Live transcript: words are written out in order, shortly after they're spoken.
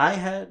I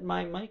had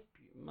my mic.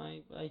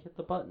 I hit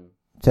the button.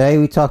 Today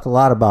we talked a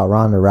lot about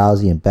Ronda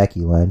Rousey and Becky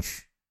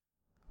Lynch.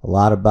 A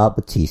lot about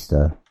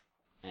Batista.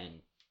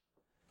 And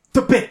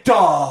the big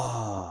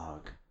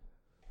dog.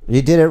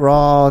 You did it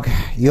wrong.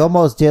 You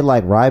almost did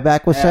like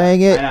Ryback was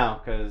saying it. I know,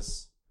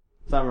 because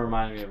someone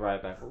reminded me of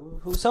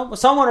Ryback.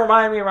 Someone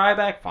reminded me of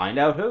Ryback. Find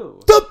out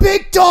who. The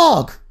big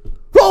dog!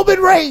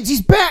 Roman Reigns,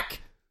 he's back!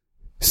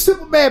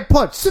 Superman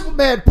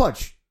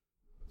punch!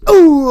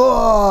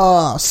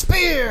 Ooh,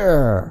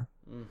 spear!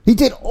 He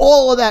did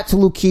all of that to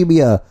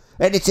leukemia,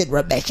 and it's in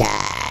remission.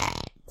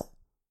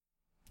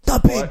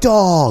 The big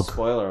dog!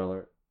 Spoiler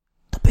alert.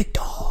 The big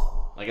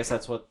dog. I guess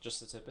that's what just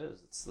the tip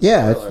is. It's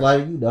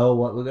like you know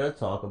what we're going to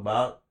talk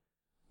about.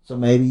 So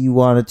maybe you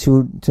want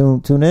to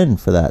tune in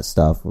for that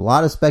stuff. A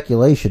lot of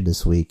speculation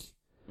this week.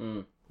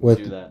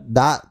 With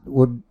not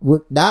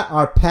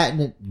our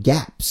patented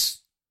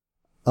gaps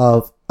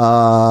of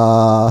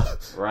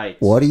right.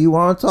 What do you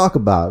want to talk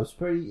about? It was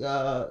pretty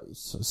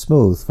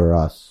smooth for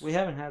us. We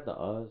haven't had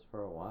the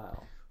for a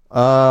while.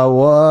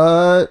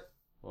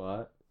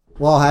 What?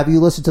 Well, have you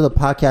listened to the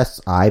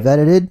podcasts I've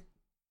edited?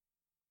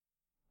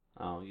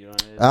 Oh, you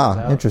don't edit those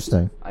out?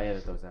 Interesting. I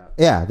edit those out.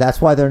 Yeah,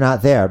 that's why they're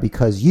not there,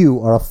 because you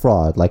are a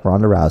fraud like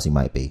Ronda Rousey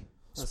might be.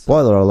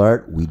 Spoiler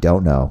alert, we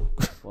don't know.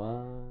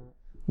 What?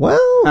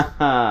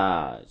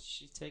 Well,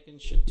 she's taking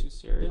shit too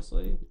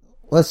seriously.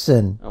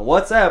 Listen.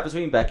 What's that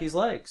between Becky's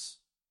legs?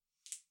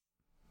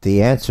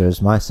 The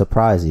answers might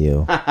surprise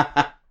you.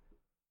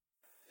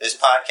 This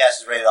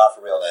podcast is rated off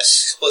for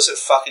realness. Explicit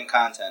fucking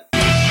content.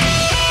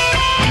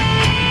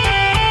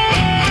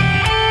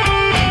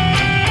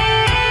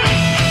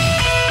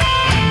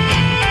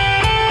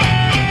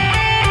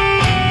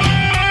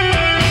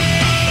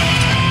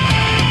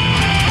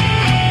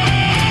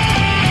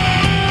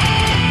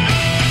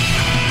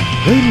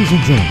 Ladies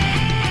and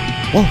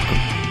gentlemen, welcome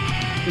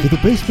to the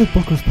Basement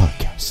Bookers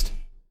Podcast.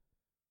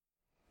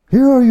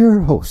 Here are your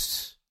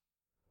hosts,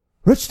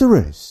 Rich the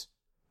Riz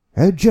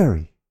and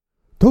Jerry.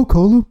 Don't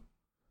call them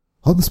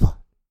on the spot.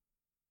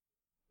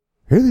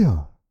 Here they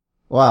are.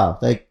 Wow,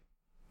 thank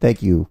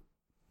you,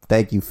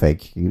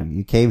 Fink.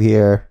 You came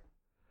here.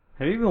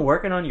 Have you been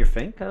working on your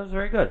Fink? That was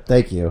very good.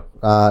 Thank you.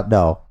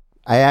 No,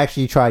 I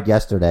actually tried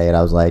yesterday, and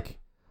I was like,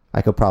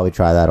 I could probably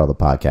try that on the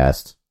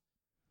podcast.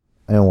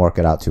 I didn't work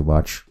it out too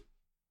much.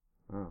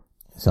 Oh.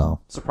 So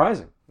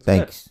surprising. That's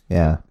thanks. Good.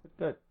 Yeah.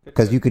 Good.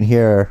 Because you can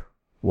hear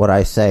what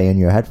I say in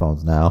your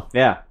headphones now.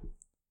 Yeah.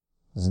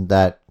 Isn't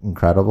that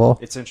incredible?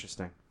 It's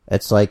interesting.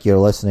 It's like you're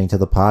listening to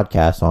the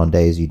podcast on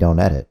days you don't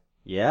edit.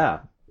 Yeah.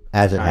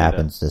 As it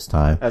happens this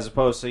time. As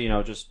opposed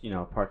to, just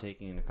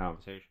partaking in the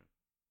conversation.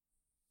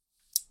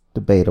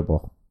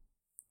 Debatable.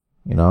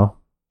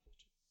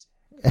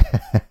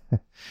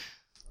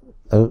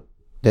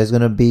 There's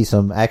going to be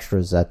some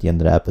extras at the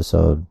end of the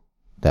episode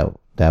that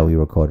we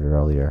recorded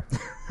earlier.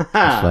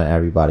 Just want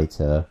everybody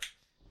to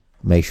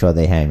make sure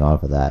they hang on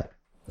for that.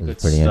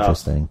 It's pretty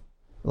interesting.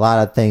 A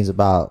lot of things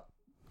about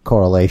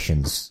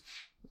correlations,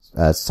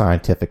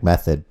 scientific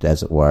method,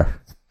 as it were.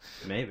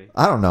 Maybe.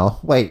 I don't know.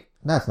 Wait,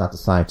 that's not the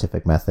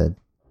scientific method.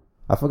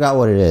 I forgot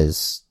what it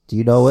is. Do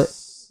you know it?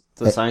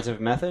 The scientific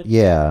method?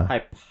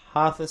 Yeah.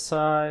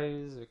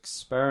 Hypothesize,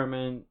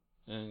 experiment,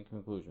 and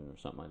conclusion, or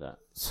something like that.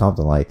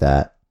 Something like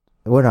that.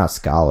 We're not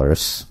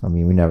scholars. I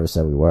mean, we never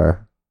said we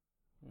were.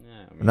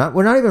 Yeah,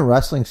 we're not even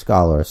wrestling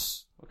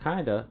scholars.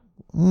 Kinda.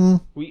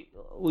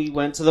 We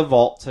went to the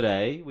vault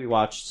today. We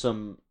watched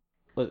some.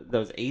 That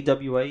was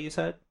AWA. You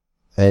said?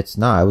 It's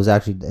not. It's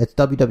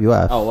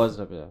WWF. Oh, it was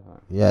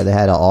WWF. Yeah, they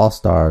had an All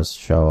Stars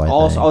show. I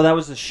think. Oh, that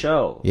was the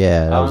show.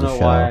 Yeah, that was the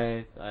show. I don't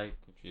know why I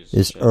confused.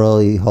 It's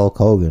early Hulk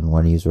Hogan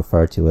when he's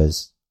referred to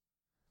as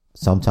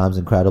sometimes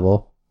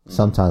incredible,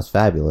 sometimes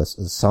fabulous,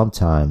 and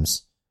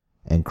sometimes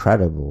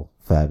incredible,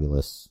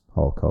 fabulous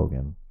Hulk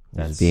Hogan.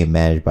 That's being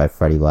managed by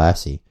Freddie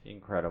Lassie.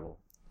 Incredible.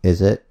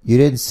 Is it? You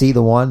didn't see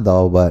the one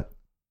though, but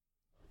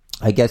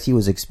I guess he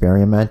was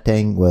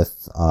experimenting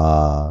with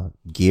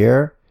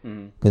gear.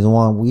 Because the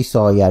one we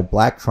saw, he had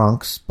black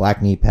trunks,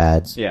 black knee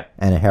pads,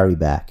 and a hairy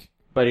back.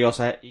 But he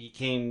also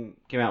came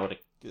out with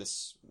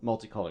this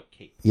multicolored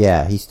cape.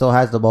 Yeah, he still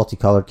has the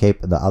multicolored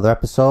cape in the other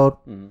episode,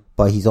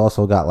 but he's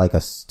also got like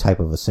a type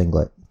of a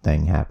singlet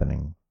thing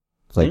happening.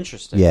 It's like,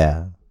 interesting.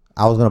 Yeah,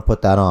 I was gonna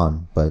put that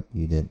on, but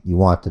you did. You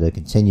wanted to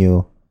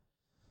continue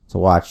to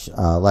watch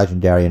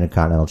legendary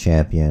Intercontinental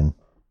Champion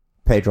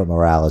Pedro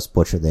Morales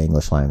butcher the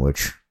English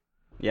language.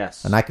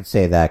 Yes, and I could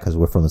say that because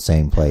we're from the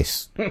same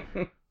place.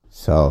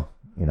 So,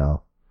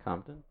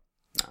 Compton?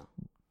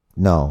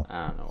 No.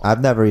 I don't know. I've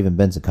never even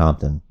been to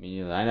Compton.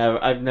 Me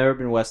neither. I've never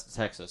been west of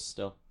Texas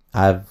still.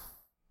 I've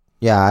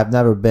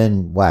never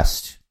been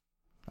west.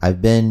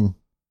 I've been,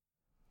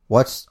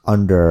 what's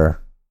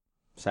under?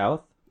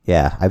 South?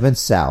 Yeah, I've been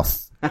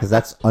south. Because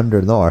that's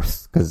under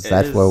north. Because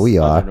that's where we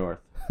are. North.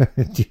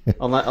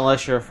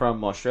 Unless you're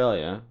from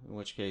Australia, in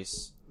which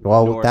case,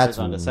 well, that's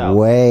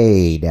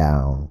way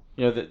down.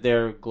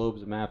 Their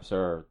globes and maps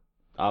are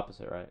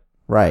opposite, right?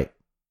 Right.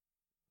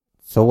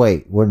 So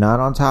wait, we're not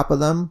on top of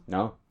them?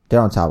 No. They're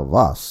on top of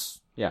us.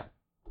 Yeah.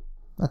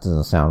 That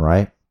doesn't sound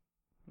right.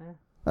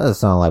 That doesn't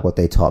sound like what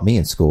they taught me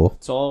in school.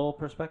 It's all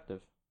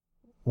perspective.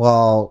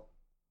 Well,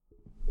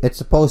 it's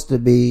supposed to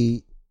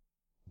be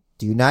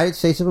the United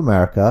States of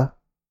America.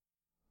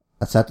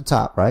 That's at the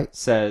top, right?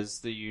 Says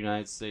the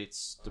United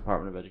States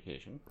Department of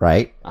Education.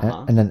 Right?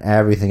 And then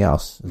everything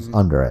else is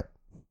under it.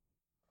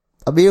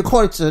 I mean,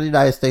 according to the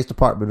United States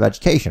Department of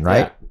Education,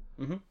 right?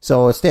 Yeah. Mm-hmm.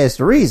 So it stands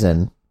to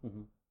reason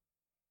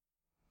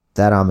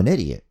that I'm an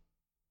idiot.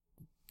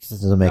 This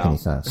doesn't make any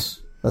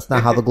sense. That's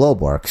not how the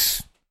globe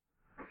works.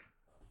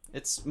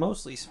 It's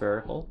mostly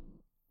spherical.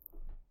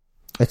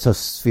 It's a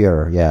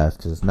sphere, yeah,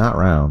 because it's not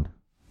round.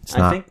 It's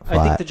not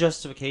I think the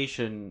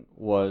justification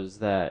was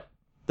that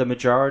the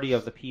majority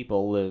of the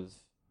people live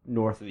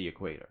north of the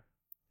equator.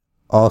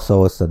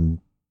 Also, it's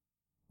an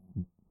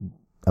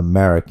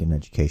American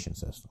education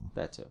system.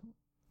 That too.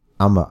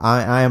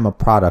 I am a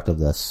product of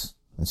this,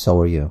 and so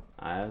are you.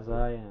 As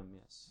I am,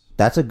 yes.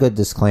 That's a good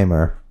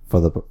disclaimer for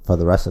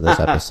the rest of this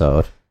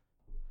episode.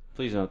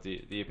 Please note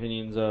the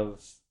opinions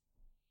of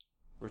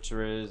Rich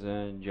Riz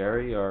and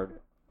Jerry are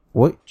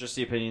just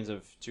the opinions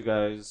of two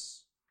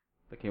guys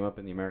that came up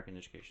in the American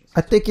education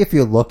system. I think if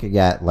you're looking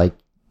at, like,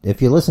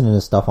 if you're listening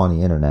to stuff on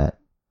the internet,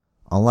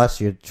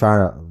 unless you're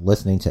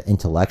listening to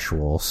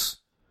intellectuals.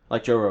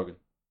 Like Joe Rogan.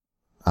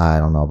 I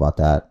don't know about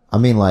that. I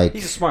mean, like...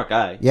 He's a smart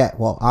guy. Yeah,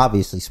 well,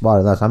 obviously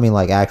smarter than us. I mean,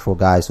 like, actual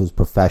guys whose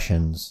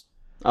professions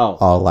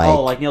are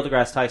like Neil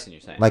deGrasse Tyson,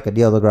 you're saying. Like a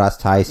Neil deGrasse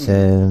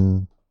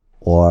Tyson,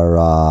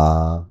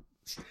 or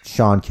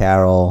Sean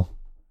Carroll.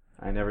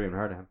 I never even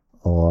heard of him.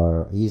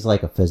 Or he's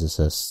like a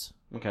physicist.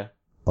 Okay.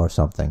 Or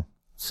something.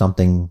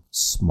 Something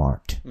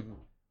smart. Mm-hmm.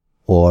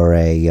 Or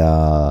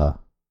I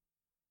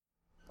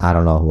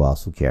don't know who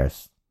else. Who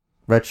cares?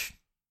 Rich,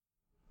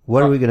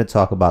 what are we going to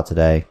talk about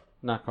today?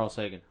 Not Carl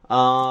Sagan.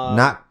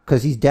 Not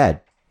because he's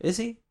dead. Is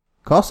he?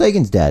 Carl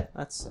Sagan's dead.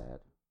 That's sad.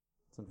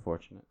 It's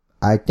unfortunate.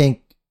 I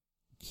think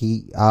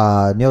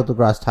Neil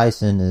deGrasse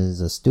Tyson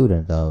is a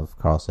student of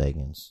Carl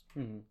Sagan's.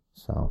 Mm-hmm.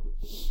 So.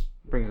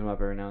 Brings him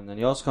up every now and then.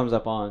 He also comes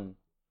up on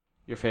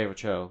your favorite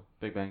show,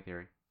 Big Bang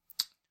Theory.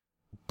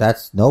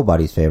 That's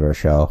nobody's favorite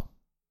show,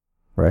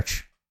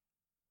 Rich.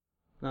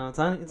 No, it's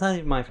not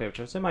even my favorite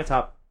show. It's in my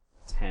top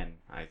 10,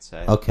 I'd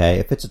say. Okay,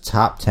 if it's a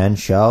top 10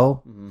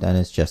 show, then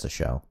it's just a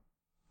show.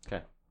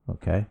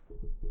 Okay.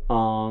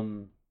 What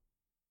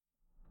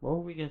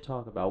were we going to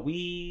talk about?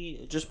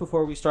 Just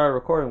before we started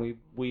recording,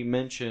 we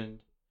mentioned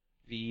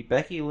the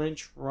Becky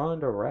Lynch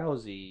Ronda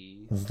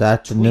Rousey. Is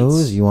that the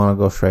news? You want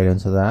to go straight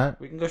into that?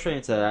 We can go straight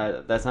into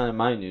that. That's not in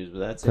my news, but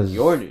that's in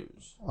your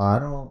news.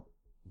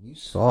 You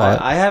saw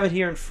it. I have it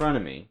here in front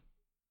of me.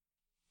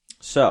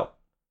 So,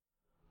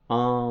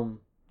 I'm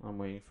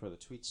waiting for the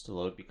tweets to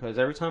load because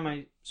every time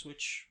I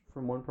switch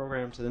from one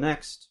program to the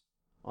next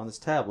on this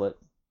tablet,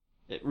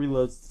 it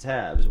reloads the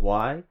tabs.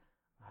 Why?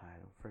 I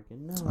don't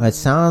freaking know. It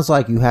sounds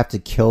like you have to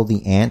kill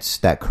the ants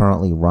that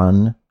currently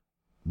run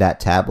that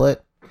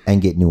tablet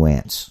and get new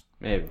ants.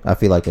 Maybe. I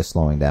feel like they're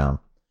slowing down.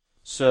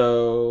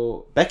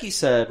 So, Becky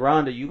said,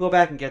 Rhonda, you go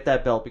back and get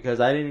that belt because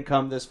I didn't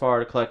come this far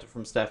to collect it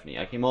from Stephanie.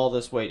 I came all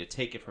this way to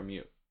take it from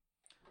you.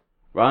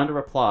 Rhonda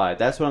replied,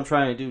 that's what I'm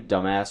trying to do,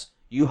 dumbass.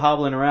 You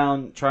hobbling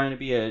around trying to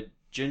be a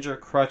ginger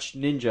crutch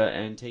ninja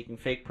and taking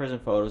fake prison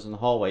photos in the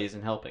hallway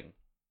isn't helping.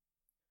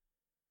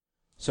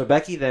 So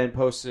Becky then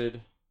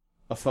posted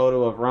a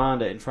photo of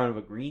Rhonda in front of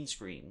a green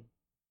screen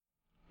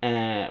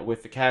and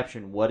with the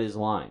caption, what is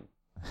line?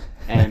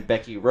 And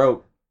Becky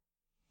wrote,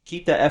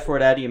 keep the F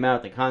word out of your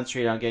mouth and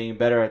concentrate on getting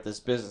better at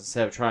this business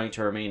instead of trying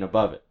to remain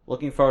above it.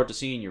 Looking forward to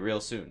seeing you real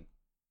soon.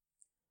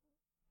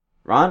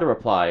 Rhonda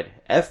replied,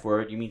 F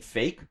word, you mean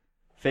fake?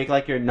 Fake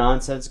like your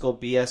nonsensical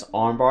BS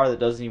armbar that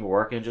doesn't even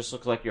work and just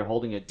looks like you're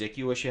holding a dick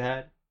you wish you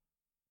had?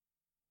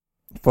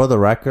 For the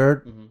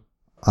record,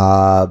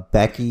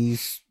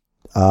 Becky's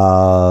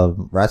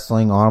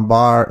wrestling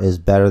armbar is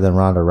better than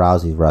Ronda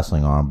Rousey's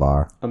wrestling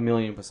armbar.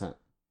 1,000,000%.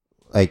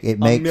 Like it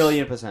makes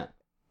 1,000,000%.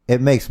 It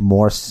makes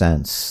more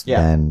sense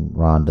than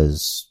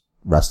Ronda's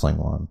wrestling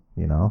one,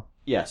 you know?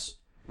 Yes.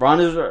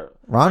 Ronda's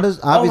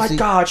obviously. Oh my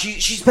god,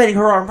 she's bending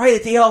her arm right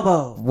at the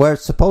elbow. Where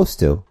it's supposed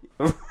to.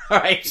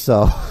 Right.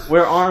 So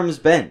where arms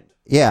bend.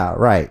 Yeah,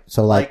 right.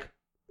 So why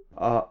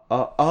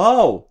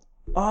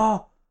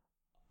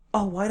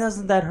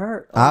doesn't that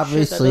hurt?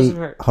 Obviously, shit, that doesn't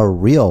hurt. Her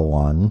real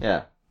one.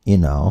 Yeah. You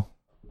know.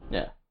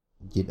 Yeah.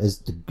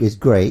 Is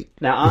great.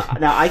 Now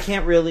I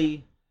can't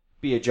really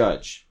be a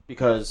judge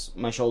because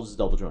my shoulder's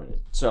double jointed.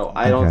 So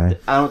I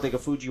don't think a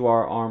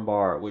Fujiwara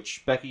armbar,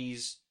 which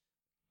Becky's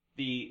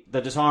the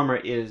disarmor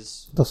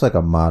is. Looks like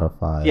a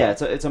modified. Yeah,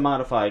 it's a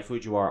modified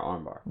Fujiwara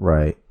armbar.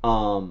 Right.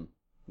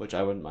 Which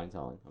I wouldn't mind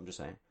telling. I'm just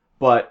saying.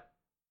 But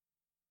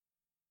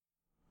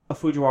a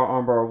Fujiwara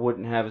armbar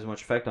wouldn't have as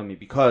much effect on me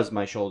because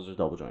my shoulders are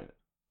double jointed.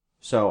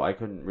 So I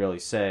couldn't really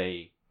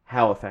say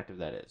how effective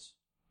that is.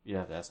 You'd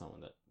have to ask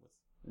someone with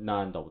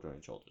non-double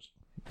jointed shoulders.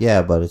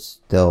 Yeah, but it's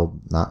still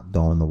not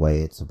doing the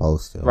way it's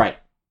supposed to. Right.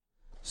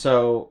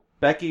 So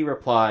Becky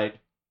replied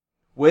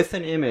with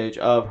an image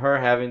of her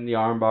having the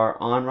armbar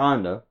on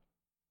Ronda.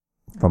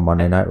 From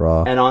Monday Night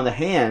Raw. And on the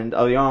hand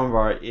of the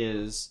armbar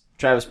is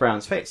Travis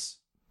Brown's face.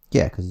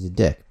 Yeah, because he's a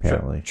dick,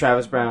 apparently.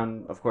 Travis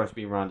Brown, of course,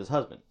 being Ronda's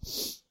husband.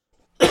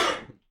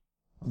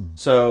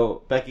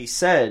 So Becky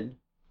said,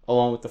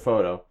 along with the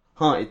photo,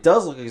 it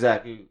does look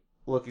exactly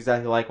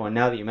like one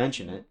now that you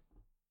mention it.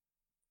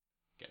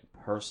 Getting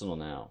personal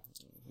now.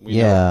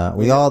 We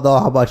all know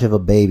how much of a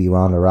baby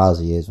Ronda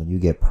Rousey is when you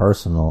get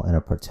personal in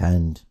a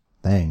pretend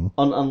thing.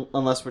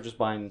 Unless we're just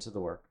buying into the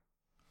work.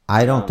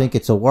 I don't think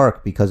it's a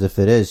work, because if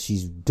it is,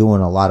 she's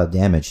doing a lot of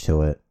damage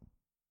to it.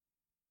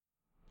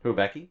 Who,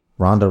 Becky?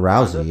 Ronda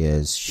Rousey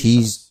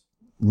is.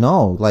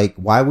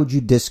 Why would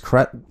you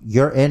discredit?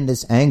 You're in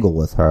this angle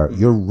with her. Mm-hmm.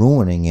 You're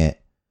ruining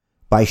it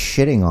by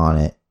shitting on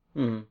it.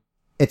 Mm-hmm.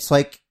 It's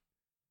like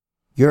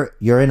you're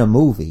in a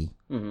movie,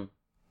 mm-hmm.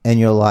 and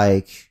you're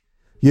like,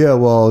 yeah,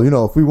 well,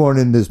 if we weren't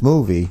in this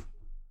movie,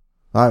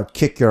 I'd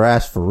kick your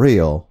ass for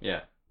real.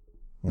 Yeah.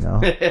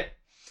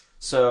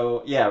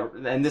 So, yeah,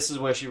 and this is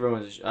where she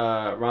ruins it.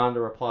 Ronda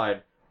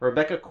replied,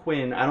 Rebecca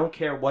Quinn, I don't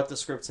care what the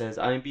script says.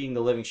 I'm beating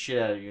the living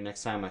shit out of you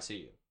next time I see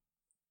you.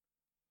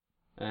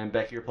 And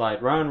Becky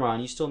replied, Ron,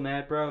 you still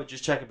mad, bro?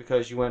 Just check it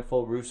because you went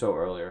full Russo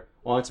earlier.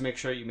 Wanted to make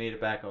sure you made it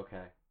back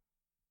okay.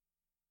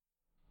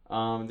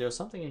 There was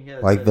something in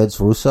here that said, Vince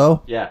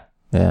Russo? Yeah.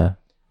 Yeah.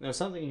 There was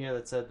something in here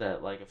that said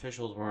that,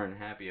 officials weren't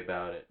happy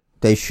about it.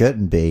 They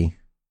shouldn't be.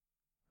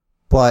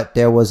 But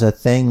there was a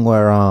thing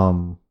where,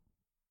 what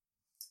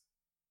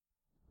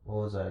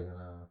was I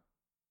gonna...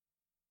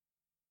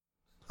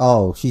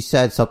 Oh, she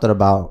said something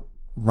about...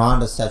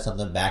 Rhonda said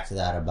something back to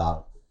that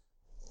about,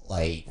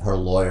 her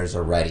lawyers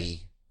are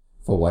ready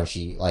for when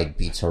she,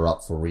 beats her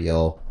up for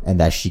real, and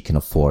that she can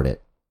afford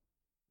it.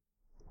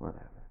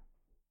 Whatever.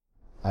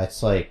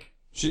 It's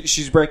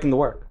she's breaking the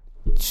work.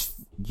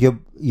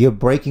 You're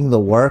breaking the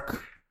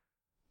work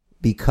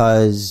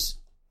because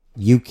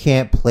you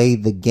can't play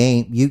the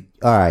game.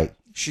 Alright.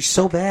 She's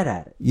so bad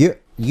at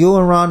it. You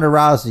and Ronda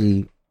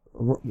Rousey,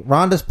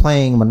 Ronda's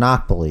playing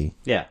Monopoly.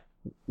 Yeah.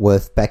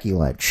 With Becky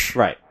Lynch.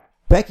 Right.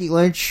 Becky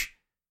Lynch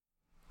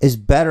is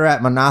better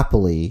at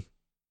Monopoly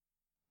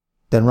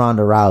than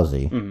Ronda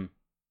Rousey. Mm-hmm.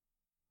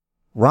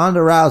 Ronda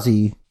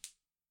Rousey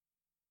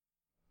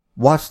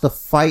watched the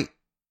fight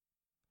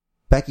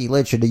Becky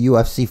Lynch in the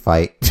UFC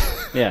fight.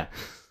 Yeah.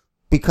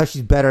 Because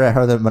she's better at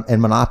her than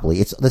in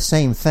Monopoly. It's the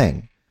same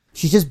thing.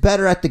 She's just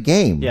better at the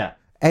game. Yeah.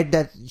 And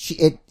that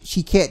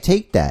she can't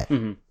take that.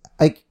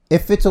 Mm-hmm.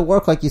 If it's a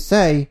work like you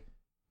say,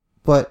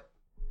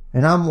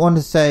 and I'm one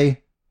to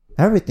say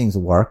everything's a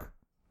work.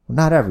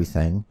 Not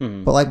everything.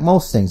 Mm-hmm. But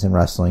most things in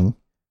wrestling,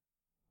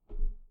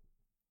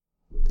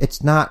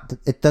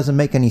 it doesn't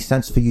make any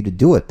sense for you to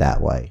do it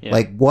that way.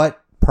 Yeah.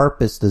 What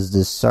purpose does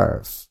this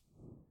serve?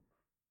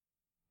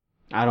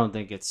 I don't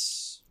think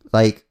it's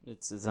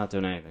not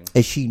doing anything.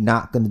 Is she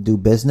not going to do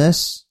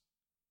business?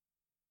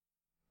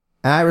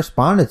 And I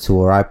responded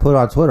to her. I put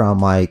on Twitter, I'm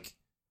like,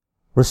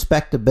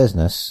 respect the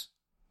business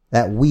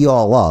that we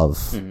all love.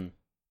 Mm-hmm.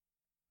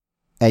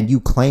 And you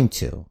claim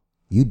to.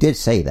 You did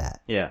say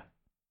that. Yeah.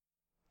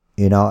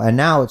 And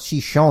now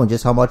she's showing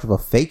just how much of a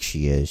fake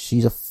she is.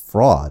 She's a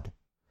fraud.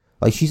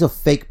 She's a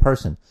fake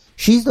person.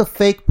 She's the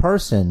fake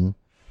person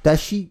that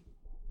she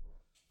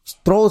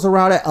throws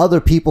around at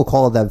other people,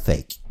 calling them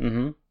fake.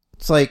 Mm-hmm.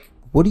 It's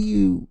what do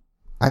you...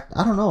 I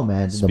don't know,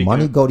 man. Did the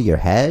money go to your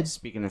head?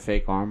 Speaking of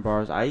fake arm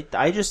bars,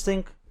 I just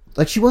think...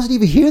 she wasn't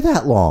even here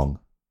that long.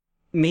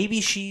 Maybe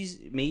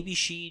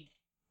she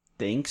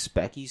thinks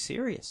Becky's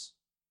serious.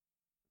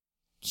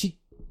 She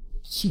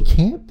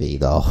can't be,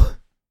 though.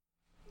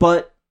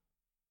 But,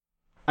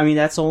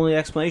 that's the only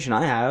explanation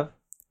I have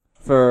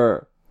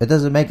for... It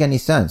doesn't make any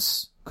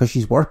sense, because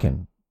she's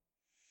working.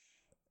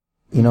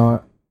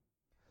 The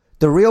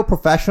real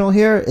professional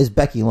here is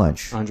Becky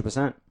Lynch.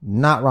 100%.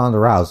 Not Ronda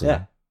Rousey.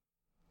 Yeah.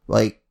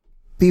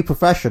 Be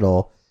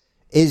professional.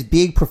 Is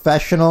being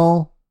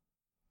professional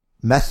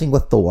messing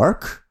with the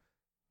work?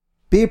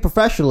 Being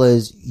professional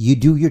is you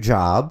do your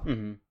job,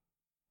 mm-hmm.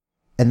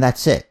 and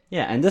that's it.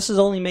 Yeah, and this is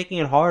only making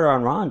it harder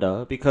on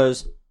Ronda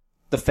because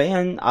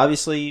fans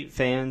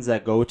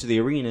that go to the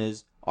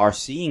arenas are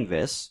seeing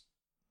this,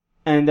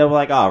 and they're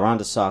like,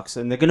 Ronda sucks,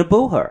 and they're going to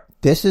boo her.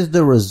 This is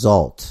the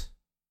result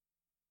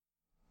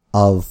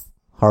of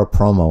her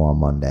promo on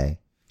Monday.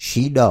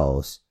 She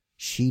knows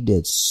she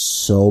did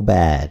so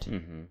bad.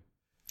 Mm-hmm.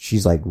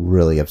 She's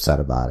really upset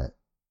about it.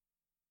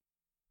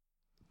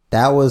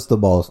 That was the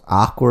most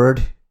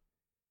awkward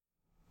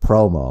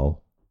promo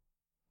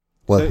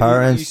with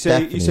her and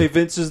Stephanie. You say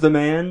Vince is the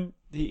man?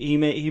 He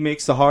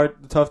makes the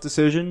tough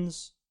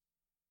decisions?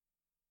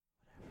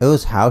 It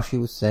was how she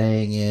was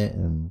saying it,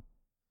 and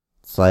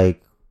it's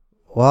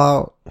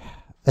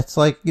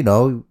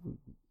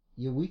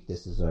your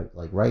weaknesses are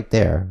right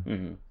there.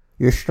 Mm-hmm.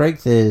 Your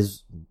strength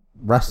is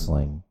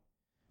wrestling.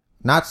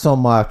 Not so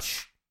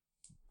much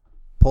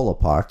pull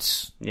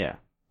aparts. Yeah.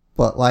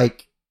 But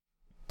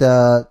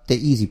the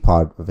easy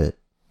part of it.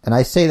 And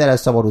I say that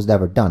as someone who's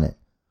never done it.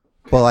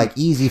 But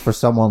easy for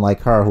someone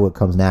like her who it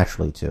comes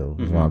naturally to, is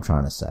mm-hmm. what I'm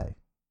trying to say.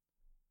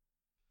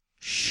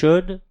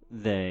 Should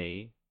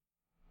they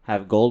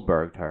have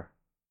Goldberg'd her?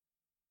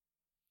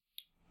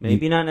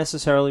 Maybe not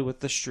necessarily with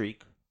the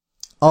streak.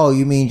 Oh,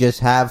 you mean just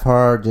have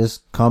her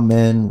just come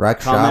in,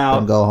 wreck shop, out,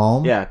 and go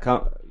home? Yeah,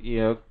 come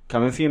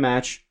in for your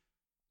match.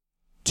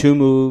 2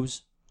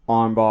 moves,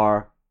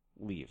 armbar,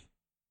 leave.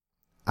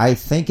 I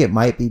think it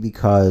might be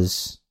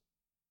because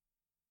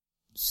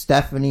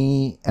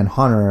Stephanie and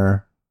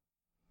Hunter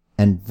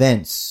and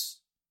Vince,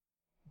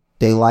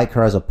 they like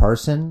her as a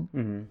person.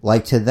 Mm-hmm.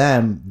 Like, to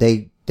them,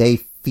 they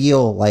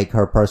feel like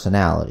her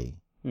personality.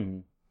 Mm-hmm.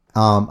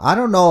 I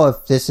don't know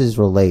if this is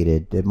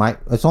related.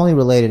 It's only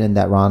related in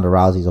that Ronda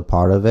Rousey's a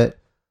part of it.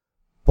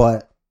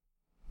 But,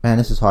 man,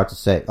 this is hard to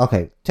say.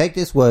 Okay, take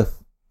this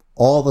with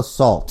all the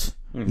salt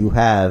you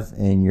have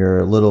in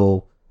your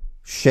little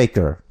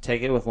shaker.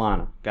 Take it with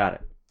Lana. Got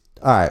it.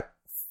 Alright.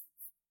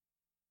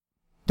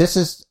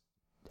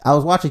 I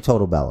was watching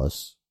Total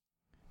Bellas.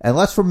 And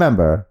let's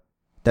remember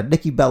that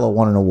Nikki Bella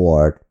won an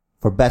award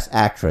for Best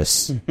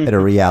Actress in a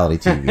reality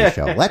TV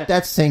show. Let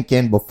that sink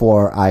in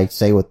before I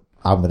say what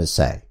I'm going to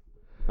say.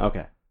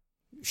 Okay.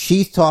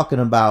 She's talking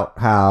about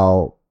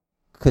how,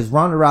 because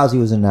Ronda Rousey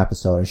was in an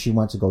episode and she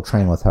went to go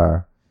train with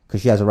her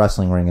because she has a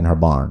wrestling ring in her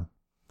barn.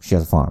 She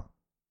has a farm.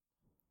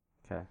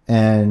 Okay.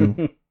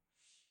 And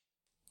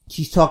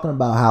she's talking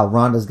about how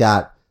Ronda's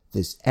got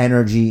this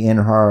energy in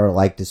her,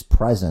 like this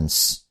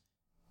presence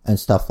and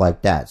stuff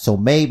like that. So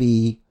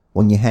maybe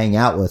when you hang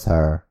out with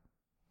her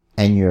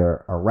and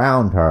you're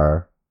around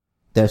her,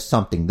 there's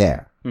something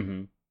there.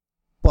 Mm-hmm.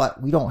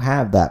 But we don't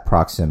have that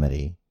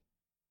proximity.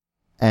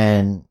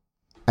 And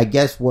I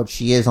guess what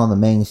she is on the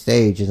main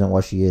stage isn't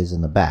what she is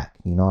in the back.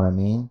 You know what I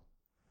mean?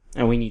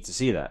 And we need to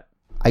see that.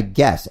 I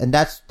guess. And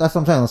that's what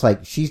I'm saying. It's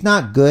like, she's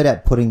not good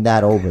at putting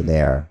that over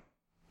there,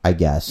 I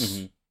guess.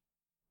 Mm-hmm.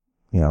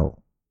 You know,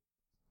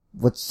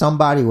 with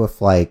somebody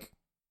with like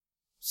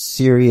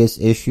serious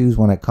issues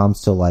when it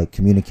comes to like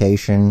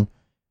communication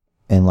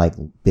and like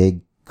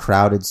big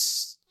crowded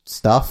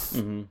stuff,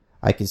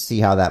 I can see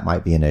how that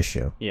might be an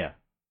issue. Yeah.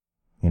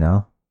 You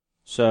know?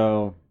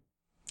 So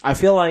I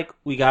feel like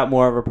we got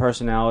more of her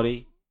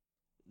personality.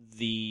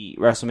 The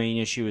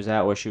WrestleMania she was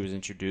at, where she was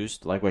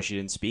introduced, like where she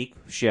didn't speak.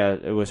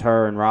 It was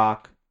her and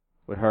Rock,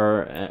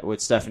 with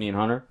Stephanie and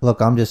Hunter.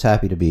 Look, I'm just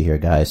happy to be here,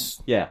 guys.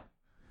 Yeah,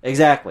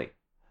 exactly.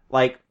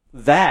 Like,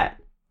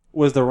 that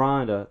was the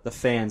Ronda the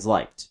fans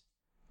liked.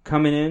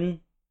 Coming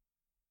in,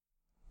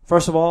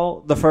 first of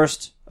all, the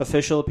first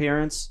official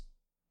appearance,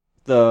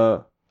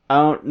 I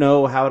don't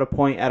know how to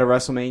point at a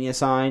WrestleMania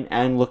sign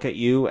and look at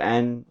you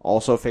and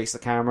also face the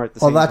camera at the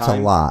same time. Well, that's a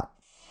lot.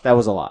 That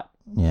was a lot.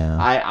 Yeah.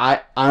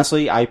 I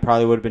honestly, I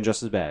probably would have been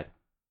just as bad.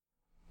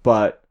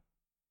 But,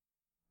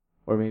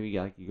 or maybe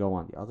like you go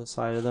on the other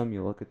side of them,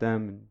 you look at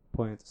them and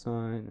point at the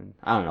sign, and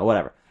I don't know,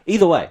 whatever.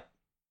 Either way.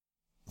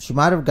 She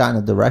might have gotten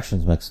the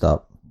directions mixed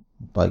up.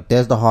 Like,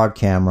 there's the hard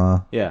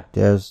camera. Yeah.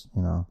 There's,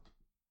 you know.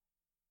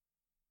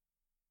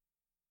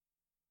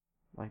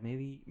 Like,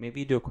 maybe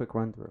you do a quick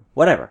run through.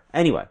 Whatever.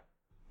 Anyway,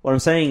 what I'm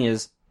saying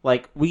is,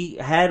 like, we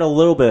had a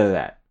little bit of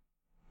that.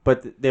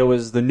 But there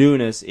was the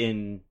newness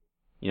in,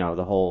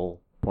 the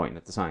whole pointing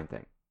at the sign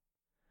thing.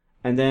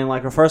 And then,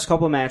 like, our first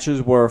couple of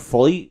matches were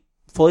fully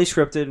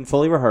scripted and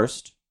fully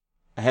rehearsed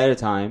ahead of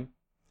time.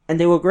 And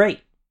they were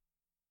great.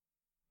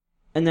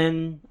 And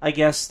then, I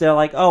guess they're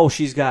like, oh,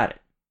 she's got it.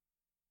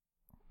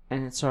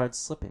 And it started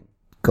slipping.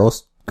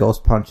 Ghost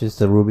punches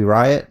to Ruby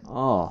Riott.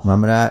 Oh.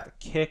 Remember that?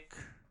 Kick.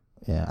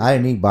 Yeah, I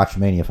didn't need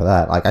Botchamania for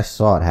that. Like, I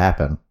saw it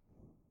happen.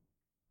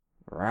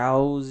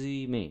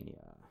 Rousey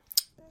Mania.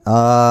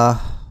 I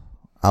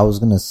was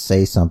gonna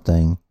say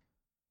something.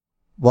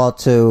 Well,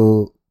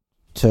 to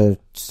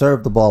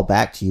serve the ball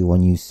back to you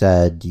when you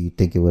said, do you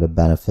think it would have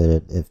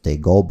benefited if they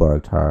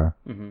Goldberged her?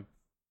 Mm-hmm.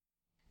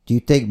 Do you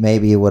think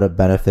maybe it would have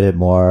benefited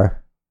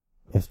more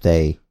if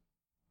they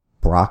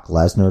Brock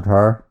Lesnar'd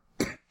her?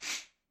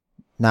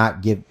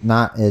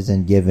 Not as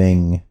in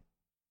giving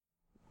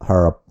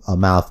her a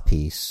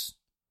mouthpiece,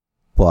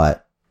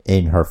 but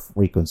in her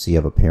frequency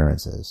of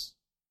appearances.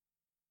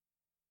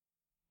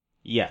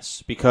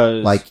 Yes,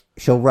 because... Like,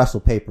 she'll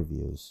wrestle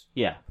pay-per-views.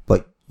 Yeah.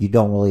 But you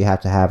don't really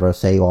have to have her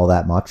say all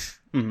that much.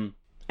 Mm-hmm.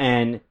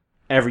 And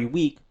every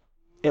week,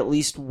 at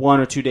least 1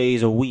 or 2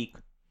 days a week,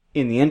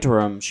 in the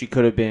interim, she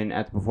could have been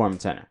at the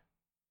Performance Center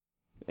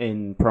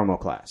in promo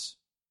class.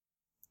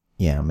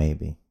 Yeah,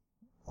 maybe.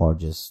 Or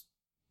just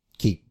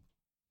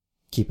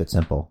keep it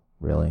simple,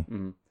 really.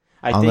 Mm-hmm.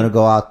 I'm going to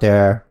go out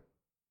there,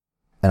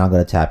 and I'm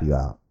going to tap you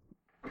out.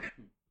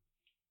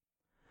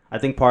 I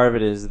think part of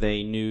it is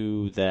they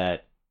knew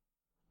that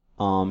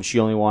she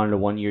only wanted a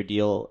 1-year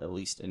deal, at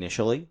least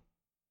initially,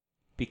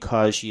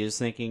 because she is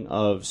thinking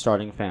of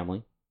starting a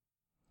family,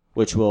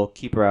 which will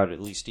keep her out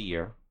at least a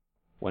year,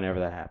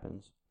 whenever that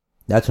happens.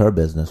 That's her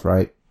business,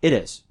 right? It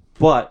is.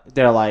 But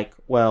they're like,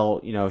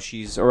 well,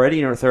 she's already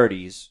in her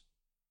 30s,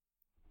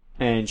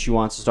 and she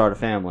wants to start a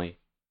family.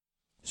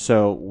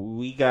 So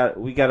we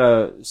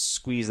gotta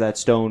squeeze that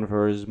stone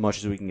for as much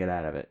as we can get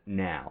out of it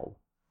now.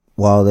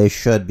 Well, they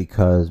should,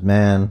 because,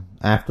 man,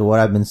 after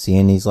what I've been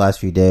seeing these last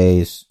few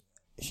days,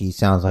 she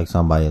sounds like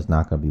somebody is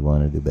not going to be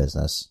willing to do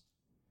business.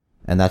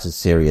 And that's a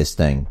serious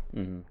thing.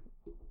 Mm-hmm.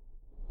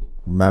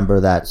 Remember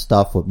that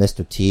stuff with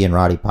Mr. T and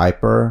Roddy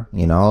Piper?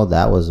 You know,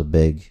 that was a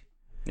big...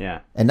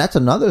 Yeah. And that's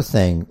another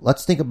thing.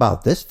 Let's think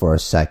about this for a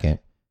second.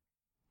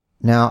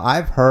 Now,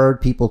 I've heard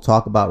people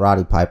talk about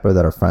Roddy Piper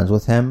that are friends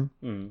with him,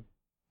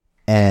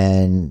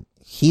 and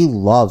he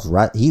loved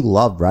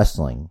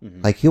wrestling.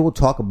 Mm-hmm. Like, he will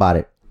talk about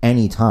it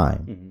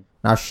anytime. Mm-hmm.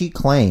 Now, she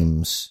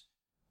claims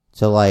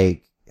to,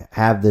 like,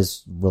 have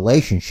this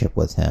relationship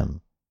with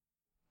him,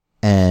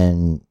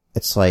 and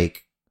it's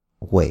like,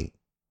 wait,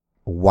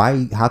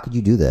 why, how could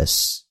you do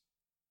this?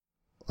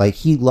 Like,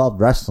 he loved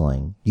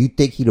wrestling. You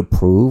think he'd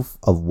approve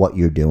of what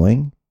you're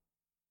doing?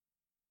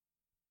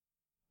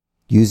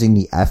 Using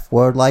the F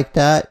word like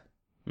that,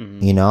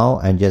 you know,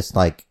 and just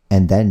like,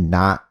 and then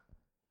not,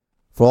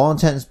 for all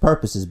intents and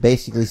purposes,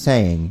 basically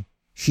saying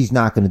she's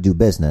not going to do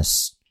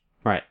business.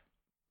 Right.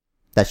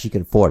 That she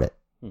can afford it.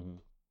 Mm-hmm.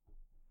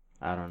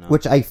 I don't know.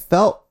 Which I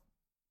felt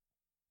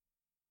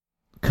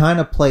kind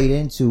of played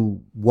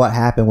into what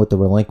happened with the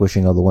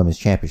relinquishing of the women's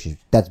championship.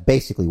 That's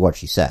basically what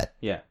she said.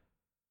 Yeah.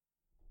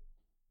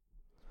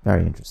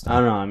 Very interesting. I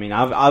don't know. I mean,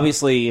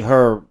 obviously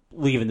her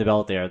leaving the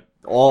belt there,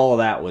 all of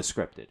that was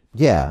scripted.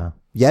 Yeah.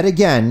 Yet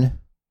again,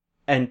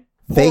 and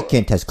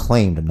Vacant has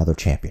claimed another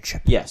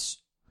championship. Yes.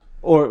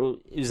 Or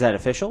is that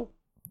official?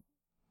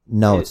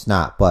 No, it's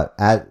not. But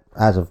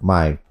as of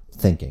my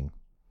thinking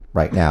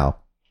right now,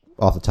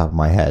 off the top of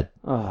my head,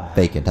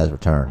 Vacant has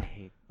returned.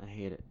 I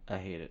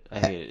hate it.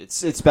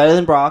 It's better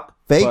than Brock.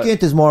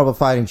 Vacant is more of a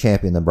fighting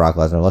champion than Brock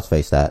Lesnar. Let's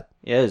face that.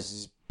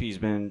 Yes, he's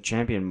been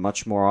champion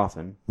much more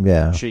often.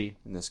 Yeah. She,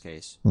 in this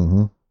case.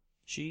 Mm-hmm.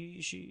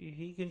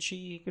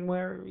 He can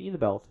wear either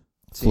belt.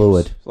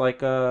 Fluid. Seems like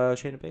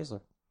Shayna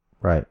Baszler.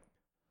 Right.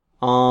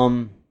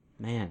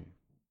 Man.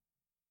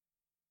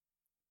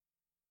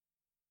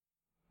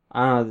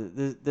 I don't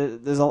know.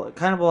 There's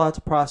kind of a lot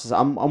to process.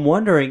 I'm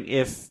wondering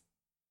if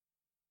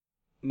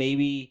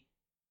maybe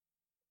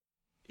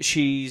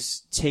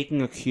she's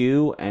taking a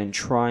cue and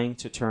trying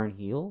to turn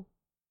heel.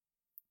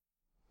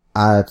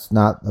 It's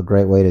not a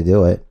great way to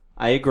do it.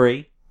 I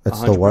agree. It's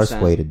 100%. the worst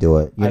way to do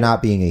it. You're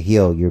not being a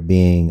heel. You're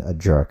being a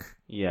jerk.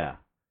 Yeah.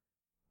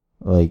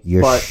 Like,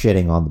 you're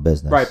shitting on the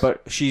business. Right,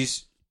 but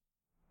she's...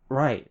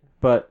 Right,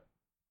 but...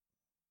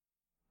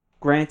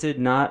 Granted,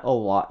 not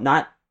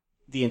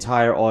the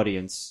entire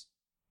audience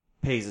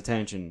pays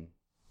attention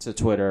to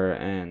Twitter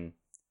and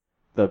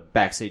the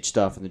backstage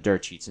stuff and the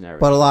dirt sheets and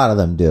everything. But a lot of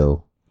them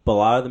do.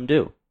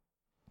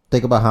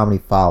 Think about how many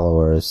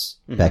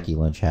followers Becky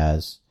Lynch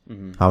has.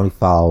 Mm-hmm. How many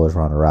followers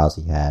Ronda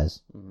Rousey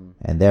has. Mm-hmm.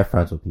 And they're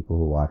friends with people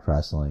who watch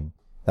wrestling.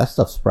 That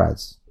stuff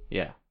spreads.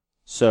 Yeah.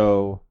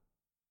 So...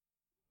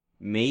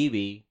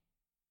 maybe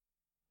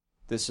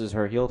this is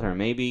her heel turn.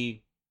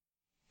 Maybe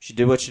she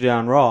did what she did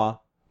on Raw,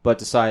 but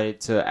decided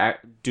to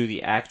do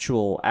the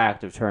actual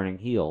act of turning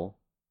heel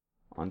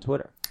on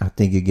Twitter. I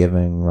think you're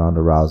giving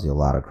Ronda Rousey a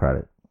lot of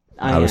credit.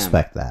 I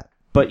respect that.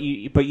 But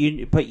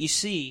you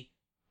see,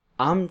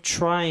 I'm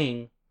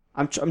trying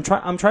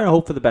to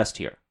hope for the best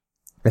here.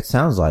 It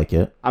sounds like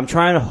it. I'm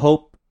trying to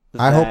hope.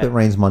 I hope it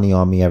rains money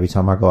on me every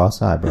time I go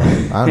outside, bro.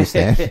 I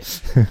understand.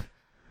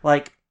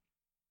 Like,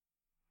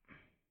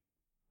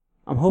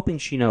 I'm hoping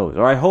she knows,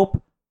 or I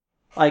hope,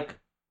 like,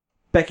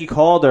 Becky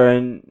called her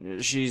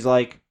and she's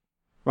like,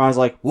 Ron's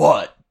like,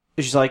 what?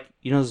 And she's like,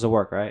 you know this is a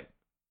work, right?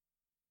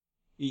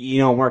 You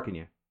know I'm working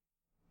here.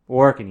 We're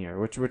working here.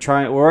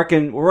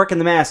 We're working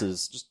the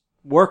masses. Just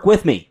work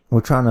with me.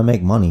 We're trying to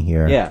make money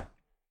here. Yeah.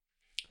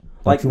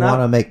 Like, you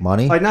want to make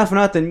money? Like, not for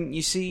nothing,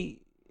 you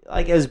see,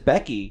 like, as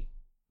Becky,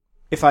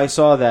 if I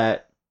saw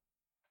that,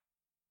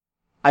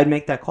 I'd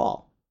make that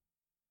call.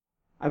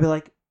 I'd be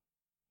like,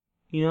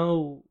 you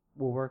know,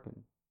 we're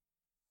working.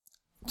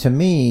 To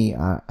me,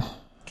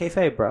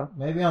 kayfabe, bro.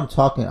 Maybe I'm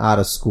talking out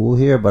of school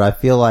here, but I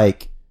feel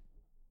like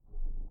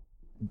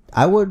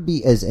I would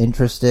be as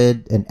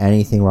interested in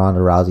anything Ronda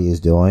Rousey is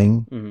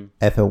doing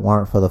if it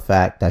weren't for the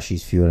fact that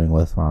she's feuding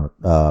with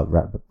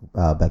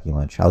Becky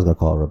Lynch. I was going to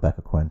call her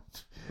Rebecca Quinn.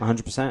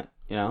 100%,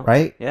 you know?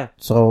 Right? Yeah.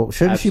 So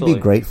shouldn't she be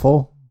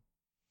grateful?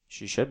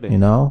 She should be. You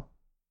know?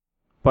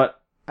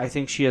 But I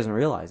think she doesn't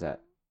realize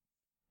that.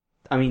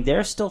 I mean,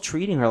 they're still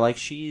treating her like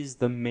she's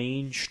the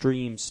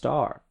mainstream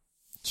star.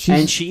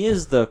 And she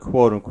is the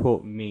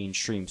quote-unquote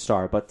mainstream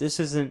star, but this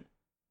isn't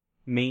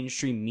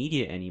mainstream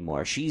media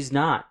anymore. She's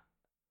not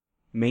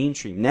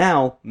mainstream.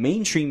 Now,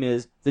 mainstream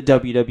is the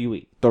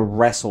WWE, the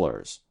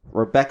wrestlers.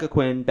 Rebecca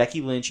Quinn,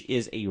 Becky Lynch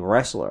is a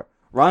wrestler.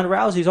 Ronda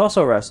Rousey is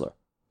also a wrestler.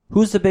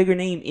 Who's the bigger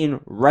name in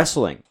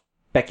wrestling?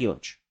 Becky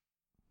Lynch.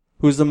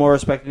 Who's the more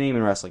respected name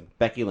in wrestling?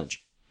 Becky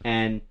Lynch.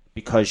 And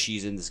because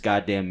she's in this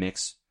goddamn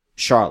mix,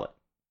 Charlotte.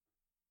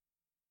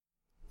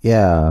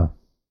 Yeah.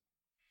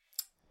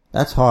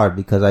 That's hard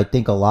because I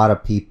think a lot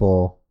of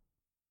people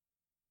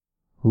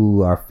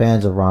who are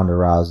fans of Ronda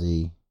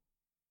Rousey,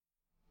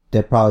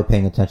 they're probably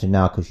paying attention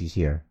now because she's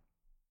here.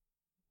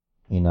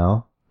 You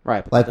know?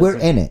 Right. Like, we're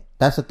in it.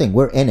 That's the thing.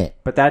 We're in it.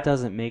 But that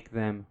doesn't make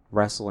them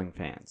wrestling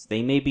fans.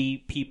 They may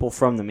be people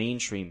from the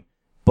mainstream.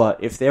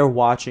 But if they're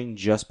watching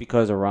just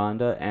because of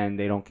Ronda and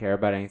they don't care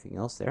about anything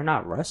else, they're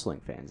not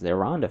wrestling fans. They're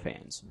Ronda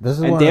fans.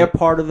 And they're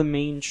part of the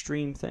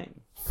mainstream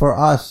thing. For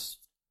us,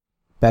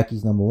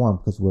 Becky's number one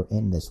because we're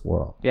in this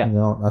world. Yeah. You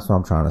know, that's what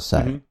I'm trying to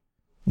say.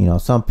 You know,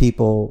 some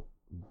people,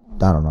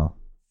 I don't know.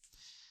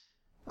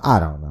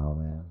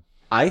 Man.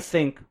 I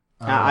think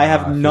I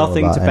have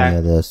nothing to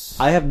back this.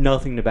 I have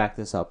nothing to back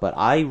this up, but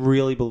I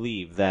really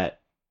believe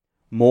that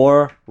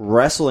more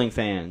wrestling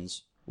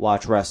fans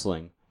watch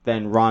wrestling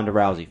than Ronda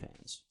Rousey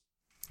fans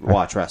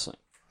watch wrestling.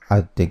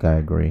 I think I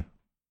agree.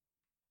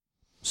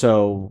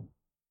 So,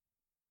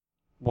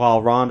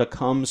 while Ronda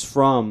comes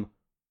from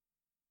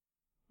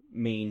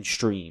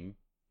mainstream,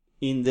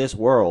 in this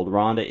world,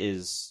 Ronda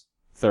is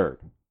third.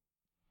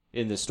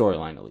 In this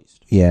storyline, at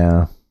least.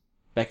 Yeah.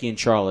 Becky and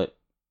Charlotte,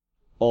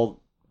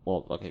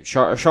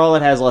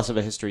 Charlotte has less of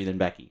a history than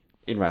Becky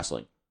in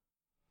wrestling.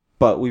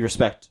 But we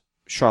respect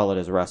Charlotte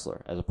as a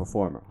wrestler, as a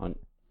performer,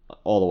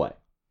 all the way.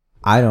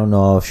 I don't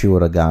know if she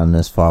would have gotten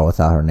this far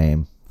without her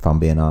name, if I'm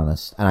being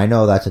honest. And I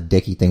know that's a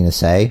dicky thing to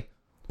say,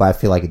 but I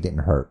feel like it didn't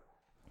hurt.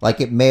 Like,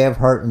 it may have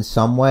hurt in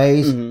some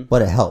ways,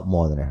 but it helped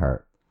more than it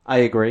hurt. I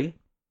agree.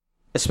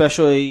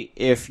 Especially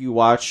if you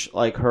watch,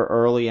 like, her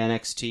early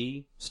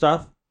NXT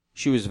stuff.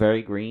 She was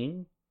very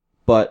green,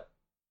 but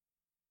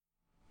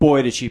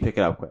boy, did she pick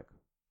it up quick.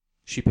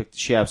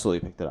 She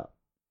absolutely picked it up.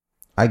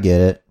 I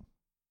get it.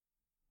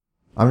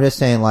 I'm just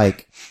saying,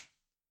 like,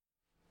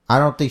 I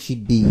don't think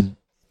she'd be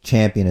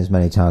champion as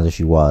many times as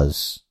she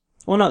was.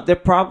 Well, no, they're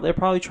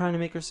probably trying to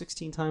make her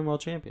 16-time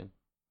world champion.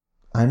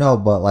 I know,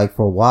 but like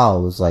for a while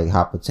it was like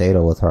hot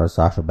potato with her and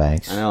Sasha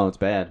Banks. I know, it's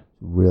bad.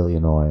 Really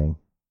annoying.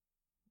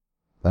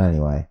 But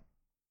anyway.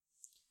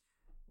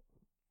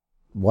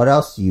 What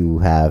else do you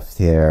have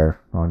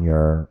there on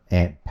your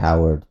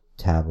ant-powered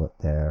tablet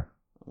there?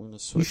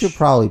 You should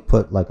probably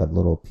put like a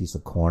little piece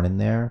of corn in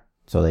there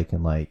so they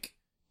can like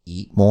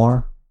eat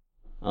more.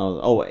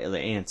 Oh, the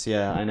ants,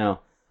 yeah, I know.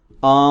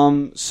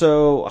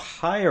 So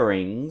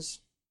hirings,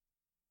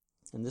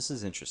 and this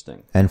is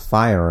interesting. And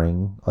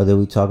firing. Or did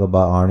we talk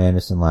about Arn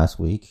Anderson last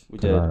week? We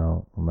did. I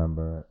don't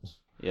remember it.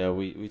 Yeah,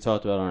 we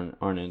talked about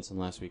Arn Anderson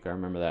last week. I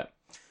remember that.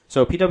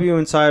 So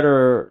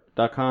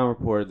PWInsider.com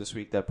reported this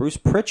week that Bruce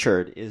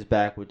Pritchard is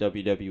back with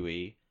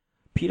WWE.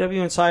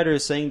 PW Insider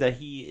is saying that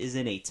he is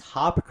in a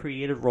top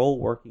creative role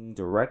working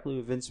directly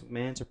with Vince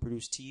McMahon to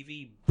produce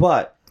TV,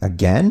 but...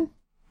 Again?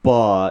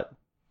 But...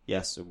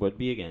 Yes, it would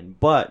be again.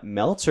 But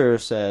Meltzer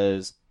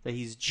says that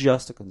he's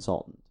just a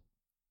consultant.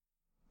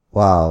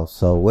 Wow,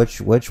 so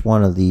which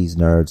one of these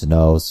nerds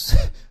knows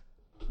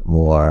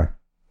more?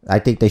 I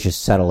think they should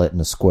settle it in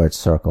a squared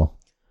circle.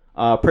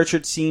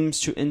 Pritchard seems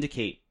to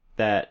indicate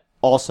that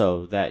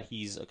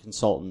he's a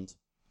consultant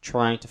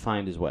trying to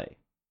find his way.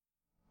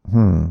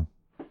 In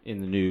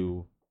the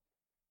new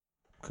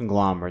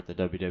conglomerate that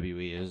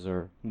WWE is,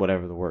 or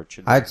whatever the word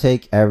should be. I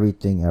take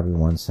everything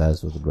everyone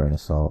says with a grain of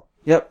salt.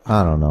 Yep.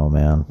 I don't know,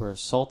 man. We're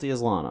salty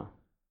as Lana.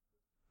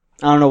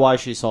 I don't know why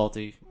she's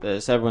salty.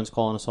 Everyone's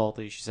calling her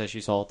salty. She says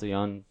she's salty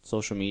on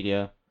social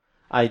media.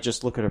 I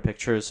just look at her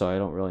pictures, so I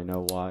don't really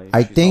know why.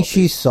 I think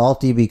she's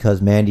salty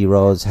because Mandy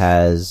Rose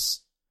has...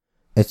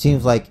 It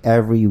seems like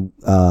every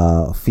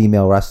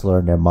female wrestler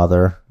and their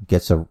mother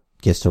gets to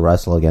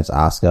wrestle against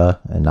Asuka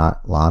and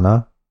not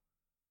Lana.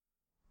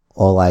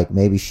 Or like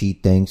maybe she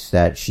thinks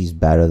that she's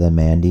better than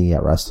Mandy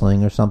at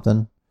wrestling or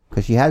something.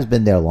 Because she has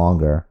been there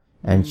longer.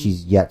 And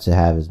she's yet to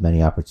have as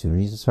many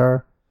opportunities as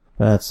her.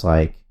 But it's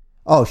like,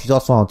 oh, she's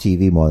also on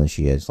TV more than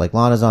she is. Like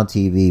Lana's on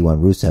TV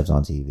when Rusev's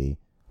on TV.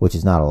 Which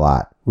is not a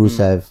lot.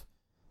 Rusev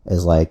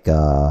is like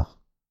the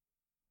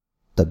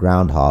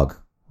groundhog.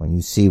 When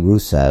you see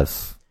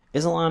Rusev...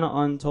 Isn't Lana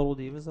on Total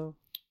Divas, though?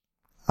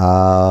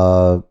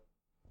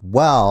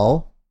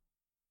 Well,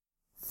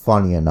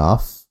 funny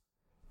enough,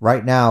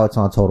 right now it's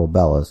on Total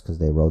Bellas because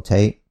they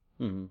rotate.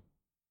 Mm-hmm.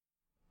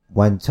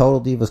 When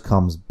Total Divas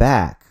comes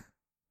back,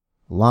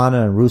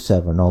 Lana and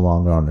Rusev are no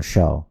longer on the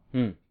show.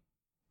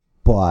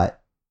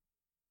 But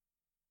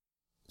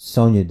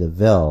Sonya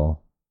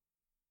Deville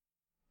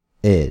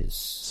is.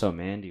 So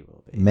Mandy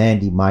will be.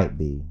 Mandy might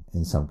be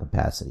in some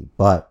capacity,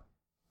 but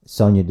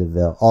Sonya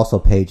Deville, also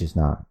Paige is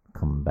not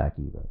coming back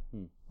either,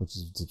 which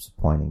is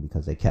disappointing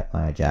because they kept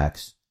Nia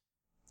Jax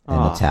and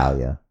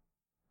Natalya.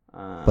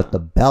 But the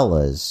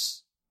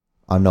Bellas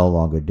are no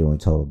longer doing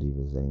Total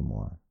Divas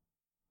anymore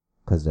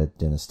because they're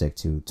going to stick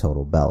to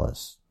Total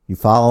Bellas. You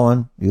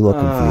following? You look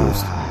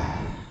confused.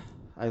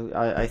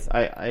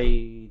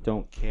 I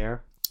don't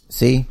care.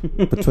 See?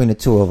 Between the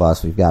two of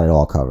us, we've got it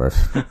all covered.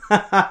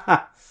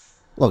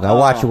 Look, I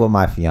watch it with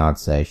my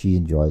fiance. She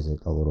enjoys it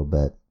a little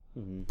bit.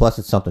 Plus,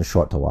 it's something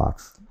short to watch.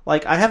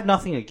 Like, I have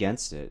nothing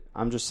against it.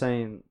 I'm just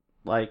saying,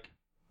 like,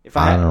 if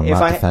I'm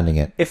not defending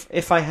it.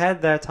 If I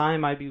had that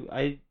time,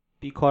 I'd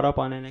be caught up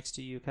on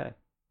NXT UK.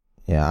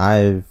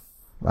 Yeah,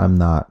 I'm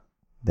not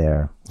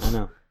there.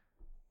 I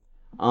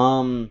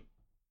know.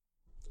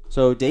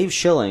 So Dave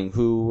Schilling,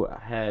 who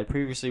had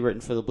previously written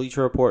for the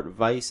Bleacher Report,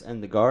 Vice,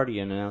 and The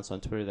Guardian, announced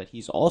on Twitter that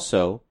he's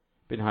also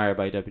been hired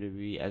by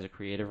WWE as a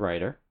creative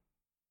writer.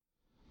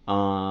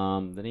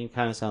 The name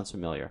kind of sounds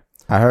familiar.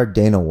 I heard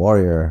Dana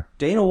Warrior.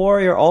 Dana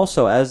Warrior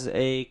also as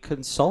a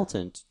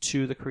consultant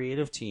to the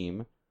creative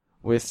team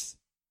with,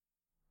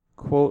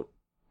 quote,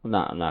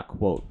 not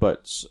quote,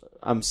 but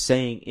I'm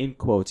saying in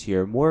quotes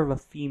here, more of a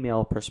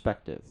female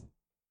perspective.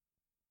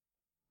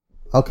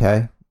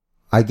 Okay.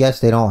 I guess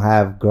they don't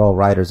have girl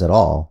writers at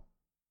all.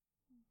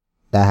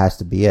 That has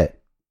to be it.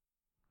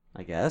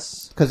 I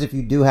guess. Because if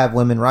you do have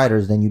women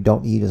writers, then you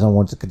don't need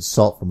someone to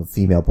consult from a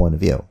female point of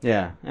view.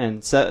 Yeah,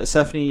 and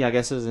Stephanie, I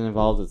guess, isn't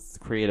involved with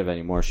creative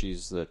anymore.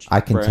 She's the chief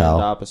I can brand tell.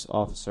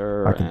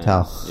 officer. I can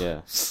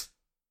tell.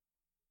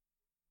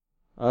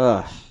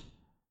 Yeah.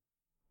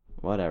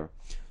 Whatever.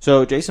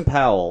 So, Jason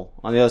Powell,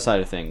 on the other side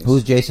of things.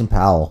 Who's Jason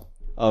Powell?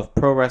 Of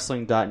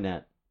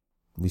ProWrestling.net.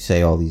 We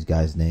say all these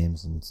guys'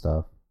 names and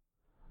stuff.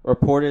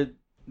 Reported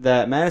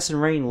that Madison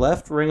Rayne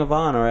left Ring of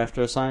Honor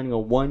after signing a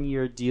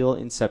 1-year deal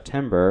in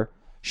September.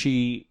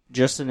 She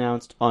just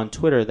announced on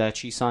Twitter that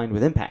she signed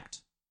with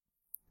Impact.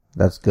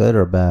 That's good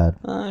or bad?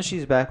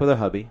 She's back with her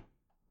hubby.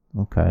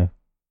 Okay.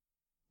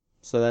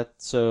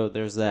 So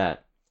there's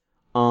that.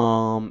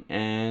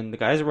 And the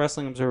guys at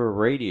Wrestling Observer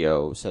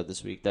Radio said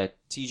this week that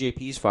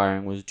TJP's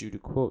firing was due to,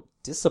 quote,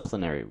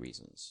 disciplinary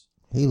reasons.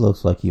 He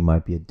looks like he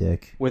might be a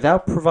dick.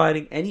 Without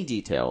providing any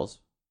details,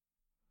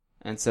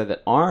 and said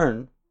that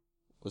Arn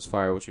was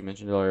fired, which we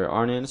mentioned earlier.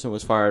 Arn Anderson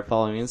was fired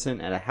following an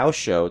incident at a house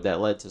show that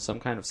led to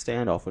some kind of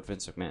standoff with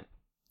Vince McMahon.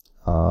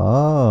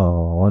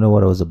 Oh, I wonder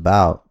what it was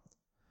about.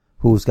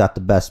 Who's got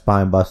the best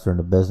spine buster in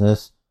the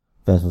business?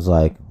 Vince was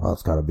like, well,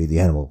 it's got to be the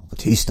Animal,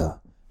 Batista.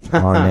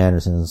 Arn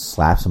Anderson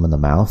slaps him in the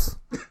mouth.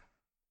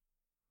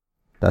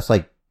 That's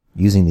like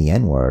using the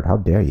N-word. How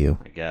dare you?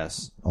 I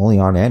guess. Only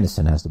Arn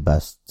Anderson has the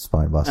best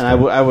spine buster. And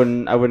I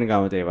wouldn't have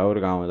gone with Dave. I would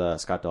have gone with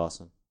Scott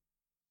Dawson.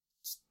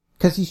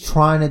 Because he's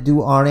trying to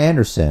do Arn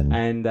Anderson.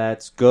 And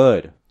that's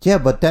good. Yeah,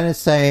 but then it's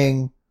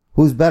saying,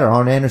 who's better,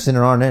 Arn Anderson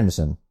or Arn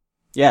Anderson?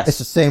 Yes. It's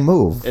the same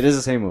move. It is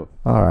the same move.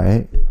 All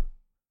right.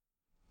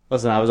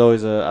 Listen, I was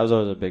always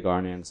a big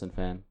Arn Anderson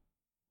fan.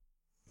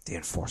 The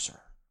Enforcer.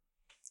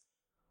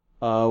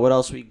 What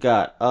else we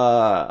got?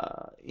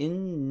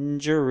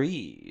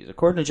 Injuries.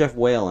 According to Jeff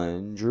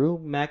Whalen, Drew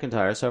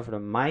McIntyre suffered a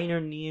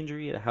minor knee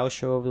injury at a house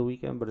show over the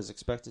weekend, but is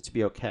expected to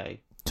be okay.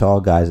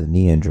 Tall guys with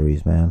knee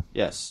injuries, man.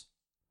 Yes.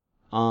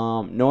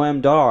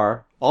 Noam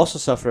Dar also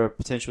suffered a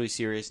potentially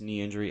serious knee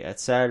injury at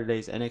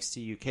Saturday's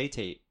NXT UK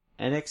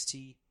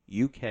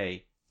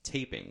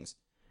tapings,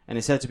 and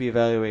is set to be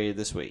evaluated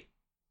this week.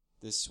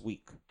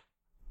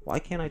 Why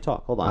can't I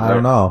talk? Hold on. I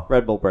don't know.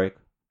 Red Bull break.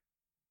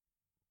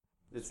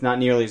 It's not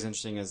nearly as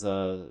interesting as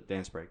a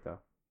dance break, though.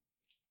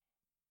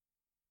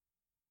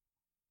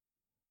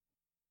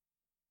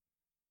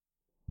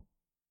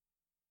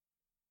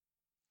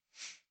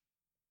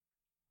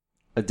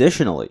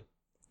 Additionally,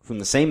 from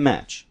the same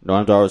match,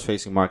 Noam Dar was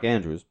facing Mark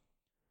Andrews.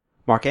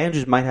 Mark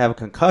Andrews might have a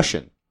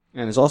concussion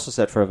and is also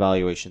set for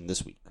evaluation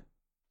this week.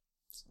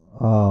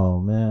 Oh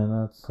man,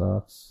 that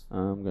sucks. I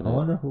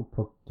wonder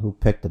who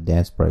picked the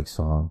dance break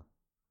song.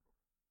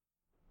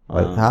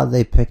 Like, how'd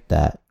they pick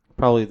that?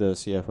 Probably the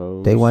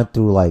CFOs. They went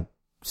through like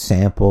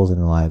samples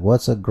and like,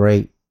 what's a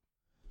great?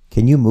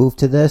 Can you move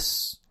to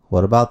this?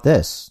 What about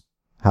this?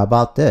 How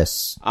about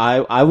this?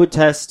 I would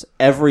test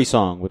every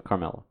song with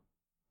Carmella.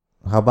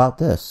 How about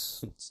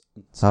this?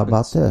 How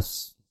about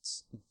this?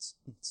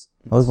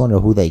 I always wonder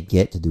who they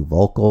get to do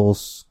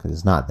vocals, because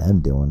it's not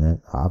them doing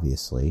it,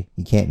 obviously.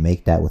 You can't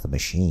make that with a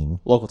machine.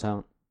 Local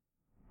talent.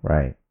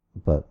 Right.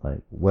 But, like,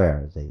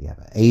 where? They have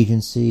an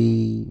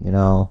agency, you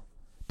know?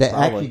 That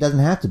actually doesn't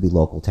have to be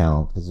local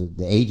talent, because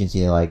the agency,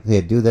 they're like,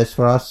 hey, do this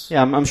for us?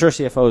 Yeah, I'm sure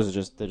CFOs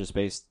are they're just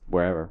based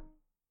wherever.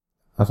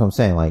 That's what I'm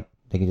saying, like,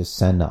 they can just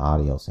send the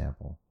audio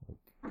sample.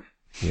 Like,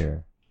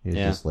 here's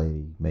this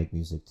lady, make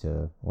music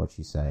to what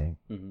she's saying.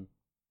 Mm-hmm.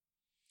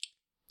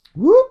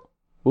 Whoop!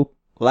 Whoop.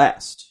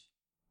 Last,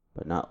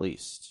 but not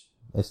least.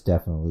 It's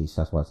definitely least.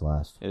 That's what's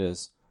last. It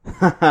is.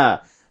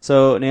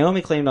 So,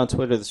 Naomi claimed on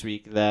Twitter this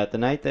week that the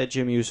night that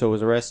Jim Uso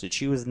was arrested,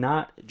 she was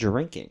not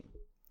drinking.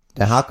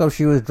 Then how come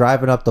she was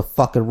driving up the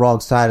fucking wrong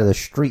side of the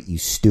street, you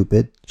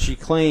stupid? She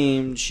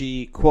claimed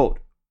she, quote,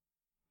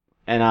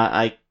 and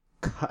I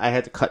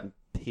had to cut and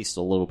paste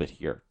a little bit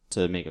here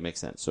to make it make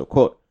sense. So,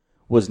 quote,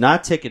 was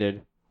not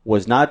ticketed,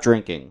 was not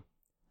drinking,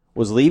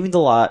 was leaving the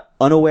lot,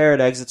 unaware at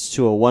exits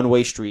to a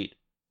one-way street,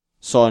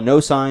 saw no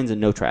signs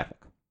and no traffic.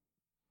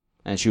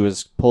 And she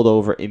was pulled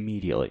over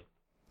immediately.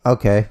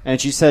 Okay.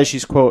 And she says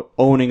she's, quote,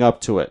 owning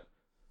up to it.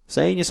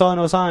 Saying you saw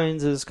no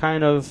signs is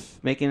kind of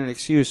making an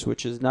excuse,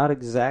 which is not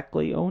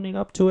exactly owning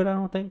up to it, I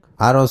don't think.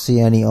 I don't see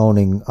any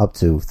owning up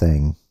to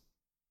thing.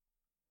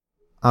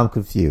 I'm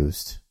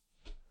confused.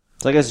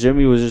 So I guess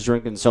Jimmy was just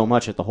drinking so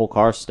much that the whole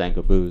car stank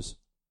of booze.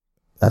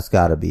 That's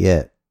gotta be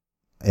it.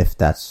 If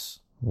that's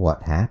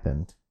what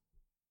happened.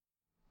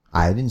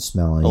 I didn't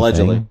smell anything.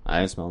 Allegedly. I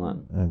didn't smell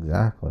nothing.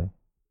 Exactly.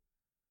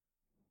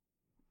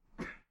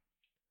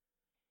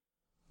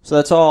 So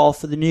that's all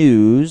for the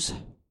news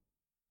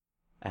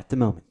at the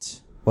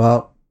moment.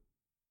 Well,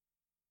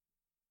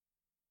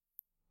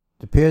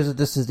 it appears that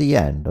this is the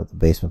end of the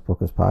Basement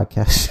Bookers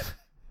podcast.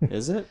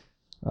 Is it?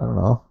 I don't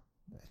know.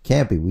 It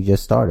can't be. We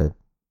just started.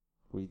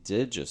 We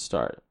did just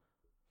start.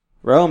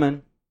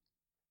 Roman.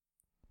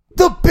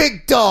 The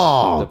big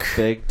dog! The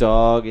big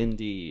dog,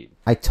 indeed.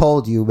 I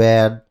told you,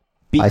 man.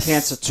 Beat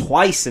cancer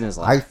twice in his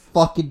life. I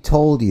fucking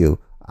told you.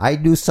 I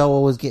knew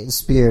someone was getting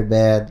speared,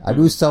 man. I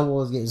knew someone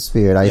was getting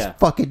speared. I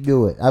fucking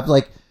knew it. I was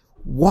like,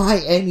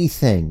 why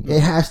anything?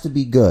 It has to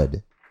be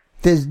good.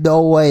 There's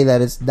no way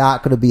that it's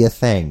not going to be a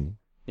thing.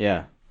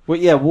 Yeah.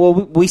 Well,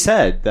 we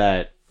said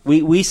that.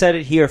 We said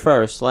it here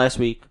first last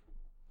week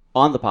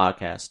on the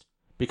podcast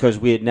because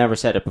we had never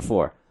said it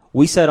before.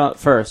 We said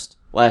first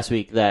last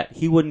week that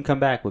he wouldn't come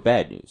back with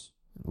bad news.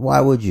 Why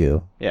would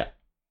you? Yeah.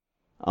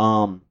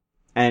 And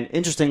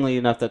interestingly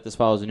enough that this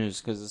follows the news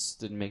because this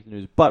didn't make the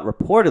news, but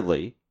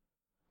reportedly,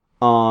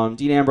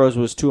 Dean Ambrose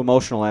was too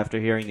emotional after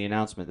hearing the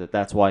announcement that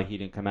that's why he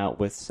didn't come out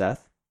with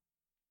Seth.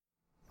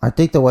 I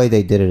think the way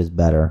they did it is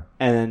better.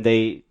 And then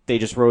they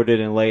just wrote it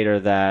in later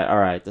that, all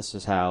right, this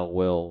is how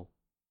we'll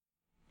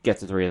get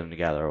the three of them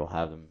together. We'll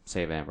have them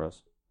save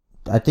Ambrose.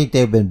 I think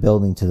they've been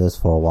building to this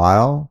for a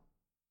while.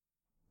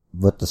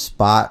 With the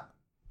spot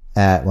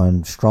at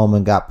when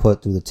Strowman got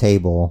put through the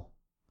table.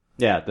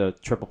 Yeah, the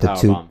triple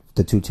power bomb.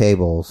 The two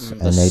tables.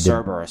 And they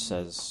Cerberus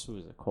says, who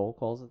is it, Cole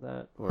calls it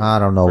that? Or I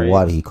don't know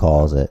what he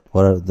calls it.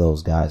 What are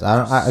those guys?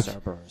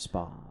 Cerberus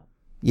bomb.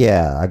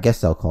 Yeah, I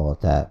guess they'll call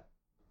it that.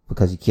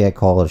 Because you can't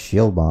call it a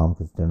shield bomb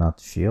because they're not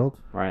the shield.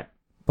 Right.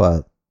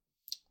 But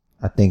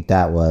I think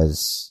that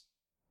was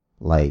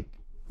like,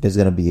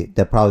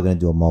 they're probably going to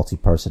do a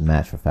multi-person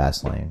match for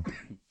Fastlane.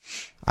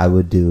 I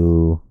would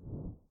do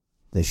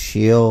the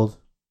Shield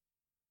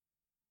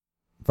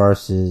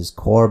versus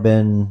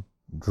Corbin,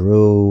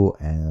 Drew,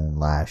 and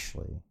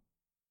Lashley.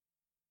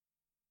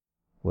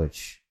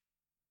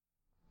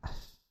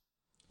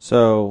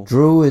 So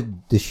Drew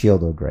and the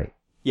Shield are great.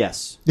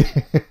 Yes.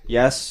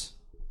 Yes.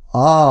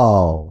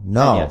 Oh,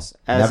 no. Yes.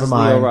 Never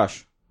mind. Leo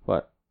Rush.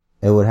 What?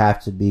 It would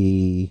have to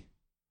be,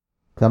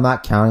 because I'm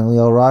not counting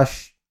Leo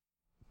Rush,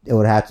 it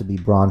would have to be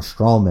Braun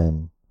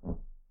Strowman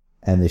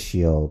and the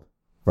Shield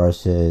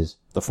versus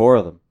the four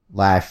of them.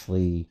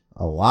 Lashley,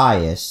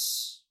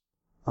 Elias.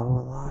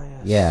 Oh,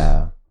 Elias.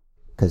 Yeah.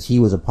 Because he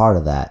was a part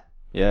of that.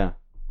 Yeah.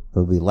 It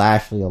would be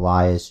Lashley,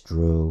 Elias,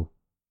 Drew,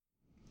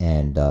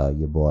 and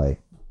your boy,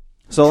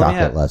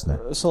 Chocolate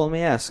Lesnar. So let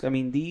me ask. I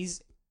mean,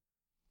 these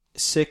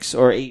 6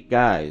 or 8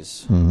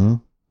 guys,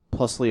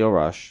 plus Leo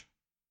Rush,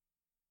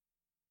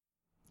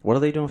 what are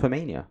they doing for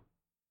Mania?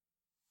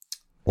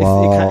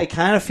 Well, it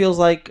kind of feels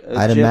like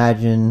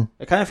imagine.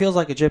 It kind of feels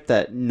like a jip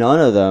that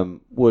none of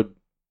them would,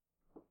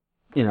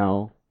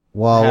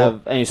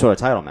 have any sort of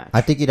title match.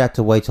 I think you'd have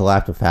to wait till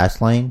after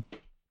Fastlane,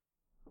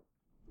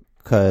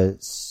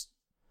 because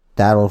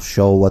that'll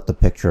show what the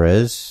picture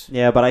is.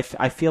 Yeah, but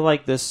I feel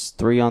like this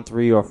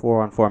 3-on-3 or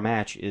 4-on-4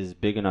 match is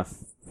big enough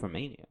for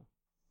Mania.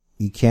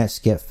 You can't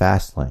skip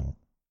Fastlane.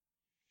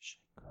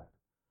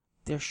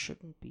 There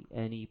shouldn't be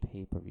any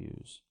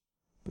pay-per-views.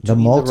 The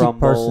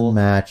multi-person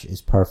match is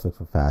perfect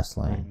for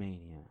Fastlane.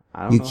 Mania.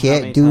 You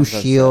can't do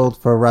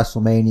Shield for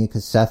WrestleMania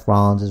because Seth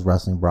Rollins is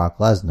wrestling Brock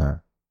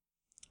Lesnar.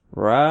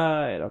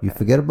 Right. Okay. You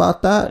forget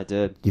about that? I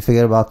did. You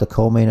forget about the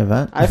co-main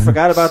event? I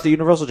forgot about the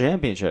Universal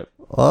Championship.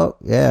 Oh,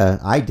 yeah.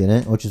 I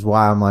didn't, which is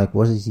why I'm like,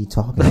 what is he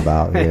talking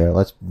about here?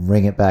 Let's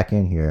bring it back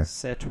in here.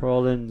 Seth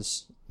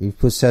Rollins. You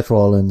put Seth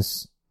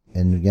Rollins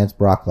in against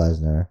Brock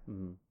Lesnar.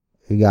 Mm-hmm.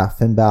 You got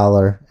Finn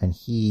Balor, and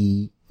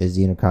he is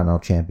the Intercontinental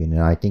Champion,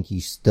 and I think he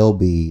still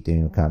be the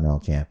Intercontinental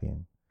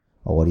Champion.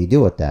 Well, what do you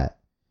do with that?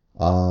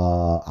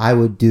 I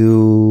would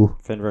do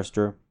Finn versus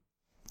Drew.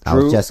 I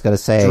was just gonna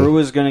say Drew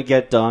is gonna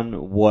get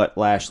done what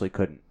Lashley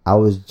couldn't. I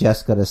was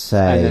just gonna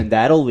say, and then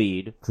that'll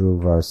lead Drew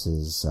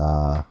versus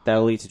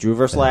that'll lead to Drew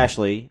versus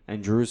Lashley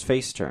and Drew's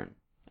face turn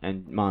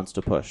and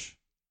Monster Push.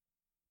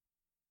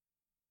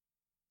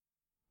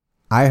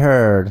 I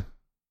heard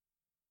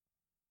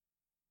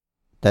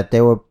that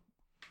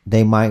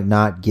they might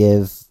not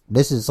give.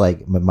 This is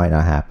like it might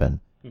not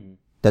happen. Mm-hmm.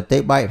 That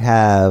they might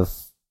have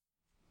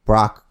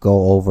Brock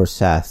go over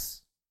Seth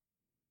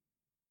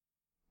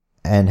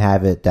and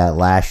have it that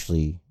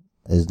Lashley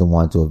is the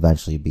one to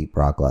eventually beat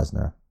Brock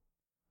Lesnar.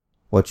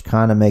 Which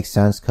kind of makes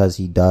sense because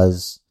he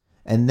does.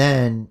 And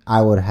then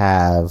I would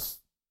have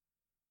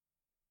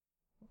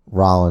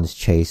Rollins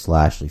chase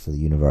Lashley for the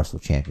Universal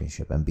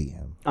Championship and beat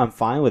him. I'm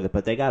fine with it,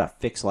 but they gotta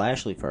fix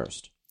Lashley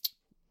first.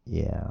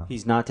 Yeah.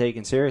 He's not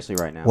taken seriously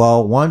right now.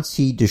 Well, once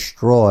he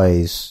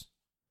destroys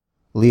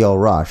Leo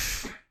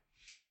Rush.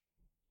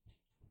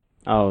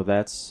 Oh,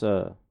 that's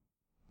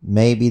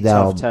maybe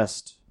that'll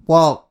test.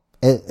 Well,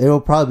 it'll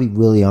probably be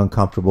really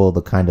uncomfortable,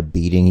 the kind of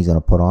beating he's going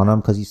to put on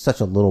him, because he's such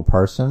a little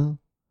person.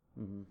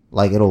 Mm-hmm.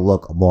 Like, it'll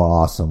look more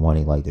awesome when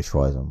he, like,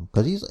 destroys him.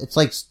 Because it's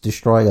like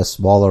destroying a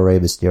smaller Rey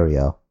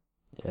Mysterio.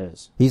 It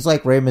is. He's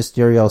like Rey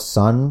Mysterio's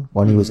son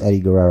when he was Eddie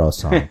Guerrero's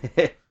son.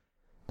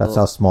 That's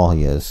how small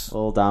he is.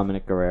 Little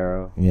Dominic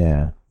Guerrero.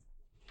 Yeah.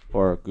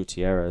 Or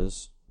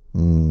Gutierrez.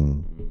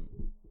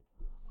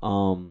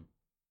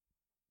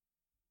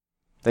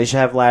 They should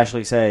have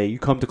Lashley say, "You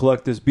come to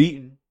collect this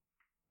beating."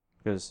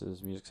 Because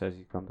his music says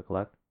you come to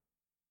collect.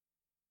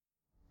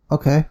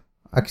 Okay.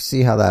 I can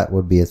see how that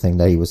would be a thing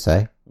that he would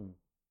say.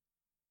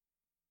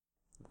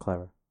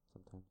 Clever.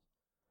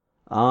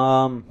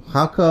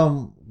 How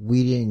come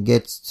we didn't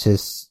get to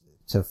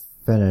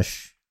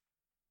finish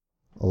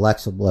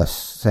Alexa Bliss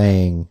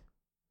saying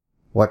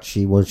what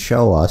she would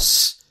show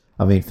us?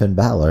 I mean, Finn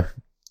Balor.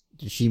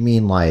 Did she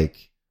mean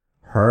like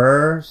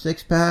her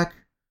 6-pack?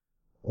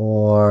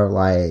 Or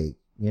like,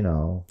 you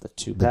know,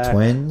 the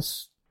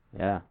twins?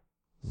 Yeah.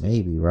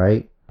 Maybe,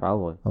 right?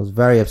 Probably. I was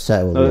very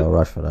upset with Leo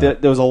Rush for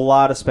that. There was a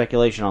lot of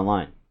speculation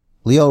online.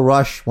 Leo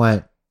Rush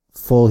went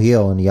full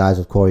heel in the eyes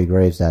of Corey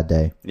Graves that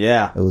day.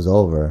 Yeah. It was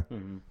over.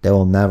 Mm-hmm. They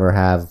will never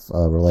have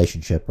a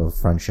relationship or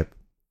friendship.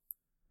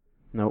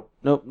 Nope.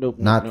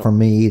 Not from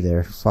me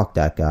either. Fuck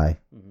that guy.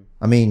 Mm-hmm.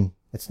 I mean,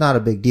 it's not a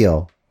big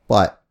deal,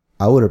 but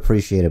I would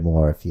appreciate it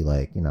more if he,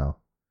 like, you know,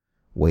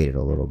 waited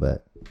a little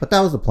bit. But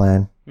that was the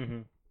plan.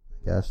 Mm-hmm.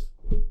 I guess.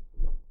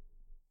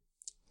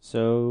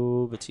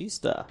 So,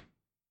 Batista.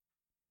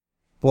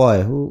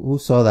 Boy, who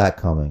saw that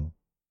coming?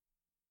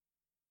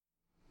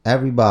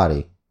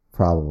 Everybody,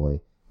 probably.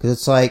 Because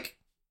it's like...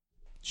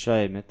 Should I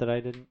admit that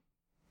I didn't?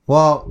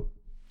 Well,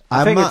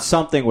 I figured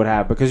something would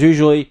happen, because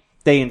usually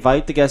they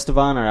invite the guest of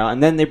honor out,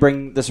 and then they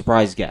bring the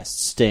surprise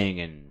guests, Sting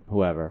and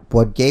whoever.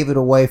 What gave it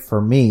away for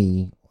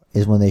me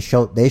is when they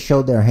showed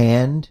their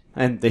hand.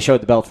 And they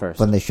showed the belt first.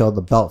 When they showed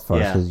the belt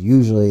first. Because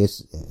usually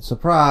it's,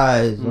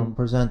 surprise, I'm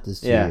present this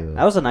to you. Yeah,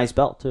 that was a nice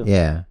belt, too.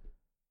 Yeah.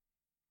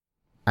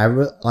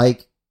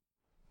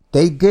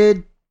 They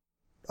did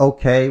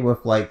okay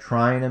with, like,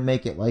 trying to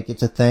make it like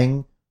it's a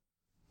thing.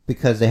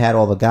 Because they had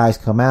all the guys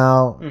come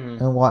out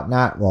and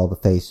whatnot. Well, the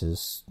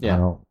faces. Yeah. I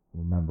don't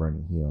remember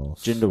any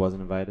heels. Jinder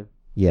wasn't invited.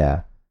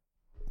 Yeah.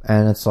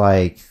 And it's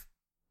like,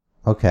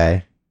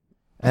 okay.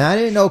 And I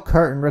didn't know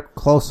Kurt and Rick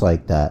were close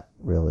like that,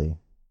 really.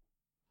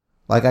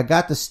 Like, I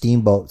got the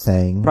Steamboat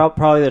thing.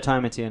 Probably their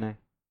time at TNA.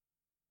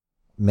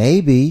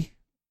 Maybe.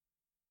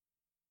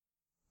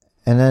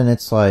 And then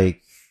it's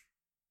like,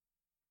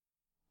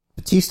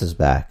 Batista's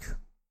back.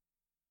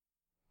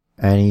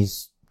 And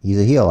he's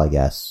a heel, I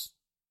guess.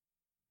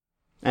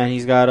 And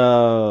he's got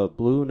a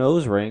blue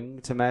nose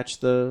ring to match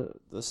the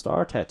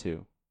star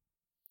tattoo.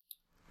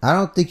 I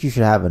don't think you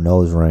should have a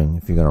nose ring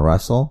if you're going to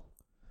wrestle.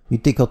 You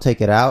think he'll take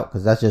it out?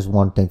 Because that's just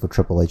one thing for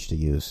Triple H to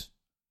use.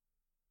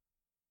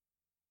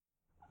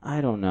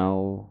 I don't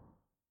know.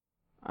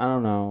 I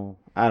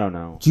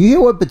don't Do you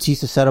hear what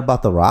Batista said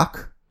about The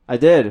Rock? I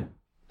did.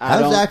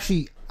 I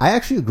actually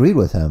agreed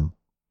with him.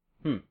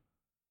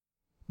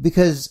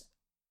 Because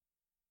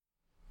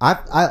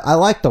I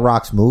like The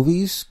Rock's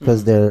movies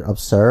because they're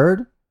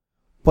absurd,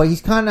 but he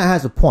kind of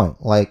has a point.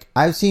 Like,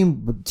 I've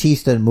seen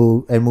Batista in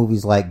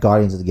movies like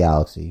Guardians of the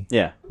Galaxy.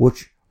 Yeah.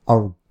 Which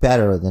are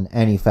better than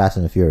any Fast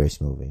and the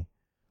Furious movie.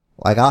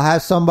 Like, I'll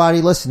have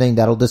somebody listening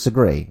that'll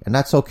disagree, and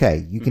that's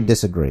okay. You can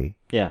disagree.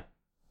 Yeah.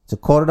 It's a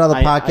quote another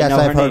podcast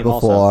I've heard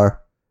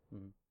before.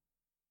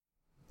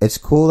 It's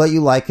cool that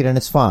you like it and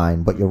it's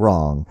fine, but you're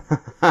wrong.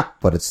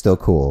 But it's still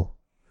cool.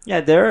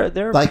 Yeah, there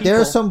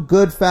are some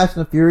good Fast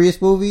and the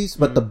Furious movies,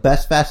 but the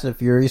best Fast and the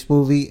Furious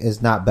movie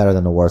is not better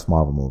than the worst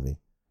Marvel movie.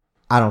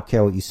 I don't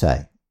care what you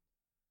say.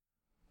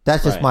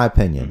 That's just my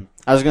opinion.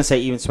 I was going to say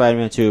even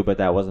Spider-Man 2, but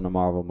that wasn't a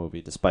Marvel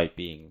movie, despite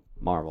being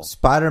Marvel.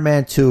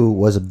 Spider-Man 2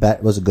 was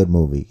a good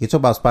movie. You talk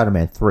about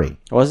Spider-Man 3.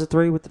 Was it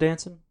 3 with the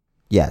dancing?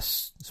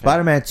 Yes.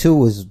 Spider-Man 2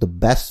 was the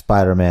best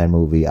Spider-Man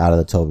movie out of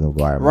the Tobey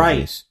Maguire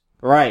movies.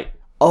 Right.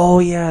 Oh,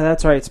 yeah,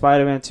 that's right.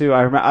 Spider-Man 2.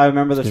 I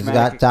remember the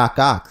traumatic... It's got Doc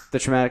Ock. The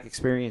traumatic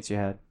experience you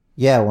had.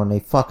 Yeah, when they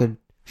fucking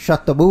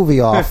shut the movie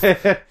off.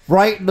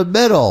 Right in the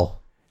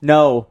middle.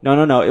 No.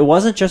 It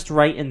wasn't just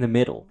right in the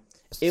middle.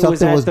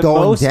 Something was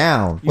going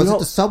down. Was it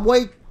the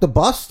subway, the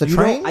bus, the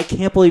train? I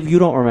can't believe you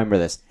don't remember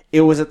this.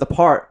 It was at the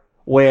part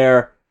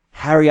where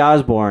Harry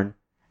Osborn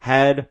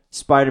had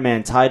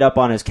Spider-Man tied up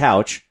on his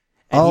couch,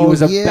 and he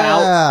was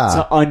about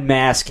to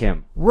unmask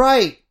him.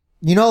 Right.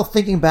 You know,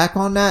 thinking back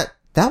on that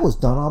was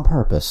done on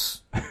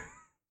purpose.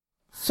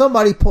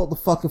 Somebody pulled the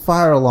fucking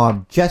fire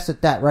alarm just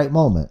at that right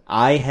moment.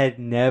 I had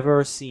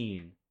never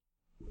seen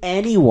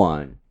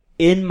anyone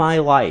in my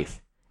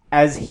life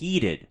as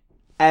heated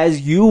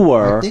as you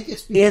were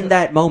in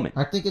that moment.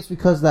 I think it's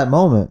because of that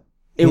moment.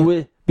 It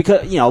was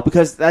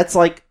because that's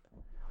like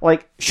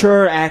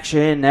sure, action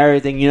and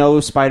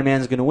everything,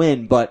 Spider-Man's gonna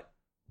win, but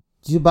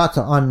he's about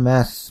to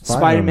unmask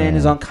Spider-Man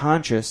is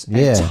unconscious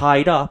and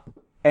tied up,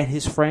 and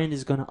his friend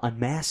is gonna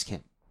unmask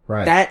him.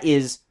 Right.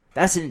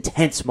 That's an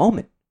intense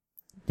moment.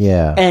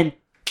 Yeah. And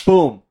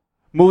boom,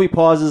 movie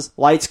pauses,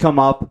 lights come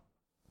up.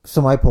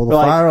 Somebody pulled the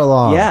fire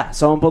alarm. Yeah,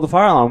 someone pulled the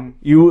fire alarm.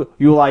 You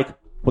like,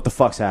 what the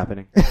fuck's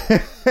happening?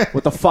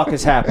 What the fuck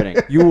is happening?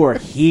 You were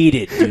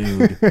heated,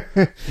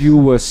 dude. You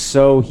were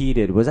so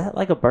heated. Was that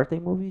like a birthday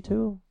movie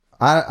too?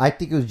 I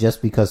think it was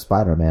just because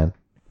Spider-Man.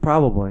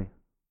 Probably.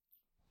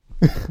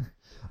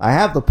 I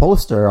have the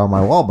poster on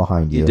my wall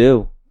behind you. You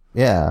do?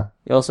 Yeah.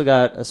 You also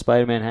got a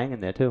Spider-Man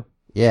hanging there too.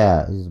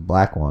 Yeah, it's a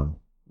black one.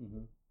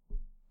 Mm-hmm.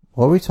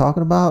 What were we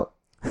talking about?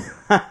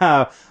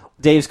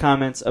 Dave's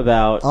comments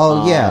about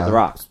The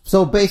Rock.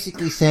 So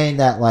basically saying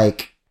that,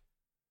 like,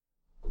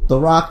 The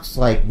Rock's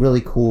like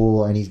really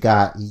cool, and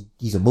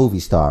he's a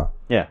movie star.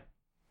 Yeah.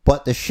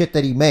 But the shit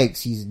that he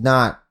makes, he's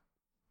not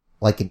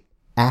like an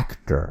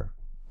actor.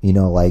 You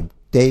know, like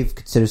Dave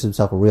considers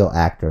himself a real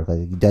actor. Like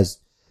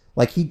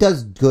he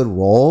does good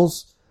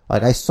roles.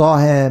 Like I saw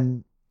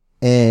him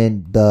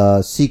in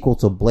the sequel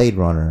to Blade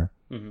Runner.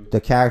 Mm-hmm.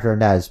 The character in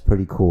that is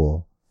pretty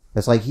cool.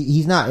 It's like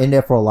he's not in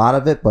there for a lot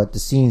of it, but the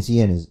scenes he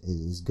in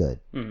is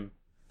good. Mm-hmm.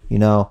 You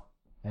know?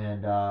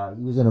 And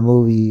he was in a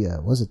movie,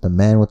 was it The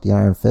Man with the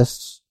Iron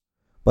Fists?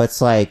 But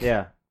it's like,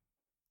 yeah,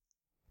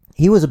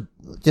 he was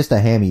just a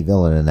hammy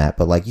villain in that,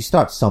 but like you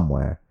start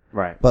somewhere.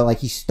 Right. But like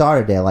he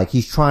started there, like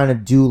he's trying to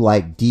do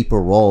like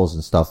deeper roles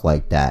and stuff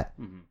like that.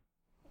 Mm-hmm.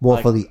 More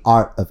like, for the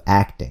art of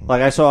acting.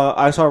 Like I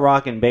saw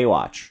Rock in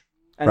Baywatch.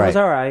 And it was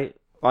alright.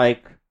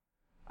 Like,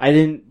 I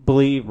didn't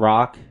believe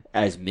Rock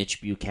as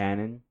Mitch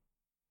Buchanan.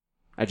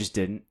 I just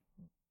didn't.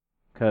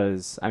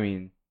 'Cause, I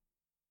mean.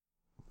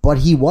 But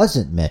he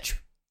wasn't Mitch.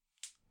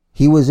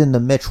 He was in the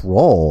Mitch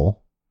role.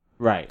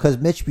 Right. 'Cause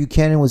Mitch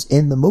Buchanan was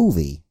in the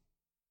movie.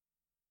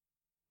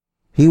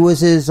 He was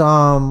his,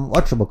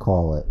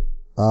 whatchamacallit?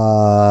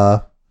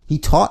 He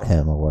taught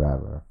him or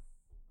whatever.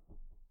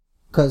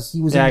 'Cause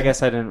he was I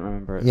guess I didn't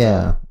remember it.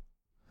 Yeah.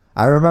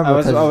 I remember.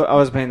 I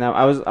was paying that.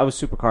 I was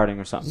supercarding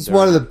or something. He's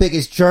one of the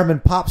biggest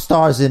German pop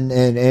stars in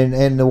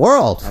the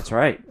world. That's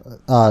right.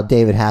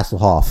 David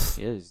Hasselhoff.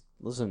 He is.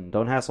 Listen,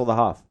 don't hassle the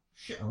Hoff.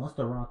 Shit, unless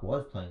The Rock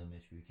was playing a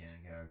Mitch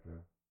Buchanan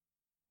character.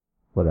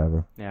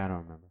 Whatever. Yeah, I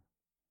don't remember.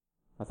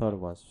 I thought it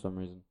was for some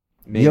reason.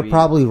 Maybe, you're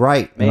probably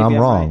right, and I'm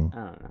wrong.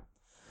 Right. I don't know.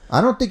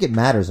 I don't think it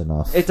matters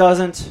enough. It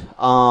doesn't.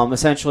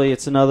 Essentially,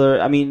 it's another.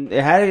 I mean,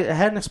 it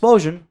had an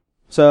explosion,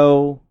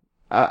 so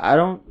I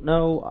don't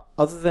know.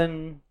 Other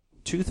than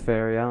Tooth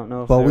Fairy, I don't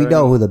know. But we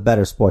know who the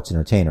better sports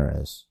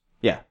entertainer is.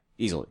 Yeah,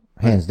 easily,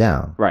 hands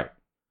down. Right.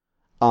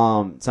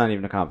 It's not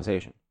even a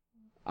conversation.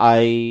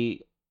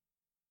 I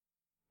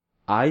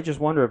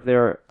just wonder if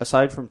there,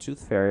 aside from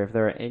Tooth Fairy, if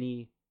there are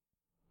any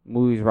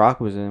movies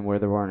Rock was in where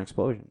there weren't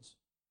explosions.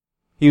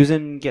 He was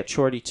in Get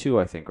Shorty 2,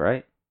 I think,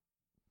 right?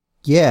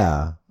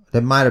 Yeah.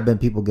 There might have been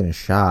people getting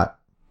shot.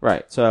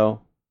 Right,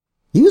 so.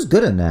 He was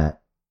good in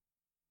that.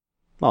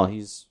 Well,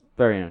 he's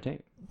very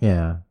entertaining.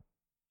 Yeah.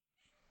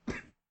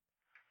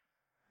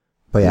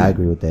 But yeah, I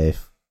agree with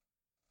Dave.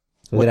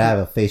 We're going to have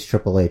a face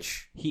Triple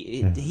H.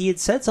 He had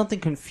said something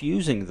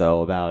confusing,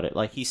 though, about it.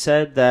 Like, he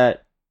said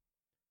that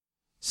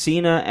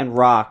Cena and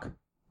Rock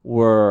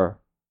were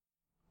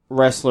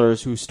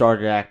wrestlers who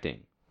started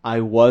acting. I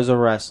was a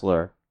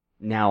wrestler,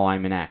 now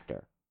I'm an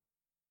actor.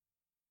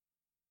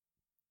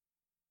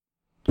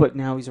 But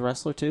now he's a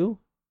wrestler too?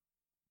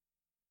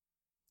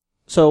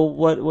 So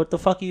what the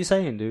fuck are you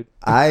saying, dude?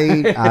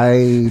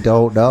 I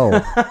don't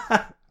know.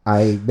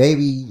 I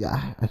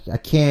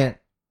can't.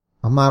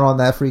 I'm not on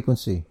that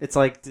frequency. It's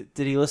like,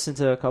 did he listen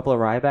to a couple of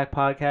Ryback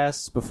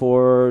podcasts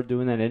before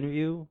doing that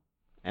interview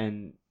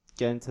and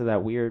get into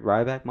that weird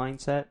Ryback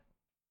mindset?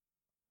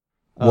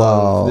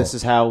 Well, this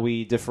is how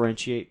we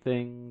differentiate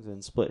things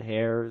and split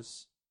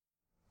hairs.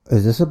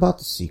 Is this about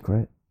The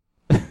Secret?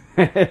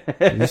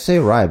 You say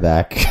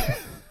Ryback.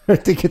 I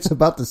think it's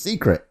about The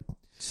Secret.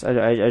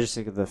 I just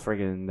think of the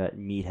friggin' that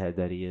meathead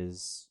that he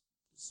is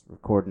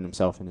recording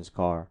himself in his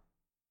car.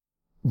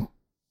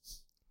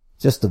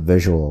 Just the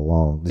visual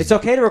alone. It's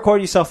okay to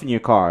record yourself in your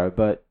car,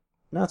 but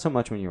not so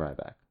much when you ride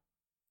back.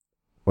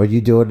 Were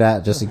you doing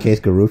that just in case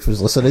Garuch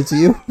was listening to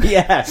you?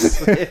 Yes.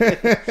 His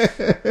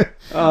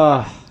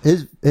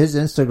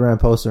Instagram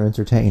posts are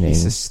entertaining.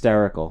 He's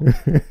hysterical.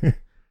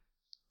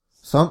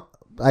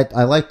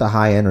 I like the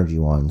high energy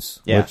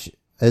ones, which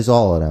is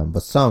all of them,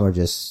 but some are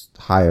just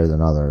higher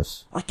than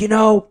others. Like,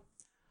 you're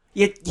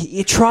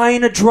trying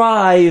to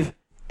drive,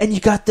 and you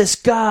got this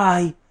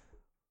guy.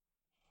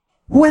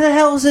 Where the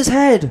hell is his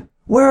head?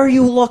 Where are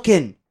you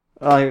looking?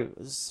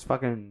 This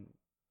fucking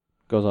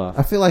goes off.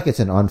 I feel like it's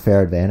an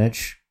unfair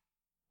advantage.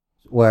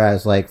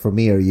 Whereas, like, for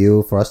me or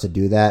you, for us to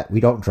do that, we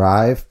don't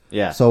drive.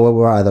 Yeah. So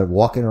we're either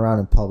walking around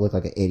in public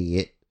like an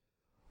idiot,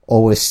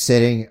 or we're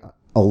sitting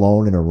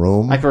alone in a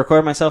room. I can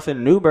record myself in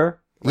an Uber.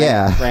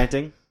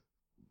 Ranting.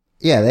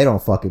 Yeah, they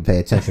don't fucking pay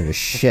attention to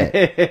shit.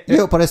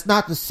 But it's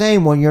not the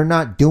same when you're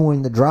not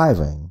doing the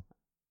driving.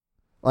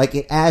 Like,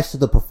 it adds to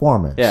the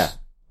performance. Yeah.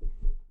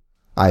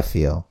 I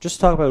feel. Just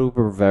talk about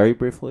Uber very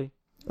briefly.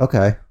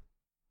 Okay.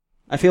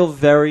 I feel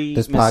very...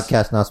 This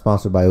podcast not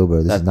sponsored by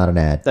Uber. This is not an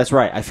ad. That's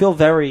right. I feel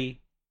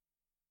very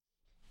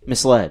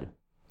misled.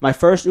 My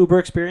first Uber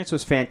experience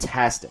was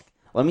fantastic.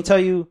 Let me tell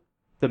you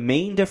the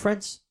main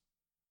difference.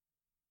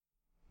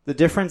 The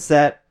difference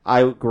that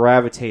I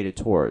gravitated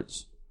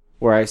towards,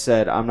 where I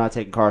said, I'm not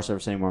taking car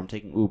service anymore, I'm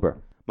taking Uber.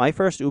 My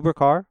first Uber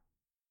car,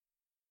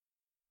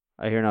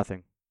 I hear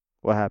nothing.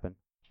 What happened?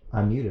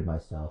 I muted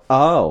myself.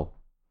 Oh.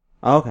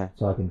 Okay.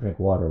 So I can drink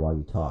water while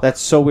you talk.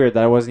 That's so weird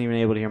that I wasn't even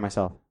able to hear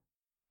myself.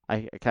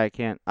 I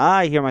can't.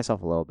 I hear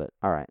myself a little bit.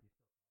 All right.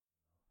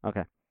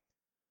 Okay.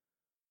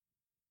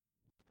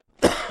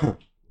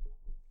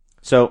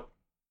 So,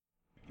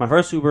 my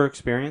first Uber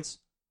experience,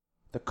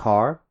 the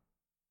car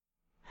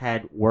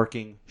had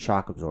working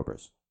shock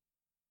absorbers.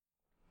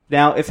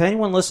 Now, if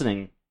anyone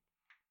listening,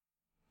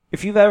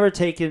 if you've ever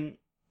taken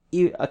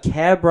a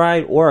cab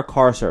ride or a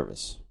car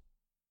service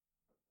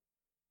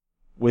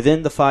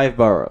within the 5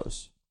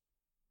 boroughs,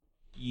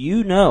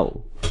 you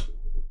know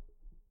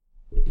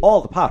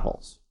all the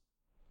potholes.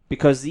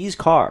 Because these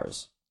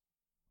cars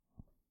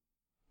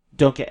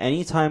don't get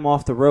any time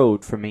off the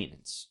road for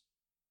maintenance.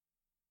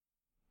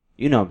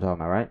 You know what I'm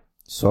talking about, right?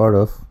 Sort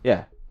of.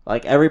 Yeah.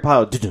 Like every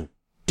pothole,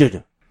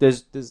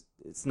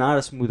 it's not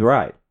a smooth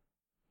ride.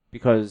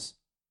 Because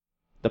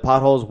the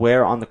potholes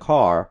wear on the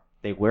car,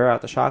 they wear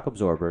out the shock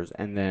absorbers,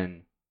 and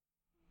then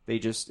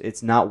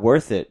it's not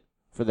worth it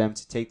for them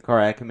to take the car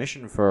out of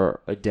commission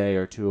for a day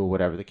or two or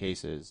whatever the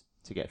case is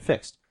to get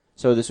fixed.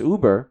 So this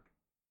Uber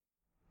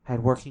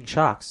had working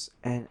shocks,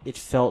 and it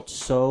felt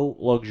so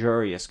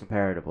luxurious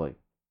comparatively.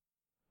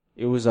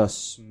 It was a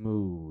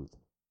smooth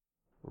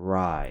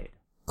ride.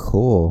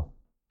 Cool.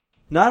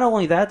 Not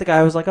only that, the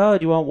guy was like, "Oh,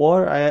 do you want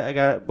water? I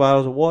got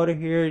bottles of water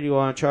here. Do you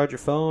want to charge your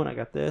phone? I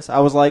got this." I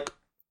was like,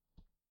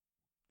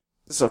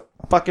 "This is a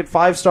fucking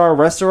 5-star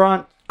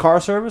restaurant car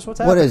service? What's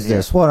happening? What is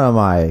this? What am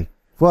I?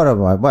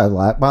 My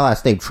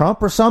last name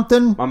Trump or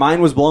something?" My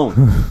mind was blown.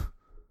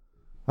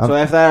 So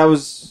after that, I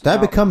was... Did I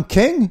become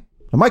king?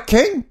 Am I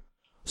king?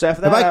 So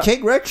after that, am I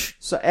king rich?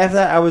 So after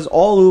that, I was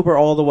all Uber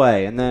all the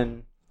way. And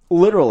then,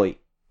 literally,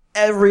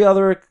 every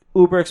other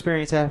Uber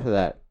experience after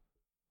that,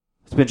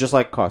 it's been just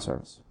like car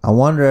service. I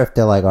wonder if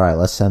they're like, all right,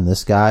 let's send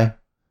this guy,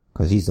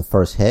 because he's the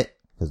first hit,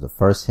 because the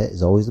first hit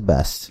is always the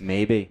best.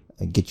 Maybe.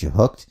 And get you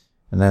hooked.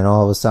 And then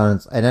all of a sudden,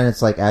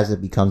 it's like, as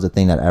it becomes a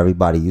thing that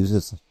everybody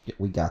uses,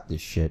 we got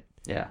this shit.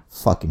 Yeah.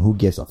 Fucking, who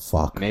gives a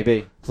fuck?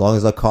 Maybe. As long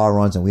as the car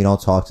runs and we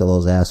don't talk to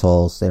those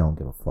assholes, they don't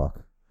give a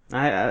fuck.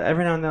 I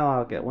every now and then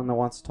I'll get one that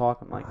wants to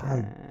talk. I'm like,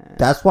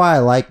 That's why I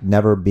like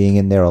never being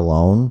in there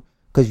alone.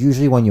 Because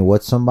usually when you're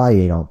with somebody,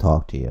 they don't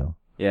talk to you.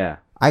 Yeah.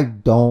 I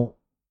don't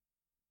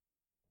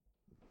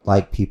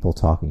like people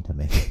talking to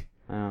me.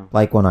 Oh.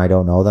 Like when I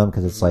don't know them,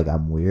 because it's like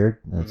I'm weird.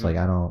 And it's like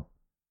I don't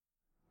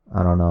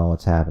know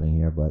what's happening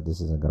here, but this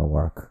isn't going to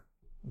work.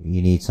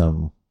 You need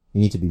to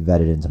be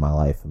vetted into my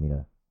life for me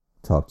to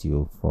talk to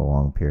you for a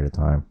long period of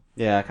time.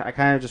 Yeah, I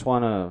kind of just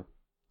want to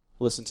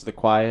listen to the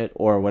quiet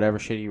or whatever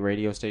shitty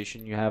radio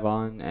station you have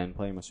on and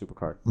play my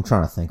Supercard. I'm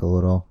trying to think a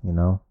little,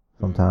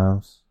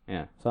 sometimes.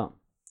 Yeah, something.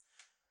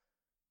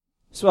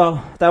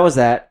 So, that was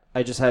that.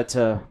 I just had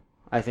to,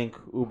 I think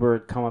Uber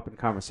had come up in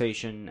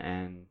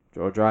conversation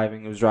or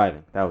driving. It was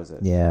driving. That was it.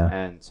 Yeah.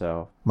 And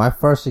so. My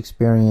first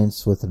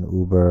experience with an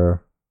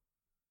Uber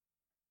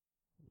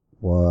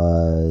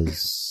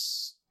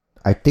was,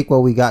 I think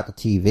when we got the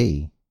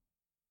TV.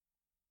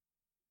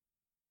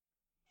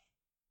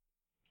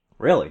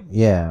 Really?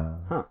 Yeah.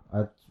 Huh.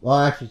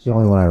 Actually, it's the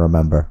only one I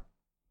remember.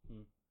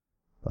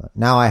 But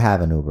now I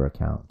have an Uber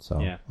account, so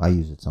yeah. I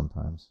use it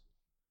sometimes.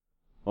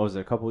 What was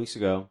it? A couple weeks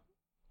ago,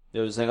 it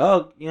was like,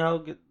 oh,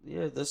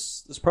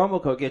 this promo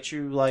code gets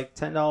you like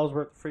 $10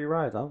 worth of free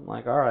rides. I'm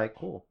like, all right,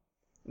 cool.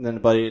 And then the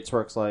buddy at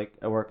work is like,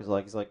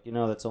 he's like,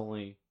 that's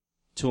only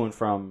to and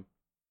from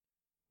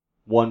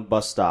one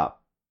bus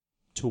stop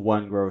to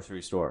one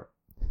grocery store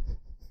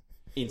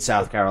in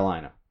South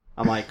Carolina.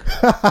 I'm like.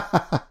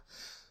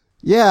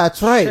 Yeah,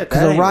 that's right.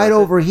 Because a ride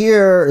over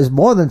here is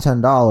more than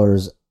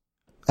 $10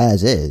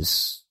 as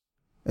is.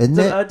 Isn't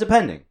it?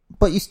 Depending.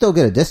 But you still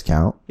get a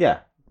discount. Yeah.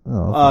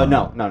 Oh, okay.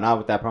 No, not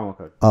with that promo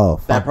code. Oh,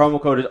 that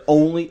promo code is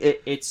only,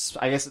 it's,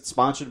 I guess it's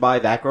sponsored by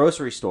that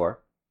grocery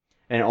store,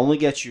 and it only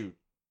gets you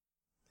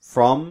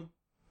from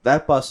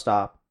that bus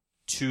stop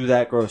to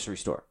that grocery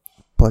store.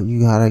 But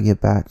you gotta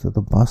get back to the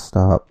bus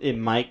stop. It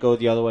might go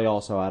the other way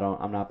also.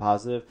 I'm not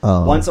positive.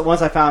 Oh. Once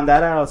I found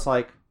that out, it's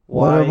like,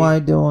 why? What am I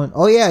doing?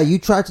 Oh yeah, you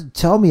tried to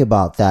tell me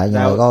about that.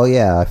 You're like, oh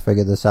yeah, I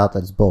figured this out.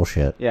 That's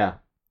bullshit. Yeah.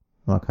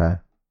 Okay.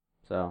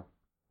 So.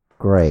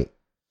 Great.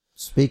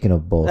 Speaking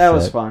of bullshit. That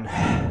was fun.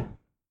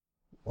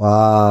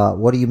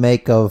 What do you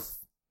make of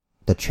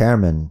the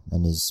chairman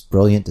and his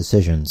brilliant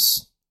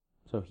decisions?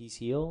 So he's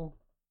heel?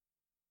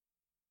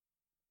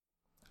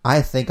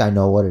 I think I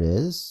know what it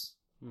is.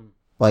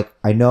 Like,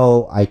 I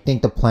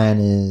think the plan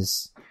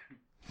is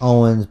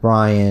Owens,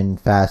 Bryan,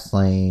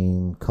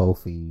 Fastlane,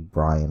 Kofi,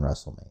 Bryan,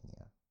 WrestleMania.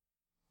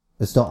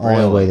 It's the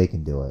only way they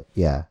can do it.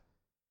 Yeah.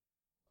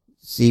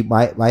 See,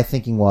 my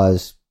thinking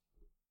was,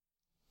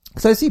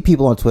 because I see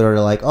people on Twitter that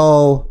are like,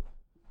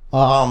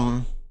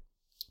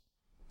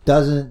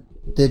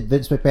 did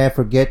Vince McMahon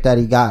forget that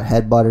he got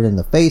headbutted in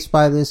the face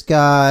by this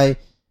guy?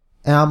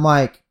 And I'm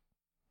like,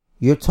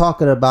 you're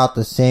talking about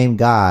the same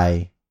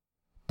guy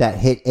that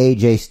hit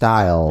AJ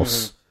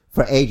Styles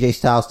for AJ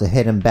Styles to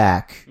hit him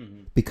back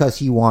because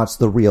he wants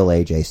the real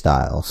AJ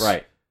Styles.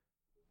 Right.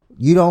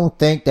 You don't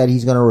think that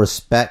he's going to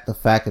respect the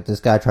fact that this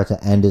guy tried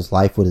to end his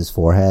life with his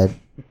forehead?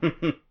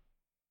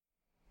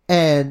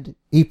 And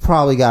he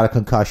probably got a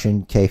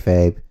concussion,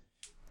 kayfabe,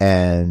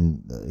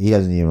 and he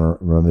doesn't even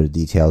remember the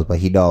details, but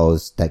he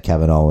knows that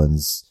Kevin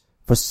Owens,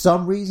 for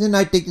some reason,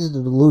 I think this is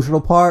the delusional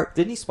part.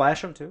 Didn't he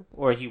splash him too?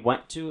 Or he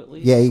went to at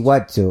least? Yeah, he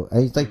went to.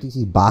 And he's like,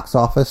 DC box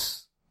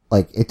office.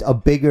 Like, it's a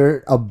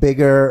bigger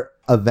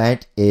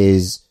event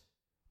is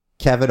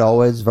Kevin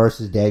Owens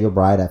versus Daniel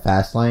Bryan at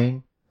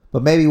Fastlane.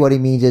 But maybe what he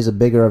means is a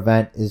bigger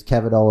event is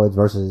Kevin Owens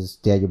versus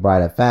Daniel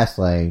Bryan at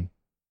Fastlane.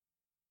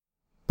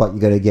 But you're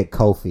going to get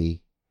Kofi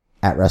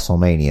at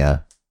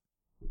WrestleMania.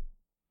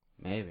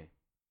 Maybe.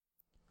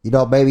 You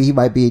know, maybe he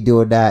might be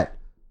doing that.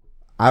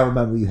 I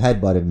remember you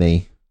headbutted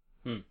me.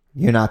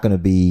 You're not going to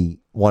be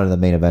one of the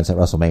main events at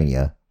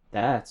WrestleMania.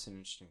 That's an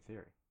interesting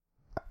theory.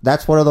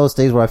 That's one of those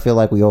things where I feel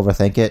like we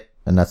overthink it,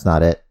 and that's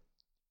not it.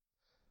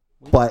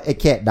 But it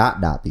can't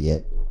not be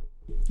it.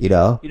 You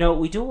know? You know,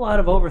 we do a lot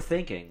of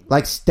overthinking.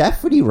 Like,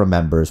 Stephanie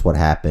remembers what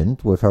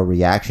happened with her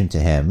reaction to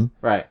him.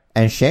 Right.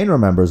 And Shane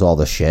remembers all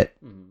the shit.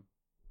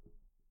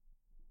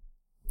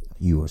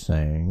 You were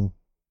saying?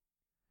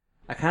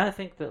 I kind of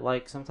think that,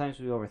 like, sometimes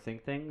we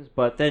overthink things,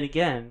 but then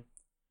again,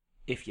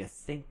 if you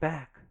think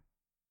back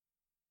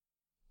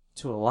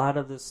to a lot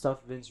of the stuff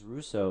Vince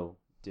Russo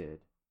did,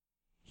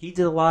 he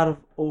did a lot of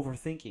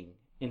overthinking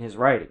in his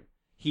writing.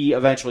 He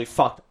eventually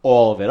fucked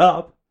all of it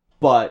up,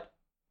 but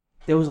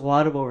there was a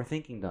lot of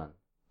overthinking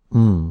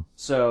done.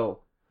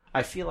 So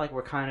I feel like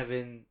we're kind of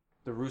in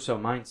the Russo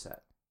mindset.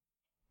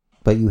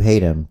 But you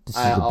hate him. This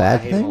is a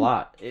bad thing? I hate him a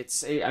lot.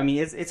 It's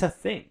a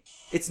thing.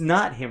 It's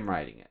not him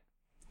writing it.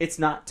 It's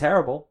not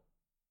terrible.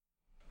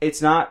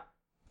 It's not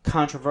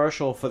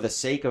controversial for the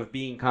sake of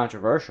being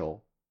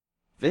controversial.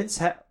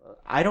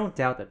 I don't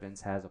doubt that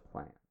Vince has a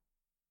plan.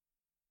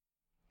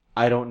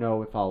 I don't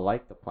know if I'll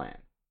like the plan.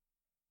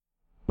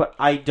 But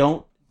I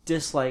don't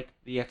dislike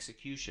the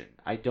execution.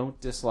 I don't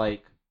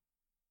dislike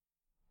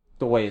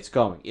the way it's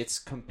going. It's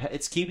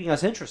keeping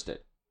us interested.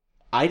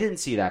 I didn't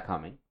see that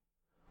coming.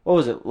 What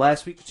was it?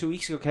 Last week or 2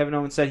 weeks ago, Kevin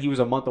Owens said he was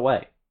a month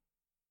away.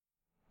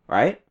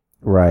 Right?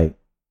 Right.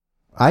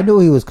 I knew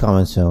he was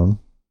coming soon.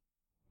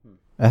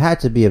 It had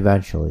to be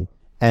eventually.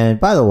 And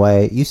by the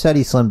way, you said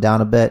he slimmed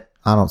down a bit.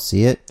 I don't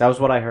see it. That was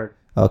what I heard.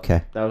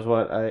 Okay. That was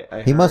what I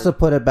heard. He must have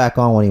put it back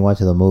on when he went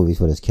to the movies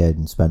with his kid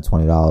and spent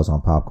 $20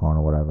 on popcorn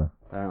or whatever.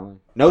 Apparently.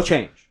 No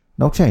change.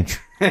 No change.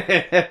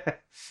 It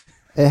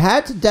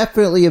had to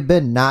definitely have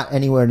been not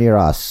anywhere near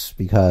us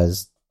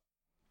because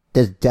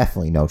there's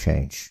definitely no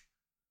change.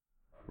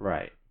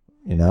 Right.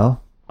 You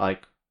know?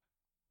 Like,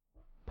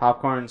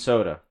 popcorn and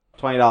soda.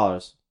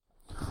 $20.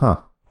 Huh.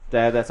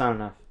 That's not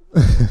enough.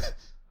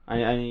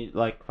 I need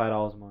like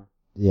 $5 more.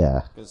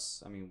 Yeah.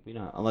 Because, I mean,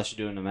 unless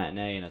you're doing a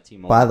matinee and a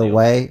T-Mobile By the deal.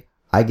 way,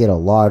 I get a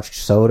large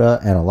soda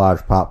and a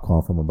large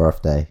popcorn for my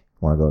birthday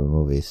when I go to the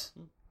movies.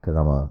 Because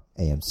I'm a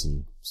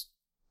AMC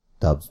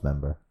Dubs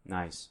member.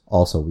 Nice.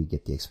 Also, we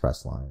get the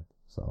express line.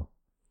 So.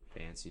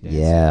 Fancy dancy.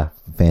 Yeah,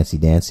 fancy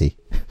dancy.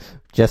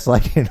 Just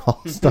like in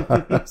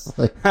All-Star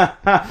Wrestling.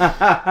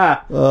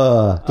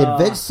 Did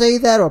Vince say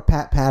that or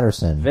Pat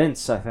Patterson?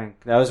 Vince, I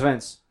think. That was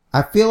Vince.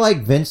 I feel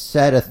like Vince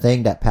said a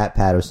thing that Pat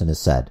Patterson has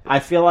said. I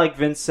feel like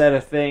Vince said a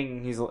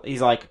thing. He's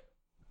like,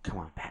 come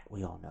on, Pat,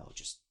 we all know.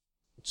 Just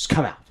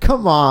come out.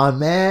 Come on,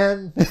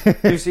 man.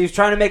 he was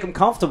trying to make him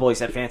comfortable. He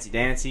said fancy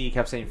dancy. He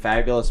kept saying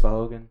fabulous for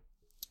Hogan.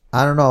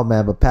 I don't know,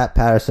 man, but Pat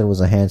Patterson was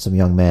a handsome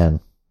young man.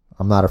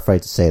 I'm not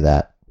afraid to say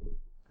that.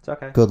 It's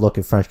okay. Good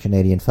looking French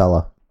Canadian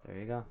fella. There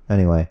you go.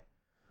 Anyway.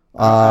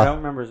 I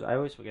don't remember. I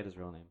always forget his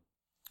real name.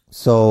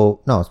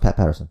 So, no, it's Pat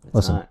Patterson.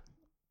 Listen. Not.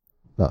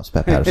 No, it's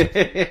Pat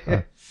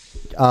Patterson.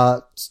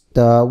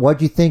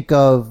 What'd you think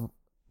of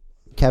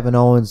Kevin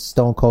Owens'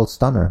 Stone Cold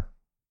Stunner?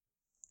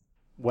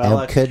 Well,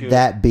 and could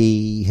that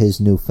be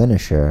his new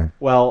finisher?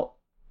 Well,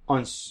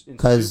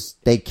 because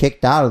they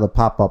kicked out of the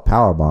pop-up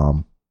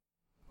powerbomb,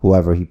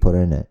 whoever he put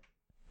in it.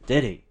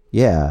 Did he?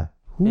 Yeah.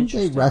 Who did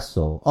they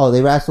wrestle? Oh,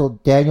 they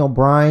wrestled Daniel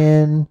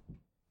Bryan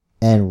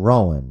and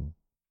Rowan.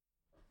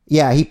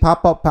 Yeah, he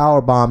pop-up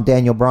powerbombed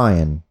Daniel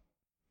Bryan,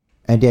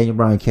 and Daniel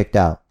Bryan kicked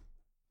out.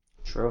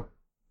 True.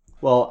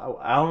 Well,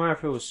 I don't remember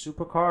if it was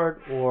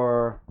Supercard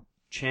or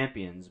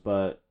Champions,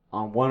 but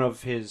on one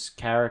of his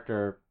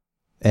character...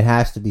 It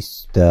has to be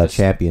the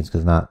Champions,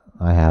 because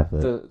I have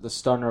it. The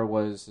stunner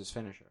was his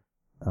finisher.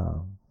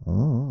 Oh,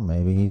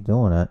 maybe he's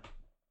doing it.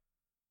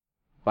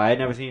 But I had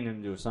never seen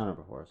him do a stunner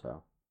before,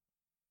 so...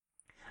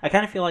 I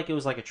kind of feel like it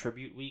was like a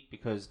tribute week,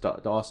 because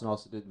Dawson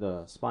also did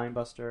the Spine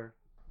Buster.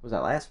 Was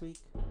that last week?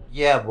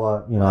 Yeah,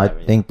 but, I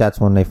think that's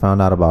when they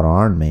found out about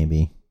Arn,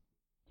 maybe.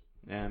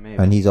 Yeah, maybe.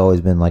 And he's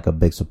always been like a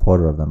big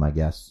supporter of them, I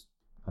guess.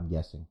 I'm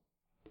guessing.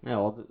 Yeah,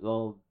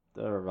 well,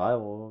 the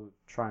revival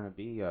trying to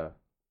be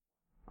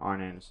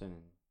Arn Anderson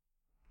and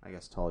I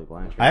guess Tully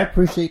Blanchard. I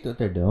appreciate what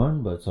they're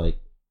doing, but it's like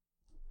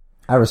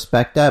I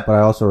respect that, but I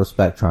also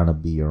respect trying to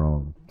be your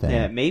own thing.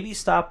 Yeah, maybe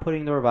stop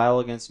putting the revival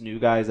against new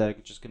guys that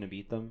are just going to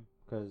beat them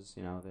because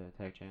they're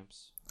tag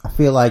champs. I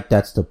feel like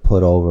that's to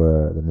put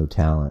over the new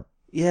talent.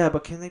 Yeah,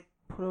 but can the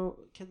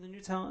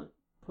new talent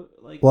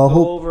go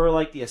over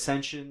like the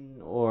Ascension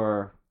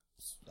or?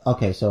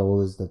 Okay, so it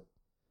was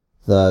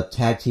the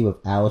tag team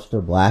of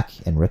Aleister Black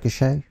and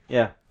Ricochet.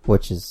 Yeah,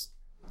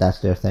 that's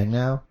their thing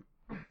now.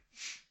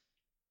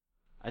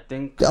 I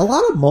think a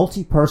lot of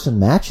multi-person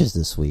matches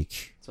this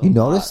week. You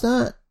notice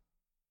that?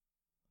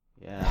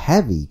 Yeah,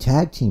 heavy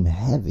tag team,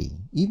 heavy.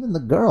 Even the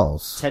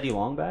girls. Teddy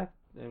Long back,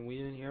 and we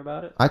didn't hear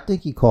about it. I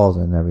think he calls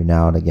in every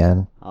now and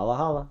again. Holla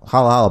holla.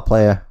 Holla, holla,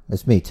 player.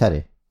 It's me,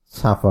 Teddy.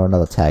 It's time for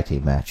another tag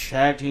team match.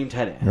 Tag team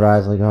Teddy. And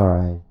Ryan's like,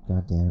 alright,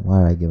 goddamn, why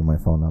did I give him my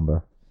phone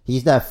number?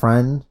 He's that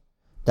friend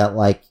that,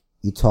 like,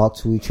 you talk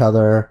to each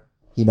other,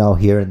 you know,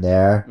 here and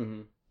there.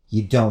 Mm-hmm.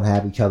 You don't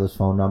have each other's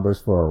phone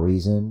numbers for a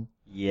reason.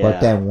 Yeah.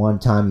 But then one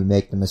time you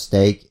make the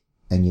mistake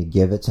and you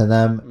give it to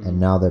them, and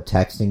now they're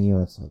texting you,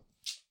 and it's like,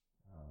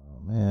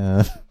 oh,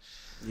 man.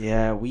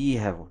 Yeah, we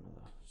have one of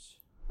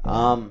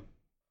those.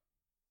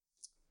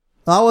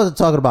 I wasn't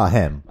talking about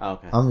him.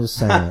 Okay. I'm just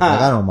saying, like,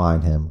 I don't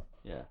mind him.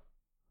 Yeah.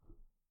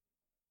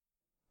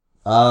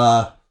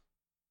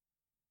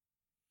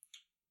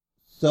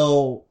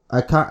 So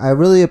I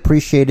really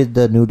appreciated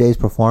the New Day's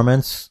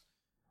performance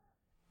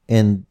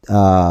in,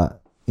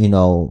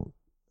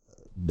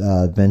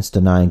 Vince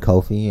denying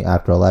Kofi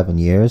after 11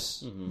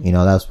 years. Mm-hmm. You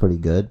know, that was pretty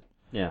good.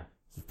 Yeah.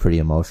 Pretty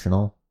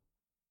emotional.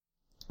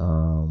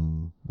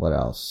 What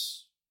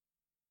else?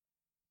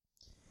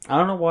 I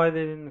don't know why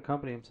they didn't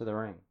accompany him to the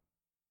ring.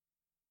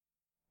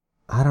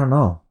 I don't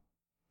know.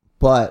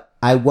 But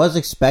I was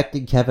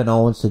expecting Kevin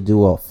Owens to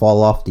do a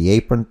fall off the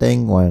apron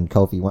thing when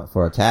Kofi went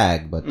for a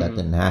tag, but that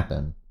didn't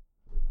happen.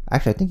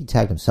 Actually, I think he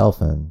tagged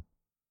himself in.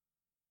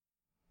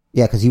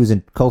 Yeah, because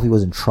Kofi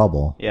was in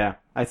trouble. Yeah.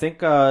 I think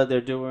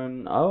they're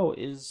doing. Oh,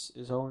 is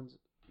Owens?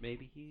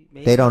 Maybe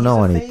they don't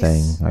know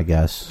anything. Face? I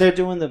guess they're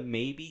doing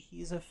maybe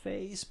he's a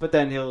face, but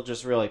then he'll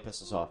just really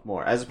piss us off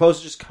more, as opposed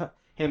to just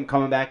him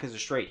coming back as a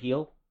straight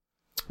heel.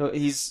 So he'll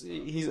be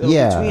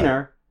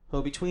tweener.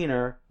 He'll be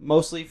tweener,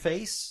 mostly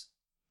face,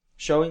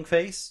 showing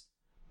face,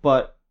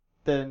 but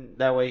then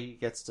that way he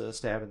gets to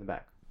stab in the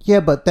back.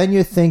 Yeah, but then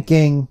you're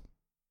thinking,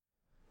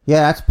 yeah,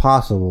 that's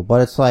possible,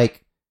 but it's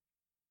like.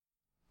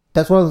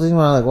 That's one of the things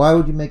when I'm like, why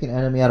would you make an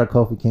enemy out of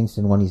Kofi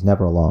Kingston when he's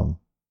never alone?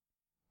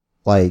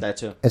 Like, that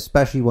too.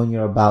 Especially when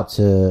you're about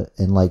to,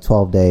 in like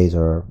 12 days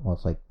or, well,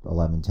 it's like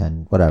 11,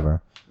 10,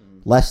 whatever,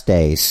 less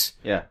days.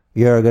 Yeah.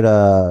 You're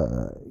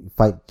gonna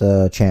fight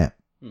the champ.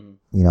 Mm-hmm.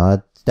 You know,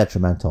 it's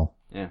detrimental.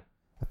 Yeah.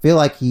 I feel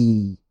like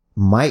he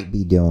might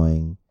be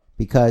doing,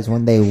 because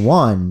when they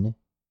won,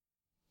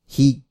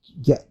 he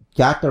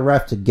got the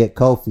ref to get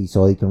Kofi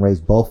so he can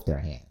raise both their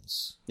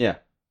hands. Yeah.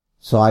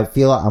 So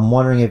I'm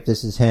wondering if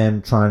this is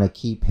him trying to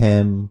keep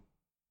him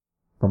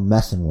from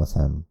messing with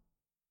him,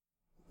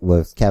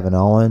 with Kevin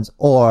Owens,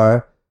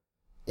 or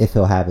if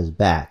he'll have his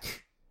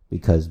back,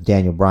 because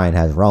Daniel Bryan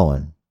has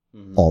Rowan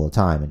all the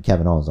time, and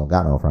Kevin Owens don't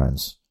got no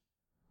friends.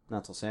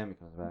 Not till Sammy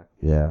comes back.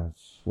 Yeah.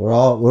 We're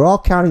all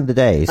counting the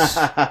days.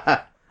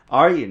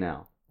 Are you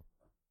now?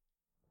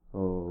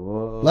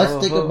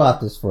 Let's think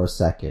about this for a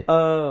second.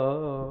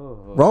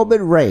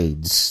 Roman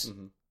Reigns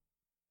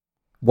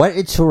went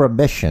into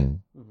remission.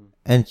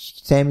 And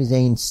Sami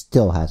Zayn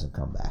still hasn't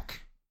come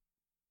back.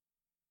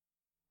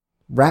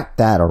 Wrap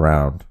that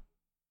around.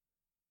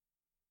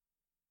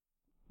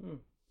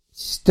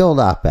 Still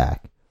not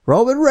back.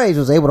 Roman Reigns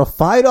was able to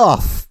fight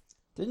off.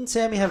 Didn't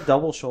Sami have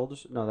double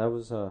shoulders? No, that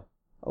was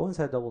Owens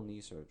had double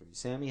knee surgery.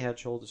 Sami had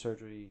shoulder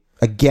surgery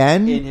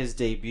again in his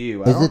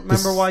debut. I don't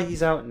remember why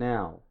he's out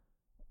now.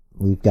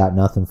 We've got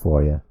nothing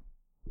for you.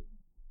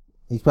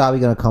 He's probably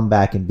going to come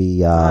back and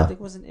be. I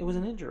think it was an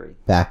injury.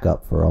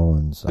 Backup for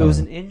Owens. It was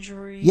an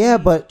injury. Yeah,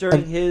 but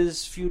during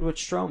his feud with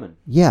Strowman.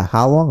 Yeah,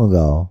 how long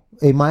ago?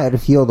 It might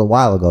have healed a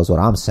while ago. Is what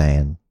I'm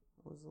saying.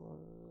 It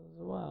was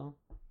a while.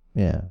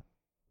 Yeah.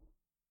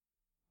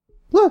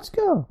 Let's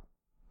go.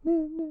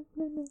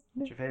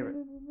 What's your favorite?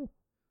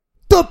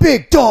 The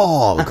Big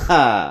Dog.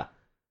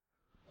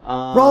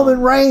 Roman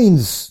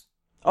Reigns.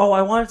 Oh,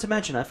 I wanted to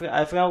mention. I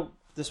forgot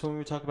this when we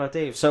were talking about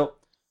Dave. So.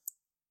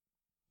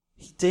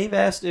 Dave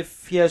asked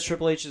if he has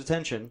Triple H's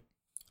attention.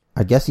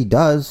 I guess he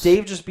does.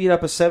 Dave just beat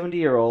up a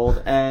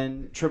 70-year-old,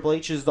 and Triple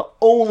H is the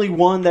only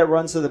one that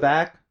runs to the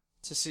back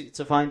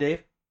to find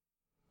Dave.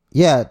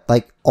 Yeah,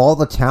 like all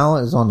the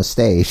talent is on the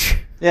stage.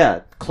 Yeah,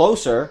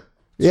 closer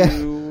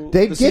to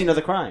the scene of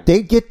the crime.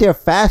 They get there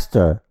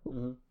faster,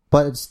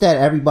 but instead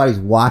everybody's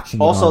watching.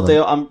 Also, they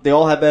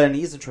all have better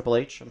knees than Triple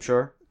H, I'm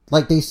sure.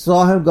 Like they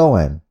saw him go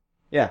in.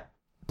 Yeah.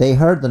 They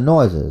heard the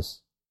noises.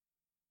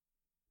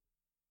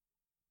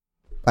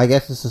 I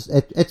guess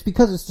it's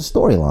because it's the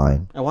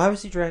storyline. And why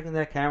was he dragging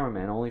that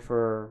cameraman only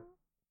for...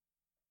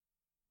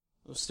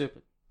 It was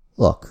stupid.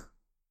 Look,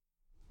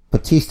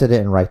 Batista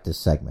didn't write this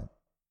segment.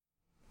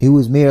 He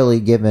was merely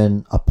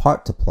given a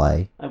part to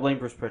play. I blame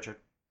Bruce Pritchard.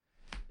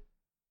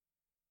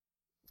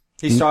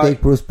 Do you think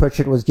Bruce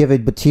Pritchard was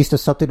giving Batista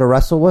something to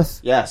wrestle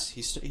with? Yes,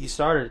 he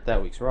started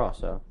that week's Raw,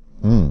 so...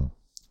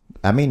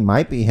 I mean,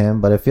 might be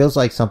him, but it feels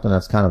like something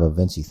that's kind of a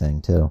Vincey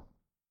thing, too.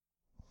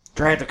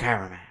 Drag the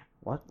cameraman.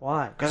 What?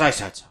 Why? Because I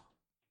said so.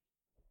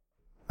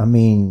 I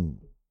mean,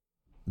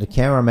 the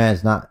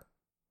cameraman's not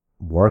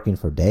working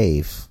for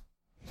Dave.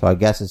 So I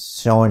guess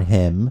it's showing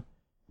him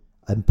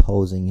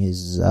imposing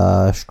his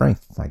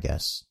strength, I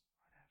guess.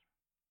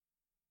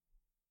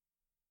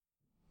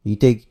 You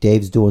think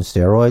Dave's doing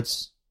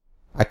steroids?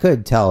 I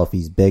couldn't tell if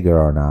he's bigger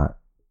or not.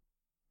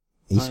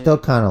 He's still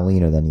kind of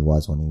leaner than he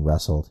was when he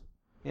wrestled.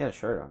 He had a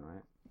shirt on,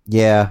 right?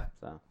 Yeah.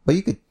 So. But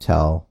you could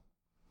tell.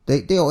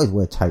 They always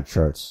wear tight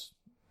shirts.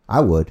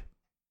 I would.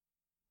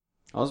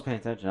 I wasn't paying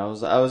attention. I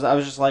was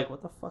just like,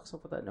 what the fuck's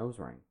up with that nose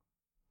ring?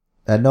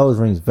 That nose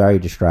ring's very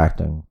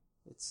distracting.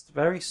 It's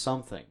very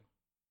something.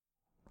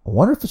 I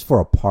wonder if it's for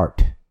a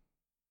part.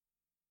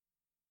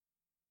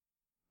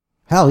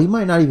 Hell, he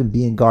might not even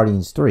be in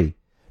Guardians 3.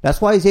 That's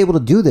why he's able to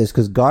do this,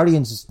 because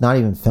Guardians is not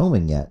even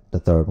filming yet, the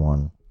third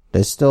one.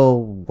 They're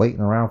still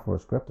waiting around for a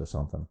script or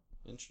something.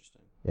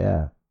 Interesting.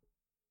 Yeah.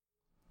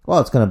 Well,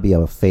 it's going to be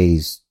a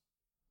Phase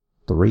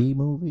 3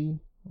 movie?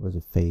 Or is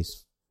it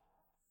Phase...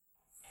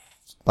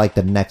 like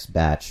the next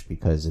batch,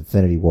 because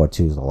Infinity War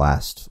 2 is the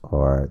last,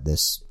 or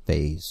this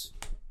phase.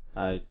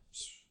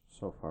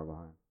 So far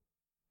behind.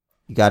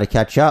 You got to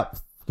catch up.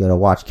 You got to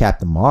watch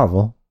Captain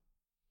Marvel.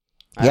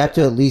 You have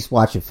to at least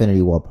watch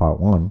Infinity War Part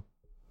 1,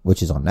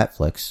 which is on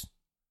Netflix.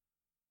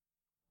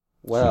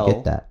 Well, so you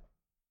get that.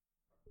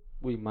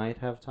 We might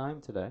have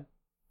time today.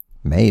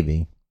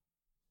 Maybe.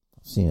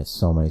 I've seen it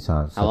so many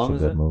times. How long Such a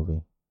is good it?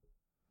 movie.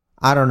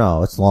 I don't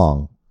know. It's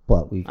long,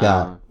 but we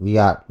got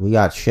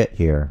shit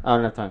here. I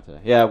don't have time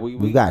today. Yeah,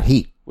 we got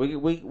heat.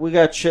 We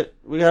got shit.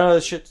 We got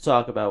other shit to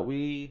talk about.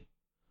 We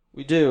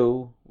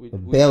do.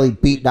 Bailey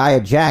beat Nia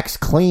Jax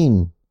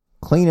clean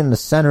in the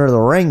center of the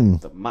ring.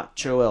 The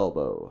macho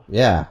elbow.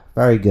 Yeah,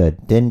 very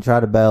good. Didn't try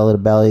to belly to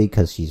belly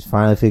because she's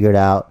finally figured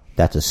out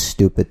that's a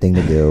stupid thing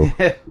to do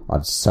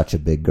on such a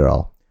big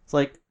girl. It's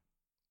like,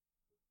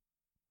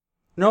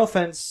 no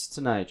offense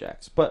to Nia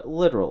Jax, but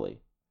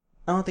literally,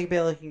 I don't think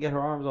Bailey can get her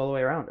arms all the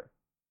way around her.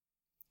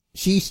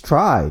 She's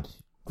tried.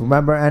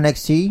 Remember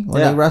NXT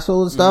when they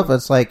wrestled and stuff? Mm-hmm.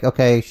 It's like,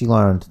 okay, she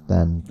learned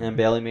then. And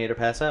Bailey made her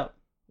pass out.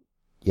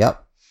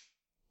 Yep.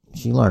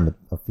 She learned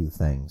a few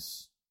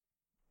things.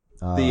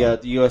 The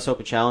U.S.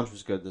 Open Challenge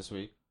was good this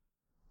week.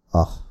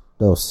 Oh,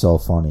 that was so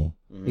funny.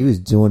 Mm-hmm. He was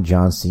doing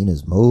John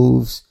Cena's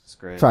moves. It's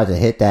great. Tried to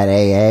hit that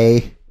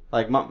AA.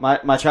 Like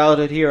my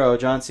childhood hero,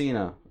 John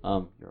Cena.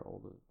 You're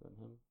older than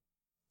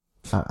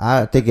him.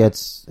 I think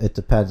it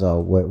depends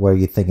on where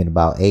you're thinking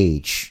about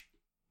age.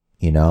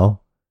 You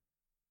know?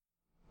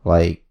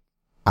 Like,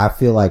 I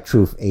feel like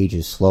Truth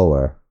ages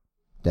slower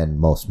than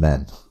most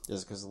men.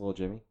 Is it because of Little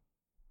Jimmy?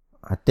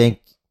 I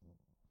think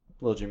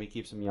Little Jimmy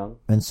keeps him young.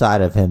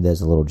 Inside of him,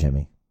 there's a little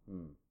Jimmy.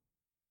 Hmm.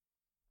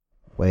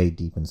 Way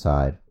deep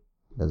inside,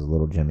 there's a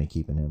little Jimmy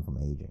keeping him from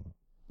aging.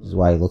 This is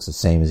why he looks the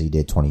same as he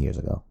did 20 years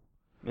ago.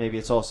 Maybe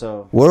it's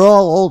also... We're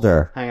all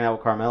older. Hanging out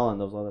with Carmella in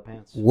those leather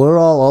pants. We're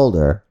all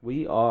older.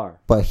 We are.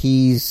 But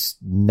he's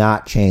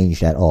not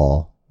changed at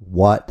all.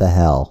 What the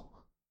hell?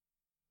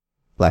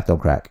 Black don't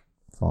crack.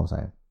 That's all I'm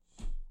saying.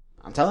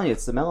 I'm telling you,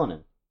 it's the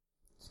melanin.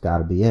 It's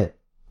gotta be it.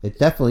 It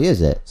definitely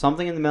is it.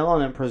 Something in the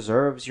melanin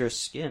preserves your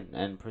skin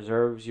and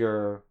preserves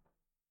your...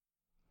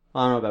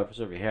 I don't know about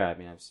preserve your hair. I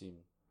mean, I've seen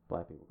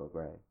black people go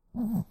gray.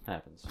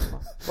 Happens.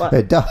 What?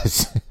 It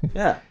does.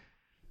 Yeah.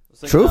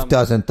 Like, Truth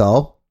doesn't,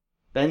 though.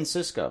 Ben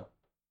Sisko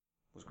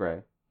was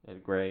gray. He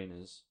had gray in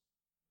his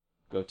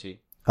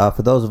goatee.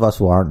 For those of us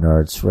who aren't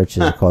nerds, Rich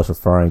is, of course,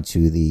 referring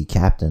to the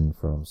captain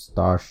from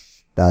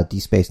D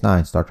Space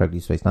Nine, Star Trek D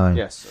Space Nine.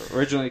 Yes,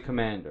 originally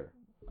commander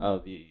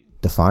of the...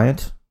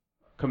 Defiant?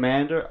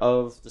 Commander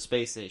of the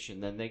space station,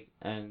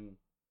 then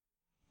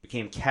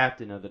became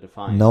captain of the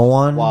Defiant. No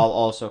one... While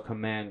also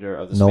commander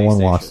of the space no station.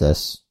 one wants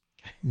this.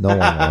 No one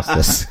wants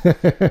this.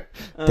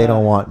 They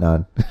don't want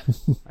none.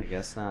 I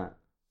guess not.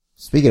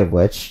 Speaking of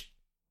which...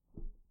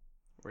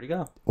 Where'd he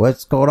go?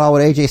 What's going on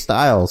with AJ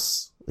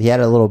Styles? He had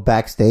a little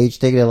backstage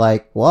thing. They're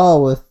like,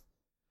 whoa, with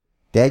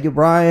Daniel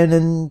Bryan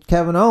and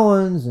Kevin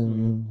Owens,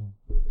 and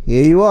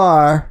here you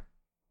are.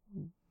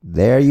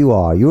 There you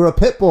are. You were a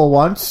pit bull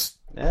once.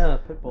 Yeah,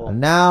 Pitbull.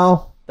 And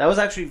now... That was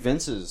actually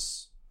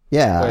Vince's...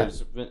 Yeah.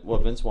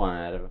 What Vince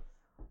wanted out of it.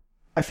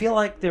 I feel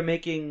like they're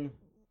making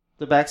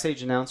the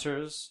backstage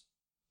announcers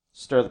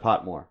stir the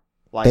pot more.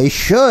 Like, they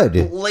should.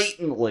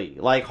 Blatantly.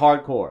 Like,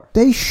 hardcore.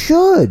 They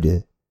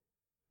should.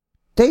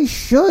 They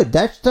should.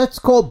 That's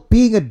called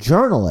being a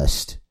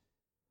journalist.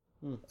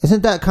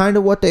 Isn't that kind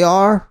of what they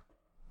are?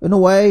 In a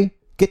way?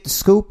 Get the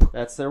scoop?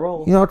 That's their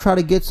role. You know, try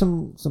to get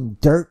some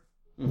dirt.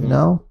 Mm-hmm. You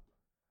know?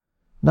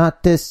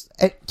 Not this...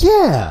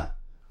 yeah.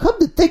 Come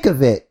to think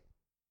of it.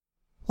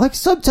 Like,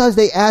 sometimes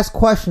they ask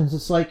questions.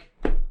 It's like,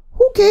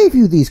 who gave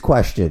you these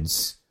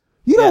questions?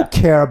 You don't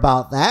care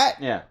about that.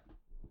 Yeah.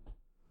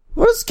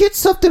 Let's get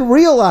something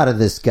real out of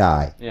this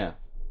guy. Yeah.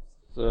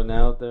 So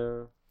now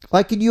they're...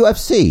 Like in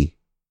UFC.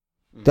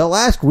 They'll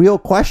ask real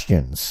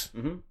questions.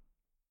 Mm-hmm.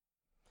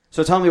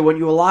 So tell me, when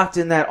you were locked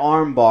in that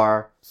arm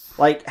bar,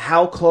 like,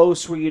 how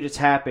close were you to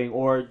tapping,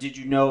 or did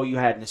you know you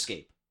had an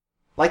escape?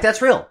 Like,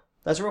 that's real.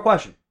 That's a real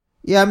question.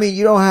 Yeah, I mean,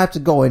 you don't have to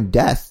go in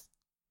depth.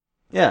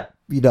 Yeah.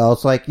 You know,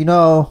 it's like,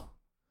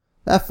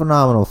 that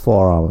phenomenal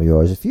forearm of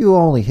yours, if you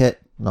only hit...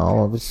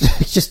 No,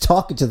 it's just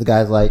talking to the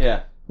guys like,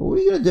 well, what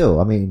are you going to do?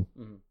 I mean,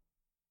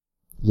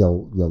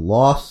 you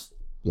lost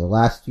your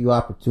last few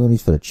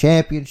opportunities for the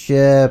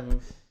championship.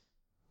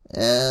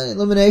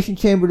 Elimination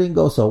Chamber didn't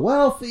go so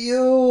well for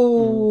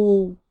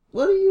you.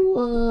 What are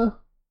you,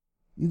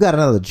 you got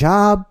another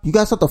job? You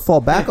got something to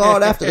fall back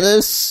on after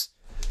this?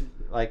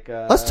 Like,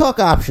 let's talk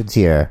options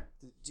here.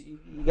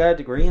 You got a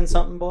degree in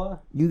something, boy?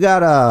 You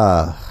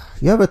got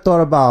You ever thought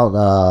about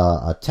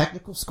a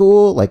technical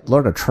school, like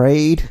learn a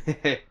trade?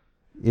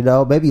 You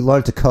know, maybe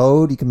learn to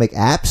code. You can make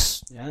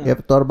apps. Yeah. You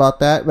ever thought about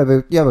that?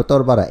 Maybe you ever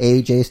thought about an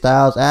AJ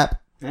Styles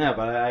app? Yeah,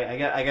 but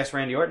I guess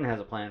Randy Orton has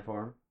a plan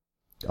for him.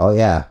 Oh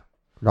yeah,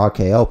 an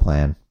RKO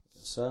plan.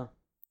 So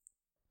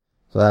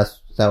is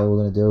that what we're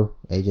gonna do?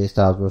 AJ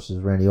Styles versus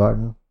Randy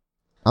Orton.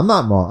 I'm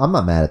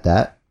not mad at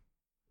that.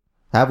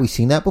 Have we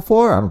seen that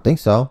before? I don't think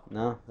so.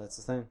 no, that's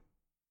the thing.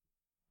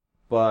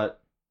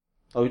 But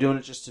are we doing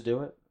it just to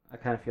do it? I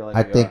kind of feel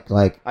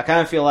like I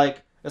kind of feel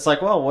like it's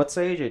like, well, what's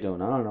AJ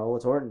doing? I don't know.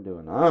 What's Orton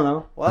doing? I don't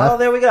know. Well,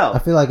 there we go. I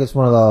feel like it's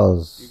one of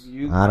those.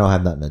 I don't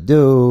have nothing to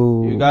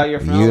do. You got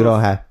your. You don't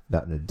have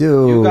nothing to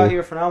do. You got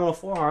your phenomenal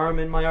forearm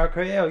in my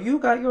RKO. You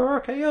got your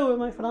RKO in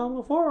my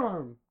phenomenal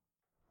forearm.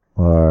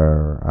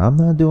 Or I'm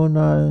not doing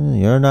nothing.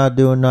 You're not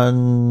doing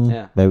nothing.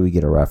 Yeah. Maybe we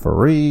get a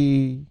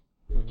referee.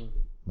 Mm-hmm.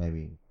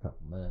 Maybe a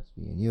couple minutes,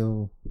 me and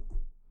you.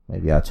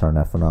 Maybe I turn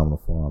that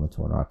phenomenal forearm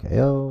into an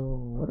RKO.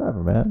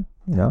 Whatever, man.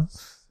 You know.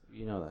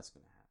 You know that's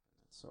gonna happen.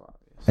 It's so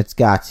obvious. It's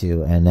got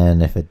to, and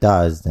then if it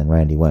does, then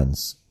Randy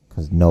wins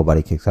because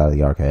nobody kicks out of the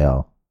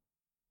RKO.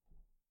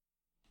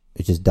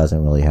 It just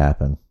doesn't really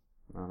happen.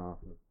 Not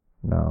often.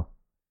 No.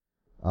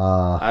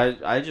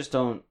 I just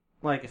don't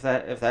like if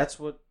that's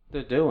what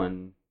they're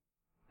doing,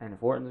 and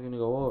if Orton's gonna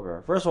go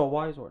over. First of all,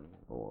 why is Orton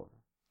gonna go over?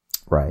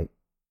 Right.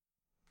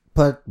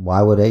 But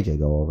why would AJ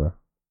go over?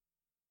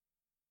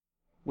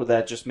 Would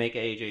that just make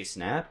AJ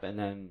snap and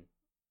then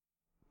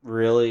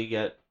really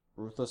get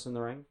ruthless in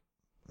the ring?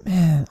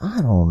 Man,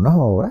 I don't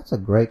know. That's a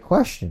great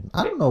question.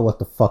 I don't know what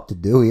the fuck to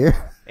do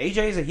here.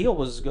 AJ as a heel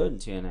was good in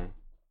TNA.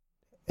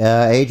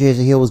 AJ as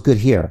a heel was good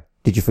here.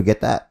 Did you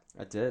forget that?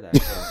 I did,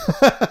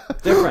 actually.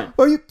 Different.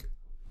 Or you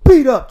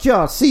beat up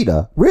John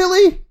Cena.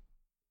 Really?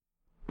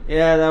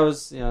 Yeah, that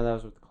was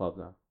with the club,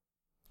 though.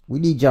 We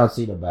need John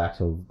Cena back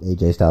so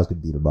AJ Styles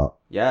could beat him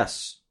up.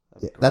 Yes.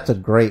 That's a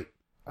great...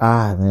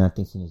 man, I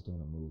think Cena's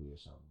doing a movie or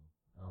something.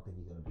 I don't think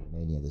he's going to be at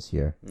Mania this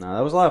year. No,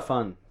 that was a lot of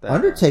fun.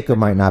 Undertaker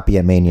might not be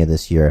at Mania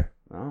this year.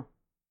 No.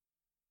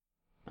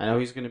 I know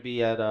he's going to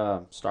be at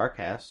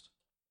StarCast.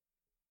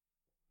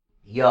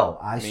 Yo,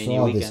 I Mania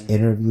saw weekend. this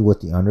interview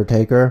with The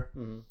Undertaker.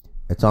 Mm-hmm.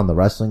 It's on the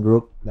wrestling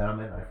group that I'm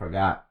in. I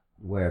forgot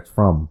where it's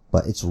from,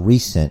 but it's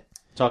recent.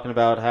 Talking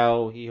about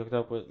how he hooked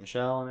up with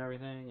Michelle and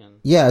everything. And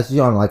Yeah, it's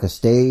on like a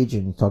stage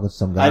and talking to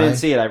some guy. I didn't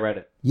see it. I read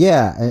it.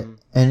 Yeah,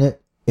 and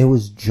it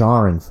was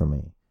jarring for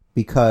me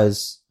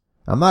because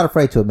I'm not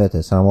afraid to admit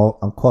this.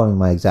 I'm quoting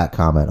my exact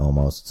comment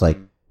almost. It's like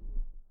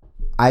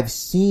I've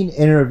seen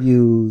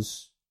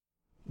interviews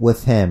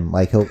with him.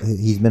 Like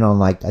he's been on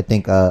like I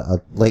think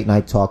a late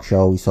night talk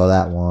show. We saw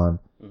that one,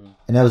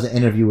 and that was an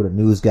interview with a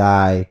news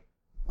guy.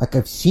 Like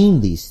I've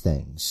seen these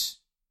things.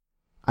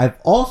 I've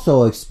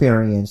also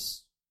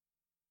experienced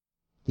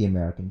the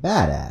American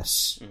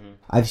Badass.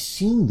 I've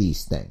seen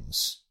these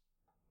things,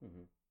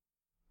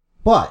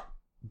 but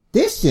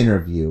this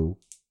interview,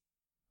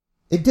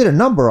 it did a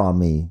number on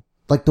me.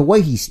 Like the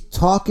way he's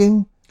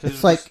talking,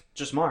 it's like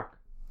just Mark.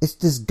 It's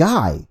this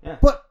guy. Yeah.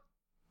 But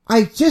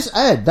I've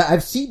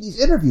seen these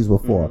interviews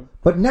before,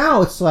 but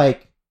now it's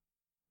like,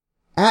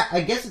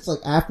 I guess it's like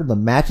after the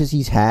matches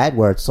he's had,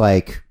 where it's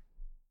like,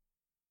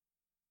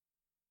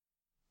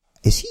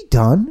 is he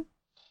done?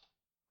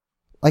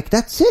 Like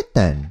that's it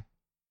then.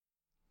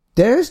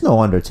 There's no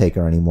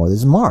Undertaker anymore.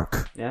 There's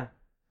Mark. Yeah.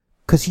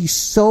 Cause he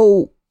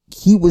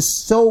was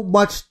so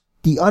much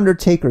the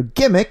Undertaker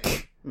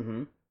gimmick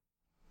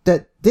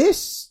that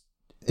this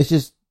is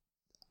just,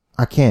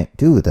 I can't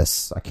do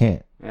this. I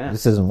can't. Yeah.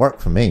 This doesn't work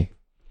for me.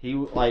 He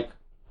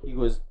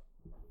was,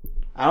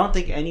 I don't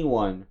think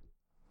anyone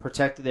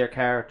protected their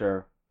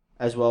character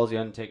as well as the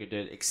Undertaker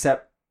did,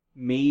 except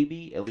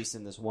maybe, at least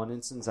in this one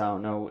instance, I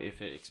don't know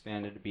if it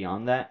expanded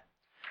beyond that.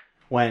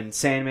 When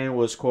Sandman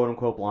was quote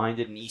unquote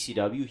blinded in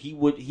ECW, he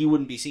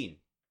wouldn't be seen.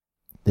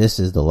 This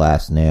is the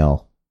last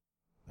nail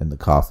in the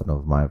coffin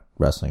of my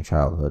wrestling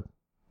childhood,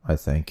 I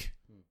think.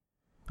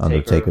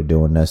 Undertaker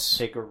doing this.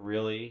 Taker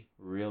really,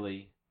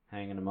 really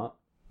hanging him up.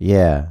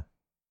 Yeah.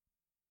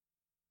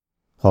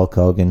 Hulk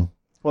Hogan.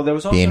 Well, there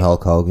was also, being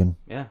Hulk Hogan.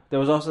 Yeah, there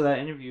was also that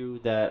interview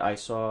that I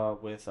saw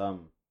with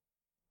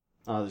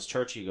this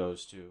church he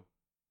goes to.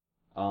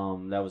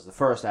 That was the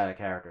first out of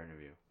character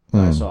interview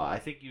that I saw. I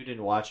think you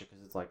didn't watch it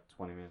because it's like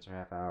 20 minutes or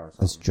half hour or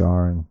something. It's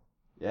jarring.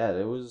 Yeah,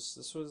 this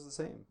was the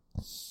same.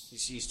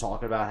 He's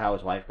talking about how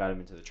his wife got him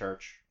into the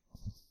church.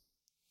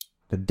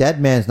 The dead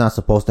man's not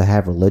supposed to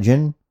have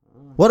religion.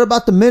 What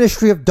about the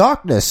Ministry of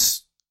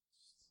Darkness?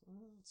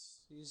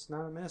 He's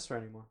not a minister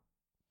anymore.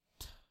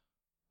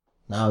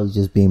 Now he's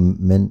just being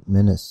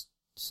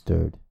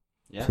ministered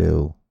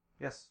to.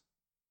 Yes.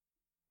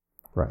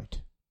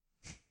 Right.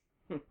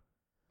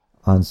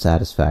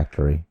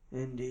 Unsatisfactory.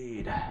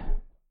 Indeed.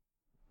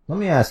 Let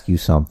me ask you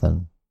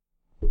something.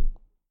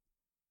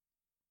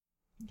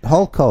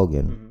 Hulk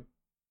Hogan.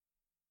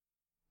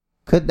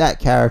 Could that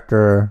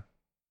character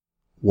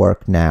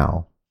work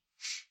now?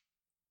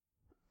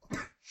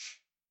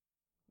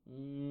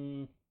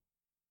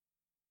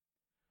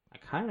 I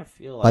kind of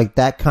feel like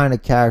that kind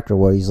of character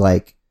where he's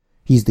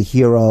He's the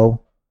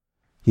hero.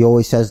 He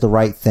always says the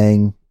right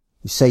thing.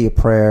 You say your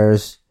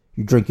prayers.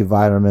 You drink your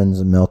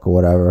vitamins and milk or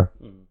whatever.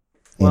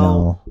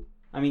 Well,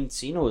 I mean,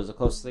 Cena was the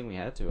closest thing we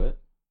had to it.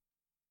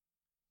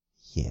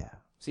 Yeah.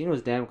 Cena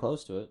was damn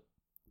close to it.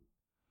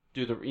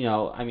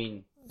 I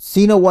mean...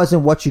 Cena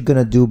wasn't what you're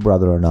gonna do,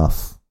 brother,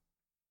 enough.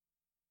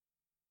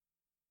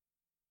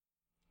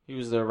 He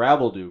was the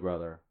rabble-do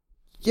brother.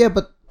 Yeah,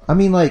 but, I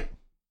mean, like,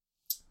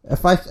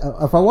 if I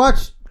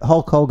watched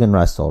Hulk Hogan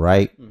wrestle,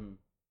 right? Mm-hmm.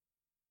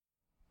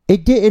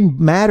 It didn't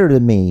matter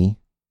to me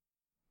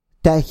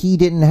that he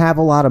didn't have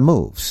a lot of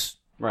moves.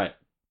 Right.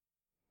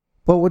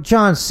 But with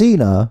John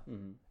Cena,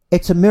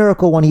 it's a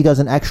miracle when he does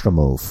an extra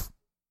move.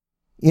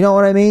 You know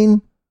what I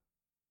mean?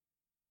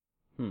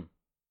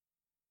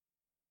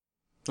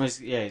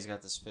 He's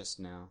got this fist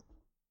now.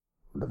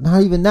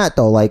 Not even that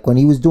though. Like when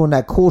he was doing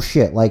that cool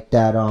shit, like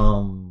that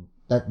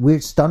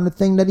weird stunner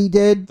thing that he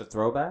did. The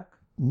throwback?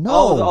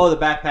 No. The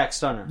backpack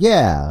stunner.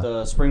 Yeah.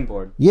 The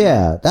springboard.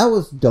 Yeah, that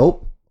was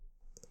dope.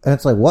 And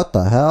it's like, what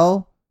the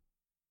hell?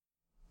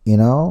 You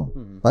know?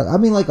 Mm-hmm. Like, I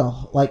mean,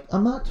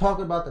 I'm not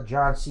talking about the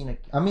John Cena.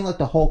 I mean, like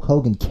the Hulk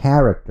Hogan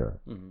character.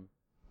 Mm-hmm.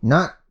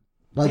 Not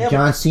like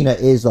John Cena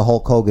is the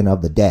Hulk Hogan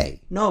of the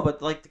day. No,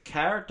 but like the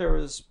character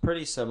is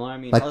pretty similar. I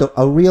mean, like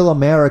a real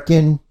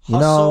American, you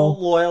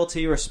hustle,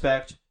 loyalty,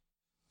 respect.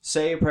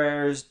 Say your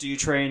prayers, do you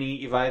train,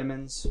 eat your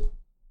vitamins.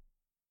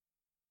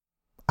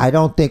 I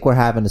don't think we're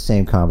having the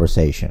same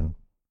conversation.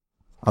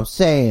 I'm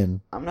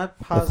saying, I'm not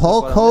positive. If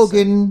Hulk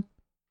Hogan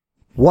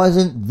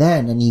wasn't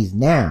then and he's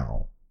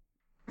now,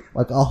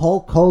 like a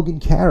Hulk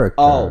Hogan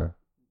character. Oh,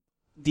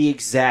 the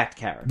exact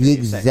character. The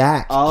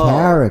exact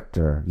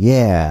character.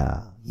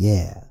 Yeah.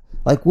 Yeah.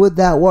 Like, would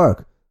that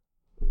work?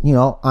 You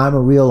know, I'm a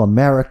real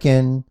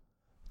American,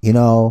 you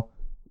know,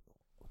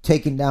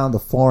 taking down the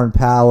foreign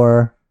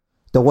power.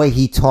 The way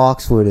he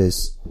talks with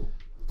his,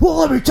 well,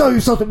 let me tell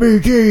you something,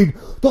 Mean Gene.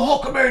 The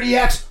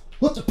Hulkamaniacs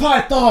with the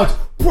pythons,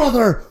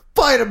 brother,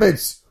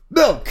 vitamins,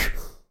 milk.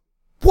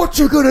 What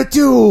you gonna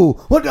do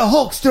when the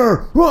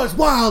Hulkster runs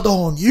wild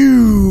on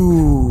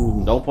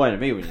you? Don't point at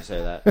me when you say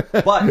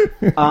that. But,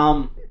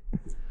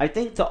 I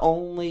think the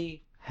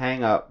only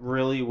hang up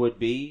really would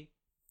be,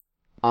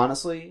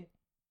 honestly,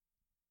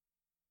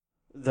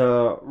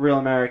 the real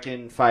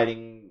American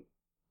fighting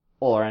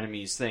all our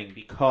enemies thing,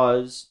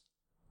 because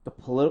the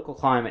political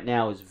climate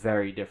now is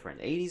very different.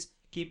 80s,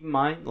 keep in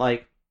mind,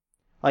 like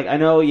I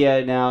know,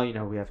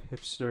 now, we have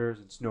hipsters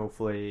and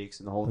snowflakes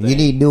and the whole thing. You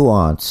need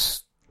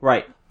nuance.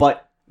 Right,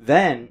 but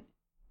then,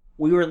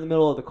 we were in the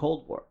middle of the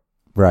Cold War.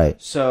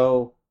 Right.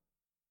 So,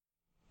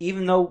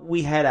 even though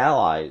we had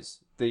allies,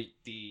 the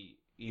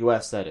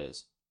U.S. that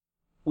is,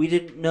 we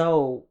didn't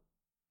know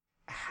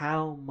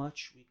how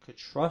much we could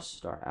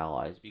trust our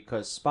allies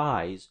because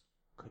spies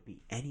could be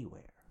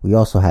anywhere. We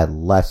also had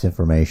less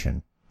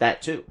information.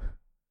 That too.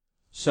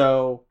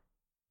 So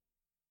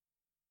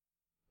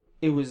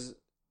it was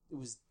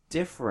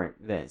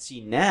different then.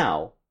 See,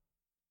 now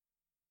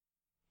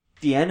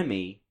the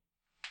enemy,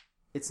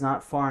 it's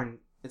not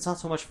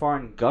so much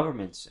foreign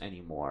governments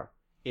anymore.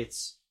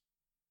 It's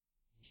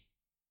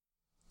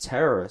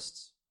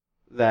terrorists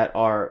that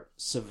are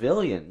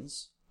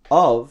civilians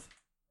of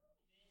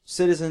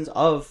citizens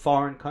of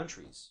foreign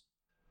countries.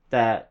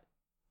 That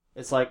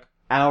it's like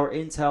our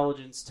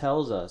intelligence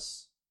tells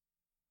us,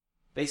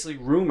 basically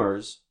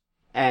rumors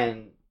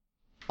and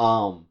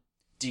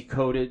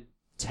decoded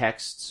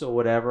texts or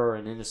whatever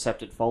and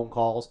intercepted phone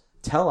calls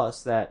tell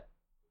us that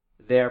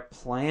they're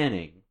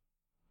planning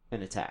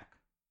an attack.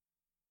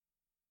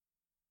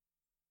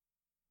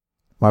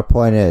 My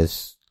point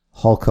is,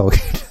 Hulk Hogan,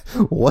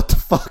 what the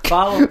fuck?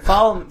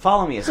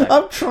 Follow me a second.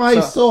 I'm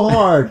trying so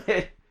hard.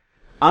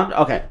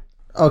 Okay.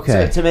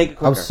 Okay. To make it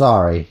quicker. I'm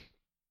sorry.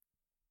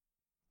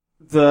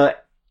 The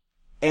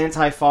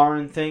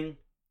anti-foreign thing,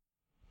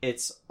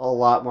 it's a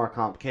lot more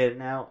complicated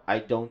now. I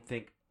don't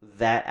think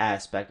that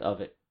aspect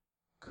of it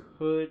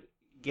could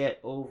get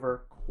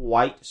over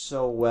quite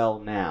so well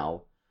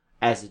now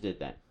as it did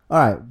then.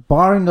 Alright,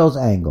 barring those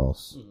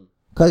angles.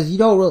 Because you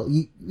don't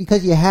really,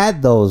 because you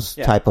had those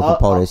type of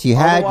opponents. You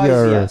had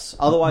your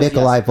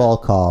Nikolai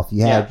Volkov.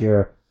 You had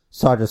your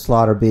Sergeant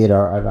Slaughterbeat,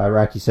 or an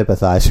Iraqi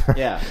sympathizer.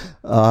 Yeah.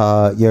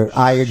 Your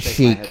Iron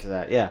Sheik. My head to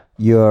that. Yeah.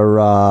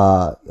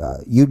 Your,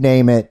 you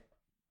name it.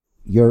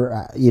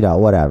 Your,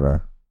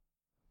 whatever.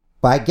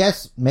 But I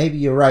guess maybe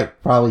you're right.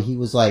 Probably he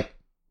was like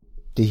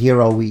the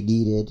hero we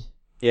needed.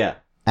 Yeah.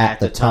 At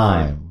the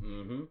time.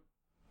 Mm-hmm.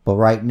 But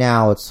right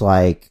now it's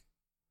like,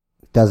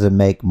 doesn't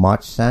make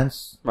much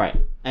sense. Right.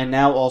 And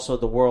now also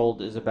the world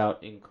is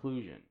about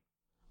inclusion.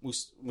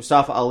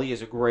 Mustafa Ali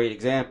is a great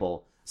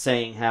example,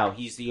 saying how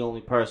he's the only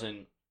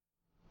person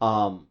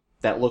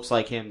that looks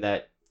like him,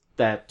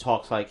 that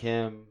talks like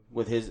him,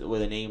 with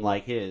a name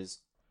like his,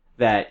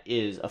 that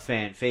is a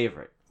fan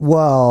favorite.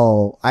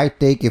 Well, I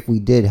think if we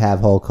did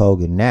have Hulk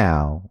Hogan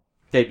now,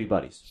 they'd be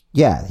buddies.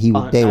 Yeah, he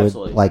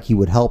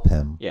would help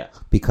him. Yeah.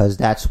 Because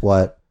that's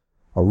what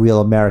a real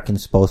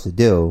American's supposed to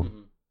do. Mm-hmm.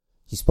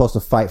 He's supposed to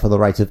fight for the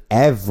rights of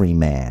every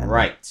man.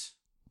 Right.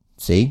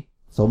 See?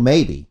 So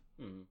maybe.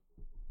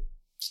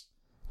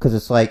 Because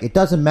it's like, it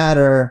doesn't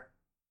matter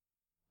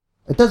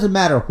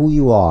who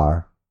you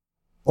are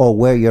or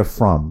where you're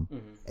from.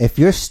 Mm-hmm. If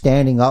you're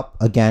standing up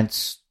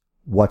against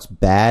what's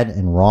bad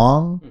and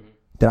wrong,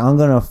 then I'm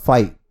going to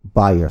fight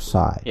by your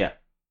side. Yeah.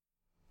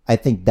 I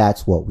think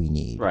that's what we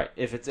need. Right.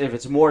 If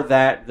it's more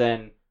that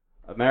than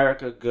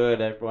America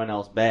good, everyone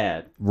else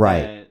bad,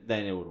 right,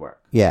 then it would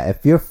work. Yeah,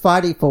 if you're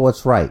fighting for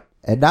what's right,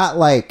 and not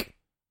like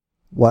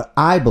what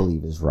I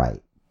believe is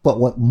right,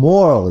 but what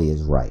morally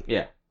is right.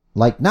 Yeah.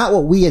 Like, not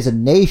what we as a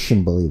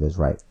nation believe is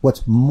right.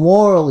 What's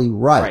morally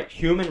right. Right.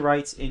 Human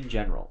rights in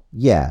general.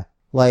 Yeah.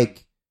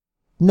 Like,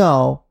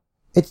 no,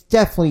 it's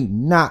definitely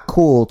not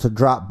cool to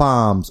drop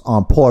bombs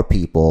on poor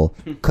people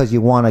because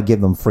you want to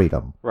give them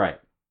freedom. Right.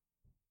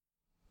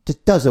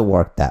 It doesn't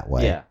work that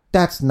way. Yeah.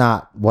 That's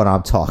not what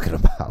I'm talking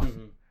about.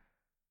 Mm-hmm.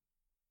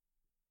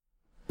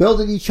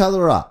 Building each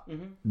other up.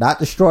 Mm-hmm. Not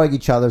destroying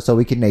each other so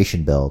we can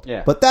nation build.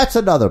 Yeah. But that's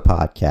another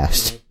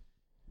podcast.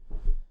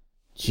 Mm-hmm.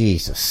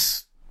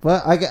 Jesus.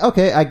 Well,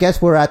 I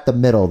guess we're at the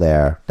middle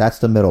there. That's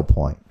the middle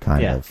point,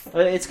 kind of.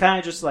 It's kind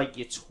of just like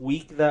you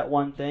tweak that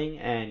one thing,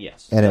 and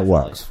yes. And definitely. it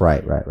works.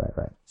 Right.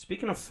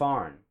 Speaking of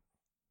foreign,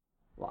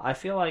 well, I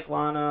feel like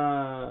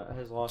Lana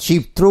has lost... She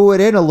threw it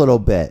in a little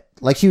bit.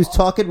 Like, she was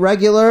talking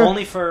regular.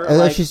 Only for, and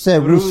like, then she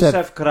said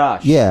Rusev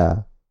Crush.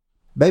 Yeah.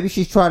 Maybe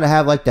she's trying to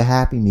have, like, the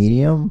happy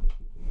medium.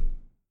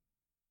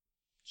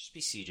 Just be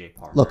CJ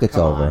Parker. Look, it's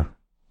Come over. on.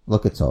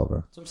 Look, it's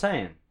over. That's what I'm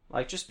saying.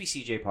 Like, just be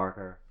CJ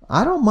Parker.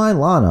 I don't mind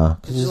Lana.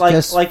 Cause it's like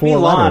just be 4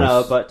 Lana,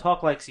 letters. but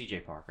talk like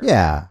CJ Parker.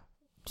 Yeah.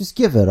 Just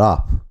give it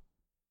up.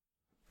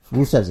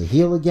 Rusev's a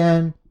heel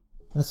again.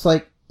 It's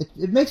like,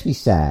 it makes me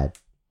sad.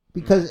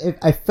 Because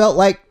I felt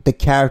like the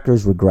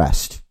character's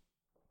regressed.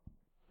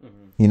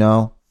 Mm-hmm. You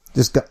know?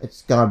 It's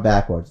gone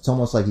backwards. It's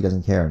almost like he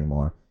doesn't care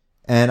anymore.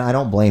 And I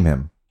don't blame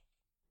him.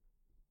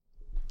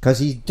 Because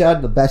he's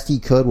done the best he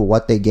could with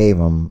what they gave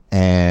him.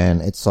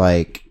 And it's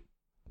like,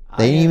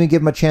 they didn't even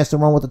give him a chance to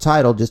run with the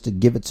title just to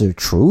give it to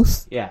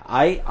truth. Yeah,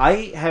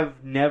 I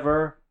have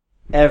never,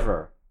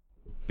 ever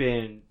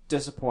been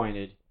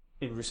disappointed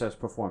in Rusev's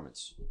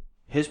performance.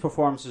 His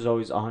performance is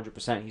always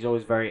 100%. He's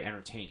always very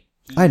entertaining.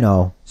 I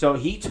know. So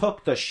he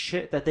took the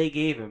shit that they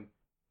gave him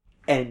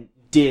and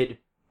did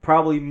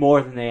probably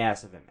more than they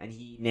asked of him, and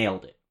he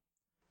nailed it.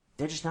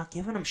 They're just not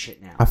giving him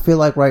shit now. I feel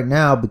like right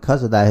now,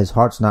 because of that, his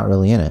heart's not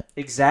really in it.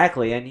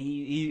 Exactly, and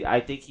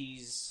I think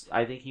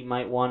he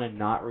might want to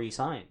not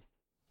re-sign.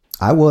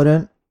 I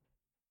wouldn't.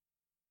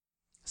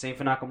 Same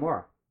for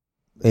Nakamura.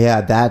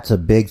 Yeah, that's a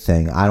big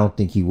thing. I don't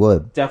think he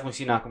would. Definitely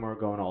see Nakamura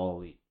going to All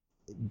Elite.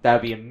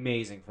 That'd be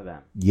amazing for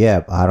them.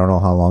 Yeah, I don't know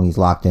how long he's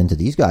locked into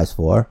these guys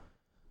for.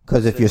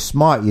 Because if you're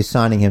smart, you're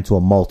signing him to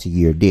a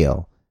multi-year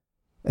deal.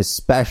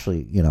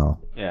 Especially,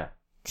 Yeah.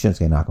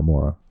 Shinsuke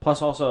Nakamura.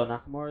 Plus, also,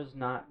 Nakamura is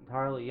not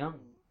entirely young.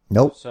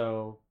 Nope.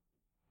 So,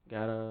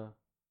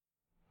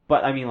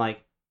 But, I mean,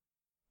 like,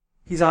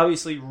 he's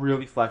obviously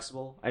really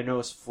flexible. I know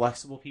as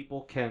flexible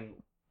people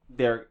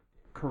their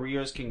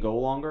careers can go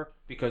longer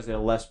because they're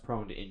less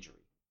prone to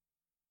injury.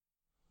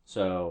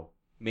 So,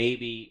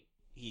 maybe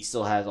he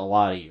still has a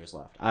lot of years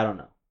left. I don't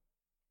know.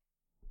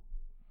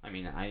 I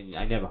mean,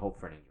 I never hope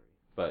for an injury,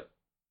 but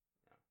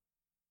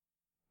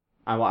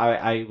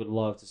I would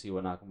love to see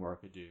what Nakamura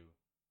could do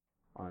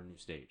on a new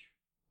stage.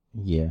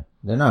 Yeah,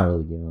 they're not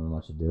really giving him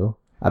much to do.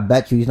 I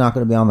bet you he's not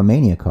going to be on the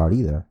Mania card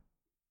either.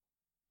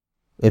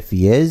 If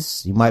he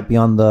is, he might be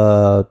on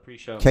the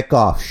Pre-show.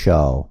 kickoff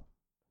show.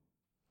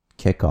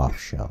 Kickoff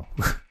show.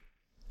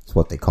 That's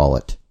what they call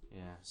it.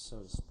 Yeah, so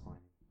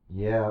disappointing.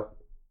 Yeah.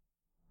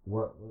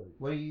 What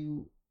do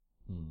you...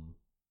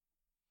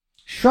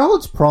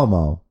 Charlotte's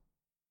promo.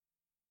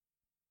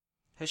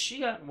 Has she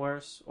gotten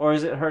worse? Or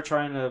is it her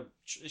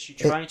is she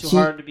trying too she-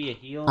 hard to be a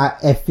heel?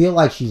 I feel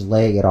like she's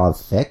laying it on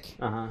thick.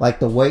 Uh-huh. Like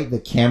the way the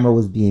camera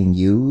was being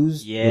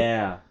used.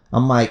 Yeah.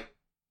 I'm like...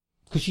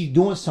 Because she's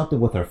doing something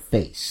with her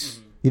face.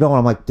 Mm-hmm. You know when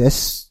I'm like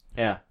this?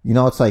 Yeah.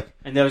 It's like...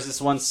 And there was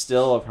this one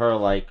still of her,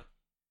 like,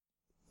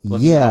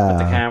 looking up at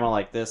the camera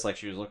like this, like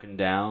she was looking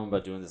down,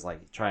 but doing this,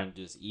 like, trying to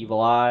do this evil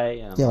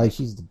eye. And Yeah, like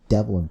she's the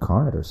devil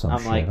incarnate or something.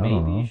 I'm like,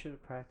 maybe you should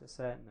have practiced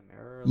that in the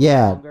mirror a little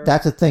Yeah, longer.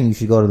 that's a thing you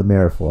should go to the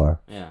mirror for.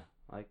 Yeah.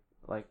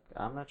 Like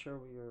I'm not sure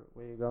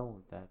where you're going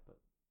with that, but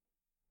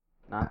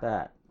not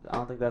that. I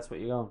don't think that's what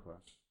you're going for.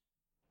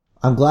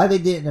 I'm glad they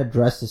didn't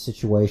address the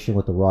situation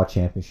with the Raw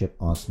Championship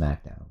on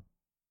SmackDown.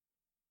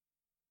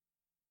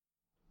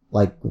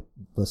 Like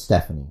with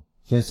Stephanie.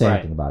 She didn't say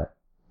anything about it.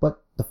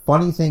 But the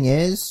funny thing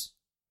is,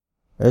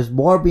 there's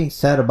more being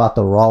said about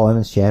the Raw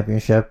Women's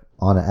Championship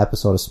on an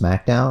episode of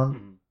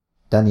SmackDown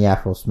than the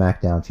actual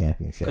SmackDown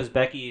Championship. Because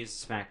Becky is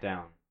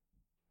SmackDown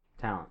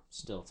talent,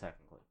 still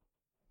technically.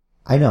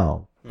 I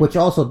know. Which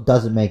also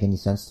doesn't make any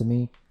sense to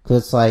me.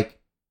 Because it's like,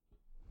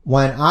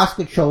 when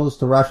Asuka chose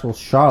to wrestle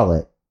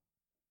Charlotte,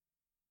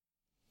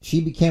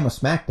 she became a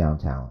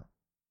SmackDown talent.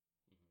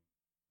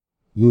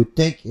 You would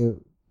think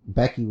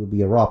Becky would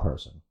be a Raw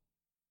person.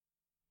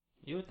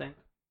 You would think.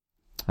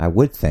 I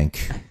would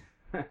think.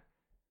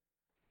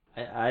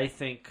 I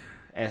think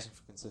asking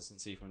for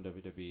consistency from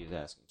WWE is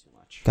asking too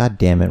much. God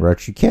damn it,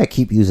 Rich. You can't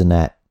keep using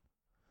that.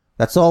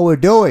 That's all we're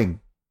doing.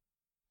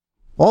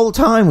 All the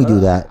time we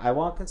do that. I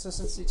want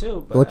consistency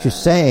too. But What you're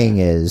saying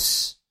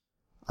is,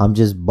 I'm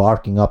just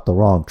barking up the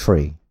wrong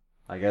tree.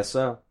 I guess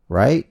so.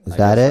 Right? Is I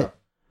that guess it?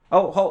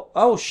 So.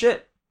 Oh,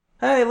 shit.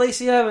 Hey,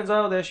 Lacey Evans.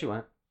 Oh, there she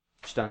went.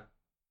 She's done.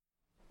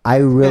 I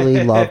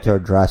really loved her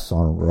dress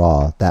on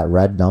Raw. That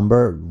red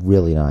number,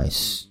 really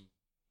nice.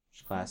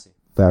 She's classy.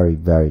 Very,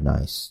 very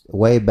nice.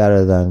 Way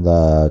better than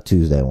the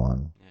Tuesday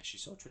one. Yeah,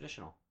 she's so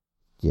traditional.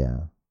 Yeah.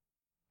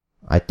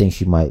 I think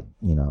she might,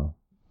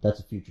 that's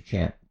a future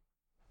champ,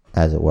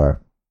 as it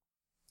were.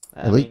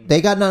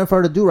 They got nothing for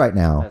her to do right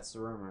now. That's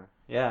the rumor.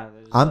 Yeah.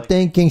 I'm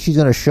thinking she's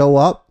going to show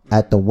up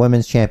at the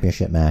women's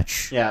championship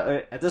match.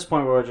 Yeah, at this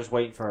point, we're just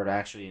waiting for her to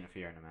actually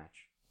interfere in the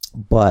match.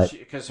 But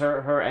because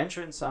her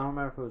entrance, I don't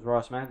remember if it was Raw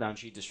or SmackDown,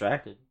 she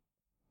distracted.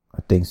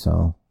 I think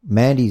so.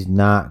 Mandy's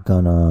not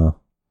going to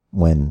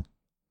win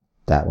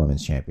that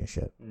women's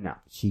championship. No.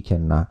 She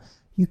cannot.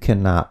 You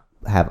cannot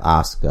have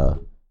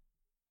Asuka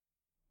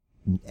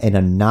in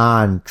a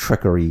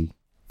non-trickery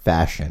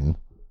fashion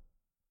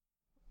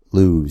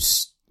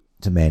lose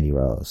to Mandy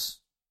Rose.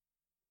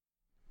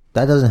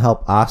 That doesn't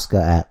help Asuka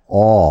at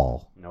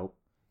all. Nope.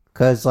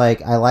 Because, I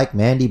like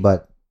Mandy,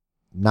 but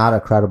not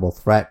a credible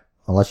threat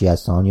unless she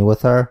has Sonya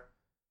with her.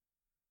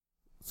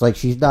 It's like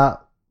she's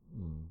not...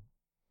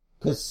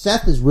 Because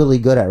Seth is really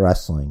good at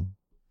wrestling.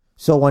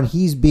 So when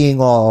he's being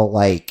all,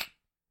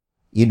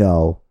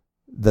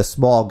 the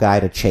small guy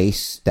to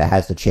chase that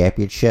has the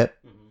championship,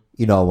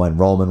 when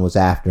Roman was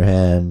after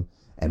him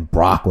and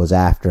Brock was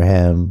after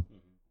him,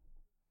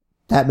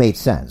 that made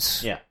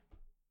sense. Yeah.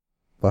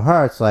 For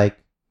her, it's like,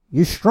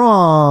 you're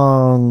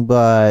strong,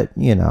 but,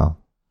 you're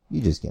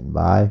just getting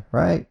by,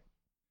 right?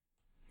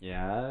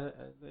 Yeah,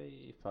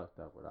 they fucked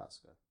up with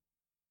Asuka.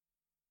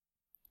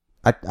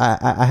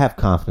 I have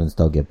confidence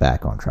they'll get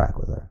back on track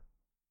with her.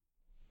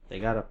 They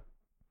gotta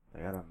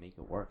make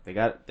it work.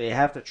 They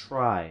have to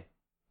try.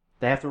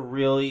 They have to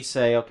really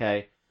say,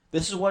 okay,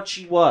 this is what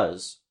she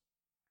was.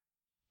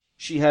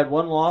 She had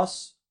one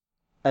loss,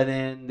 and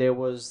then there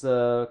was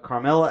the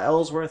Carmella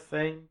Ellsworth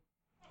thing,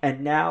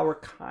 and now we're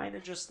kind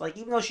of just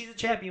even though she's a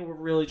champion, we're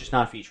really just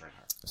not featuring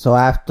her. So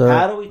after...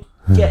 How do we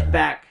get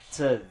back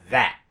to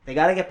that? They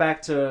gotta get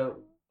back to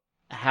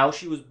how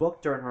she was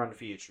booked during her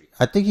undefeated streak.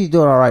 I think she's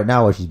doing all right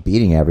now where she's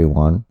beating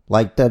everyone.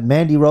 The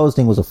Mandy Rose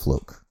thing was a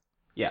fluke.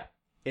 Yeah.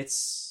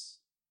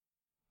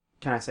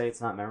 Can I say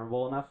it's not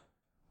memorable enough?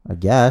 I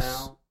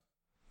guess.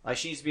 Now?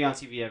 She needs to be on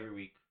TV every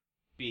week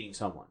beating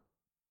someone.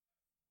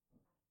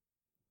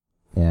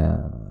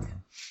 Yeah.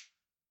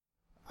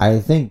 I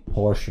think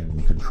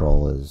portion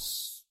control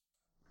is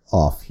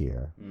off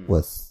here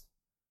with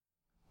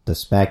the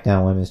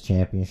SmackDown Women's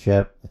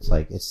Championship. It's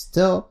it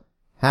still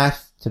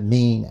has to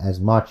mean as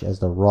much as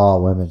the Raw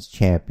Women's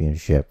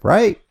Championship,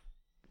 right?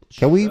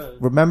 Can we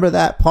remember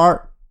that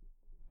part?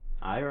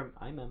 I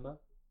remember.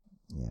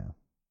 Yeah.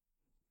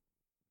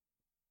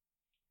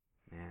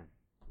 Man.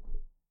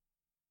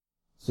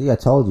 See, I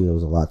told you it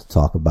was a lot to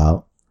talk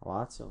about.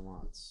 Lots and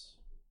lots.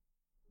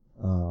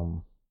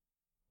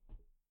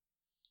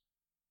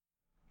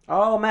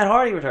 Oh, Matt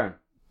Hardy returned.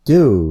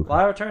 Dude,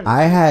 Why returned?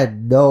 I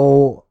had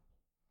no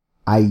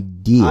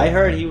idea. I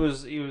heard he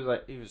was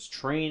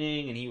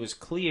training and he was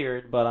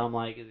cleared, but I'm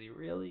like, is he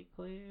really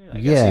cleared? I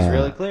guess he's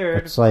really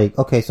cleared. It's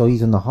okay, so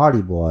he's in the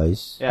Hardy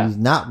Boys. Yeah. He's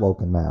not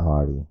woken Matt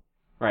Hardy.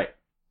 Right.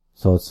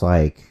 So it's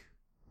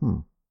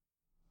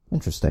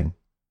interesting.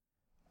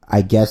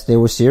 I guess they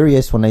were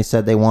serious when they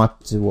said they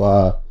want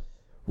to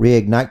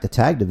reignite the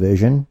tag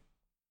division.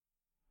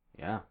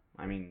 Yeah.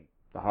 I mean,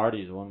 the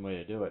Hardys is one way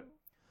to do it.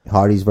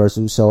 Hardys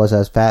versus Usos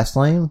as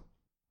Fastlane.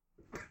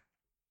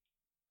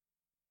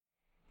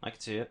 I can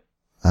see it.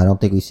 I don't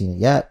think we've seen it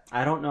yet.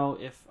 I don't know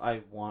if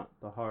I want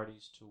the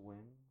Hardys to win.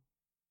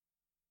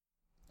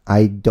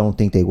 I don't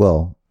think they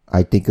will.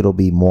 I think it'll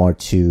be more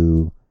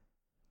to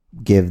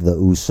give the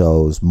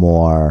Usos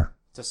more...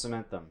 To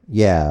cement them.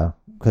 Yeah,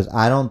 because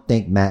I don't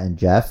think Matt and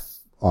Jeff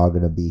are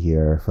going to be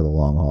here for the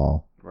long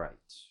haul. Right.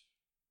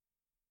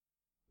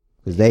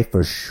 Because they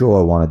for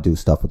sure want to do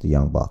stuff with the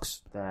Young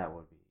Bucks. That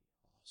would be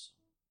awesome.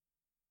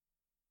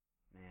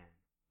 Man.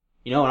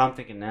 You know what I'm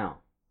thinking now?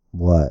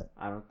 What?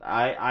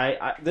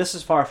 This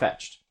is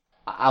far-fetched.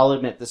 I'll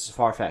admit this is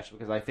far-fetched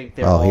because I think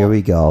they're here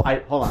we go.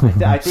 Hold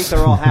on. I think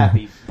they're all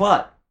happy,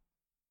 but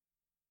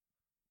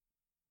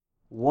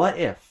what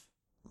if...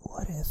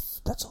 What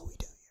if that's all we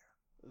do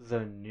here?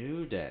 The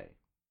New Day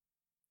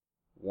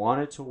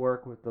wanted to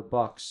work with the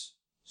Bucks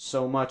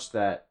so much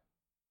that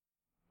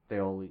they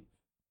all leave.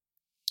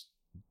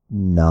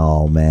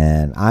 No,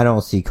 man. I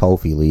don't see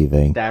Kofi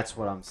leaving. That's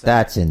what I'm saying.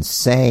 That's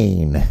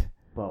insane.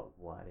 But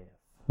what if?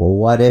 Well,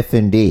 what if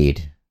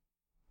indeed?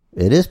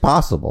 It is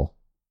possible.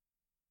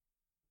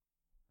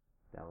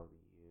 That would be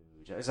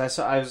huge. As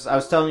I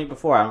was telling you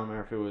before, I don't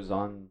remember if it was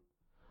on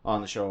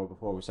the show or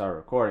before we started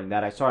recording,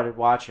 that I started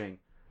watching,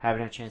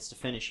 haven't had a chance to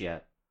finish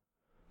yet,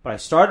 but I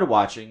started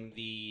watching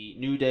the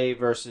New Day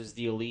versus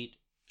the Elite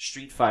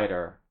Street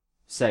Fighter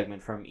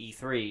segment from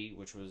E3,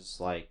 which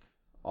was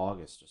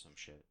August or some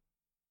shit.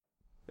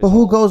 But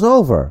who goes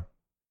over?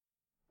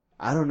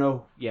 I don't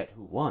know yet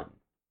who won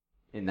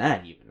in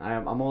that even.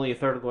 I'm only a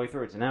third of the way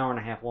through. It's an hour and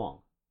a half long.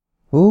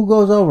 Who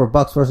goes over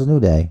Bucks versus New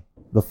Day?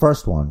 The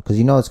first one, because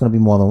you know it's going to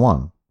be more than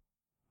one.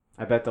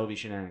 I bet there'll be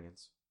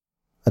shenanigans.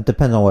 It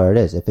depends on where it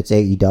is. If it's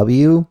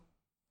AEW,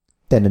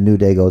 then the New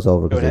Day goes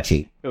over because they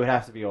cheat. It would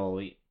have to be All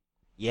Elite.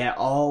 Yeah,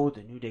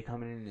 the New Day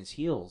coming in as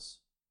heels.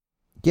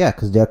 Yeah,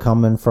 because they're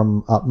coming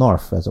from up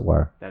north, as it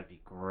were. That'd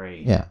be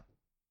great. Yeah.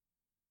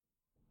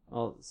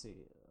 Well, let's see.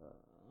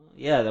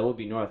 Yeah, that would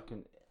be north.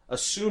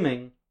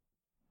 Assuming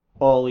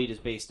All Elite is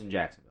based in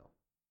Jacksonville.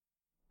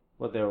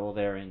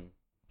 They're in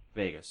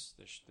Vegas.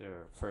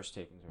 Their first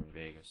tapings are in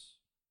Vegas.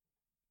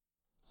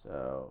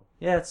 So,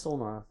 yeah, it's still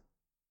north.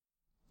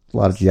 A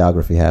lot of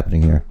geography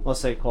happening here. Let's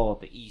say call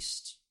it the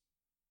east.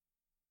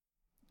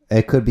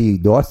 It could be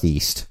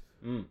northeast.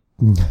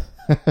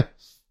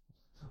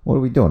 What are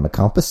we doing? The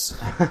compass?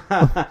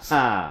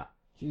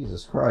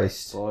 Jesus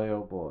Christ. Boy,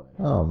 oh boy.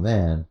 Oh,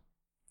 man.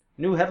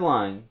 New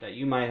headline that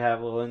you might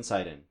have a little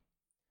insight in.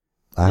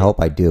 I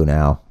hope I do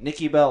now.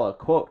 Nikki Bella,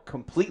 quote,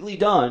 completely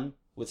done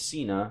with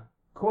Cena,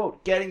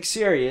 quote, getting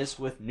serious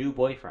with new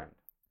boyfriend.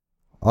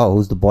 Oh,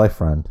 who's the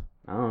boyfriend?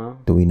 I don't know.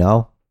 Do we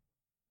know?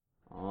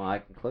 Oh, I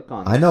can click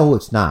on it. I know who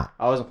it's not.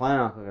 I wasn't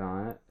planning on clicking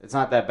on it. It's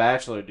not that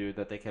Bachelor dude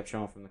that they kept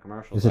showing from the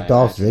commercials. Is it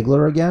Dolph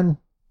Ziggler again?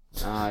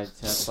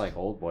 That's like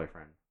old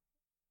boyfriend.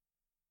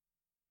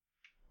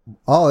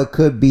 Oh, it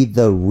could be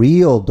the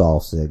real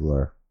Dolph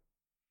Ziggler.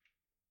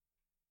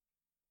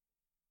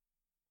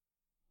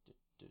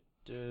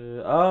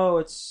 Oh,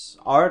 it's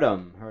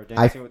Artem. Her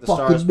Dancing with the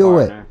Stars fucking knew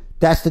partner. it.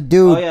 That's the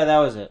dude. Oh yeah, that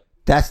was it.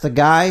 That's the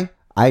guy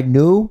I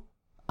knew.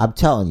 I'm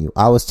telling you.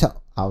 I was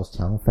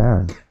telling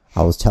Farron.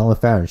 I was telling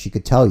Farron. She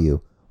could tell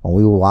you when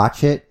we would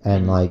watch it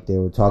and like they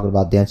were talking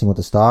about Dancing with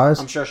the Stars.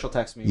 I'm sure she'll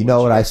text me. You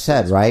know what I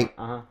said, right?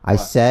 I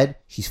said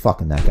she's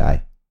fucking that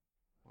guy.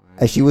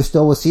 And she was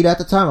still with Cena at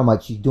the time. I'm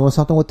like, she's doing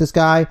something with this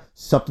guy.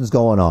 Something's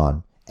going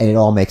on, and it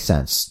all makes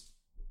sense.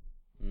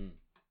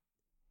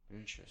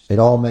 Interesting. It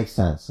all makes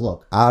sense.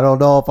 Look, I don't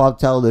know if I'm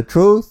telling the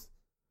truth.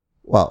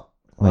 Well,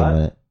 wait a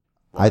minute.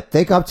 I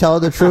think I'm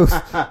telling the truth,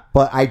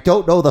 but I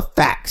don't know the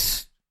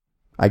facts.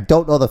 I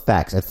don't know the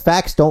facts. And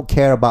facts don't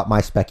care about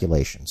my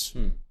speculations.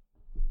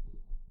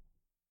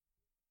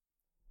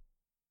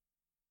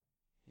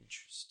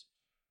 Interesting.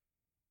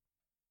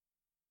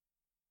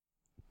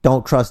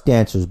 Don't trust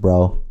dancers,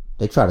 bro.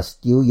 They try to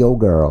steal your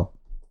girl.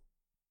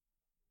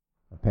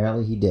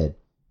 Apparently he did.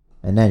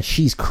 And then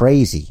she's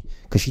crazy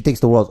because she thinks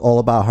the world's all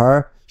about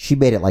her. She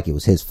made it like it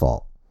was his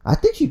fault. I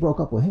think she broke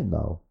up with him,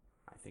 though.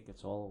 I think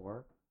it's all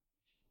work.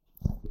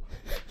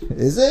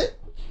 Is it?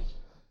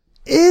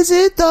 Is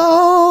it,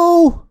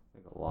 though? I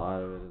think a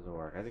lot of it is a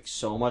work. I think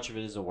so much of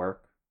it is a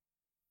work.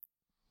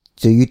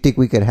 So you think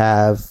we could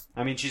have...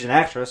 I mean, she's an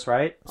actress,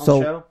 right? On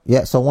the show?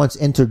 Yeah, so once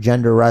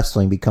intergender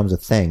wrestling becomes a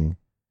thing,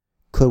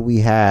 could we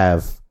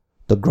have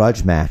the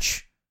grudge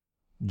match?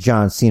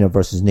 John Cena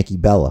versus Nikki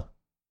Bella.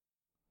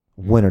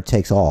 Winner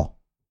takes all.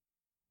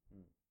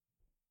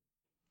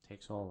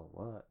 Takes all of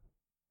what?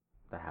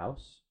 The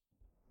house?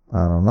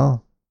 I don't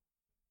know.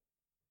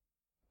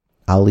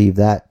 I'll leave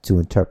that to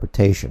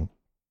interpretation.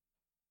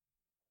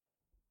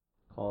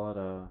 Call it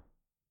a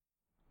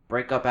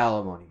breakup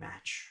alimony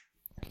match.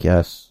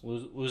 Yes.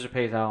 Loser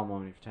pays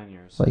alimony for 10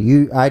 years. So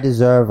I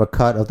deserve a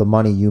cut of the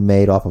money you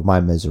made off of my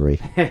misery.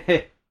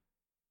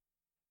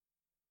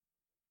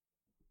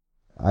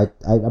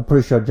 I'm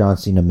pretty sure John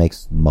Cena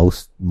makes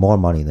more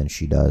money than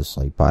she does,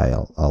 like by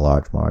a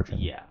large margin.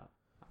 Yeah.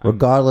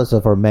 Regardless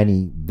of her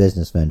many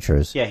business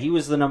ventures. Yeah, he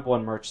was the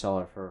 #1 merch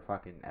seller for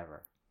fucking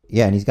ever.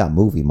 Yeah, and he's got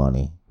movie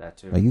money. That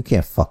too. Like, you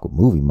can't fuck with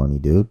movie money,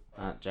 dude.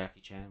 Not Jackie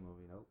Chan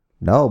movie, nope.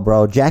 No,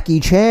 bro. Jackie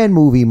Chan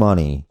movie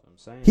money.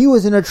 That's what I'm saying. He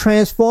was in a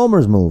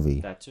Transformers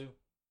movie. That too.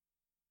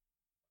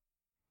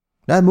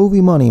 That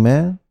movie money,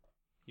 man.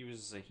 He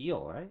was a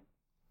heel, right?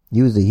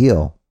 He was the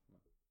heel.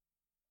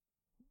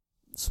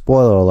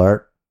 Spoiler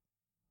alert.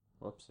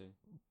 Whoopsie.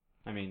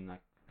 I mean, I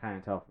kind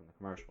of tell from the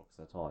commercial because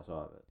that's all I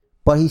saw of it.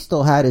 But he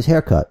still had his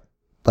haircut.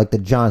 Like the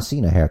John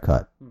Cena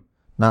haircut.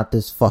 Not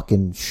this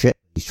fucking shit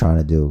he's trying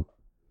to do.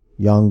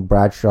 Young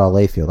Bradshaw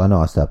Layfield. I know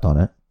I stepped on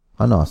it.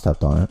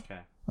 Okay.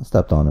 I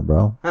stepped on it,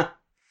 bro.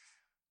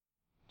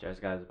 Joe's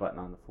got his button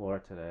on the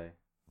floor today.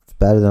 It's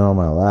better than on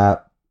my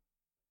lap.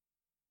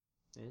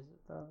 Is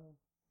it though?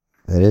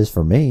 It is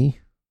for me.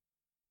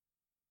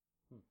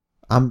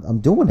 I'm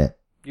doing it.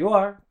 You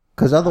are.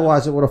 Because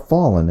otherwise it would have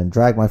fallen and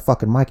dragged my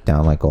fucking mic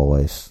down like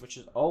always. Which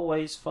is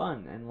always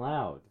fun and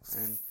loud.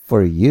 And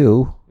for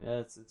you. yeah,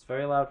 it's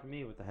very loud for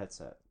me with the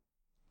headset.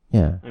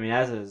 Yeah. I mean,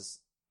 as is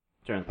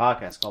during the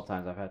podcast, a couple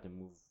times I've had to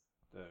move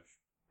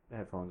the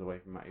headphones away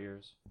from my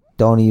ears.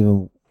 Don't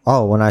even...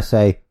 Oh, when I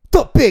say,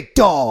 the big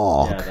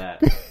dog! Yeah,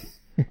 that.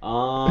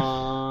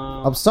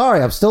 I'm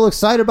sorry, I'm still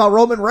excited about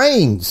Roman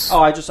Reigns.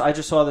 Oh, I just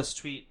saw this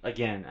tweet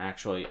again,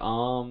 actually.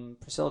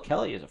 Priscilla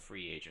Kelly is a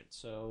free agent,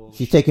 so...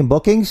 She's taking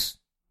bookings?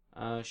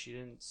 She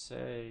didn't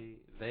say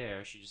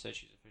there. She just said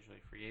she's officially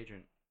a free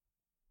agent.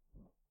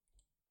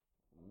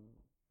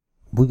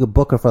 We could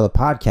book her for the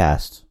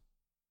podcast.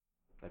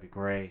 That'd be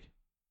great.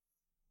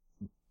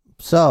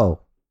 So,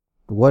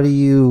 what do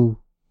you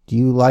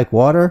like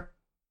water?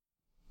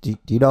 Do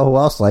you know who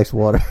else likes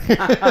water?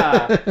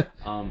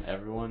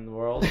 Everyone in the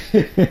world.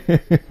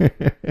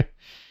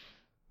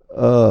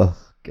 Oh,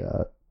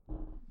 God.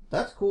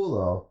 That's cool,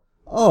 though.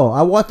 Oh,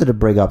 I wanted to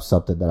bring up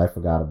something that I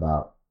forgot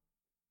about.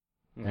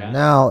 Okay. And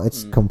now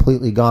it's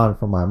completely gone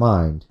from my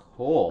mind.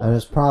 Cool. And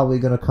it's probably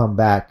going to come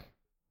back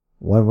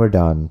when we're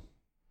done.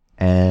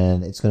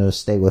 And it's going to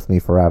stay with me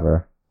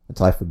forever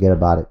until I forget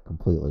about it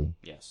completely.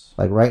 Yes.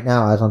 Like right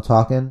now, as I'm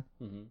talking,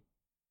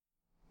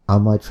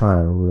 I'm like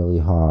trying really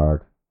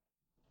hard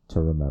to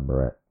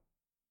remember it.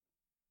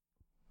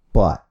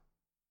 But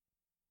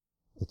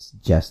it's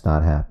just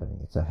not happening.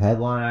 It's a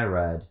headline I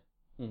read.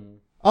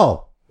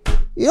 Oh,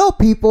 you know,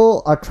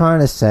 people are trying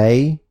to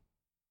say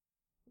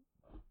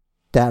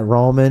that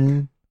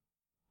Roman's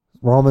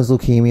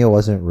leukemia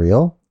wasn't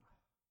real.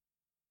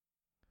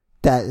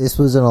 That this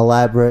was an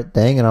elaborate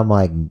thing, and I'm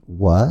like,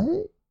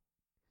 what?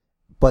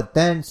 But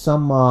then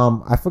some,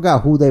 I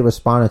forgot who they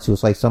responded to.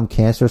 It's like some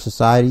cancer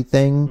society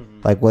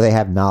thing, like where they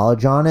have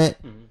knowledge on it.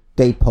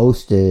 They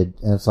posted,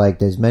 and it's like,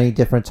 there's many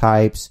different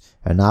types,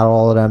 and not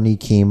all of them need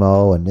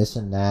chemo, and this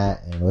and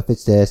that, and if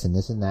it's this and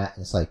this and that,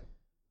 and it's like,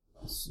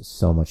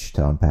 so much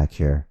to unpack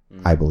here.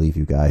 I believe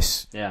you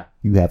guys. Yeah.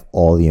 You have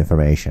all the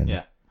information.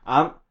 Yeah.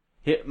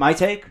 My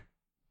take,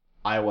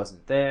 I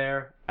wasn't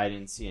there. I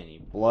didn't see any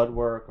blood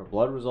work or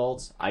blood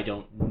results. I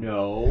don't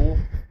know.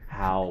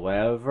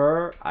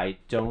 However, I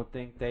don't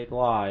think they'd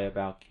lie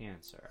about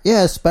cancer.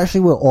 Yeah,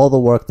 especially with all the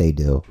work they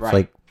do. Right. It's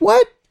like,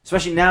 what?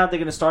 Especially now they're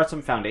going to start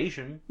some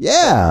foundation.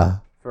 Yeah.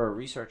 For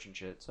research and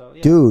shit. So,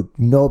 yeah. Dude,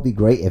 you know it'd be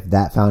great if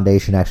that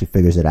foundation actually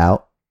figures it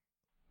out?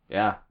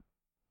 Yeah.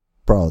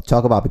 Bro,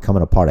 talk about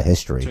becoming a part of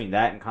history. Between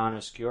that and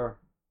Connor's cure.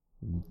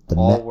 The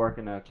all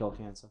working to kill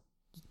cancer.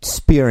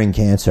 Spearing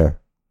cancer.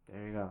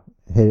 There you go.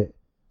 Hit it.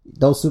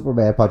 Those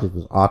Superman punches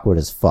was awkward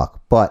as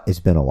fuck, but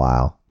it's been a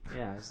while.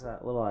 Yeah, it's a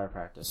little out of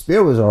practice.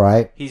 Spear was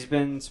alright. He's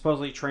been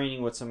supposedly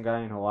training with some guy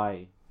in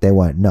Hawaii. They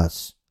went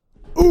nuts.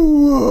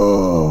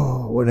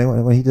 Ooh! When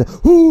he did,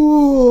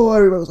 ooh!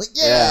 Everybody was like,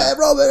 yeah.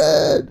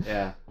 Roman!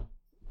 Yeah.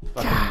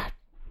 God.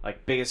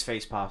 Like, biggest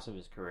face pops of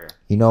his career.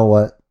 You know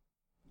what?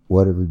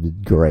 What would be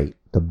great,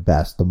 the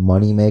best, the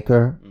money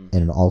maker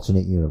in an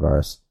alternate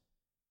universe.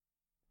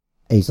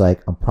 He's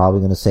like, I'm probably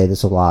going to say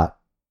this a lot.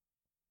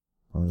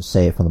 I'm going to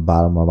say it from the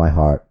bottom of my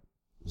heart.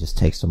 He just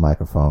takes the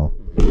microphone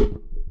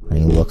and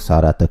he looks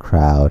out at the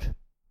crowd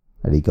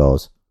and he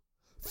goes,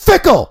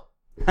 Fickle!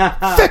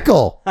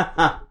 Fickle!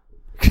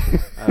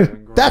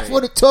 That's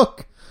what it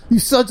took, you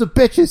sons of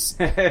bitches.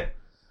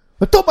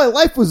 I thought my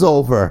life was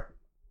over.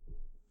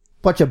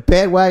 Bunch of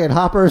bandwagon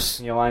hoppers.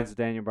 Any lines of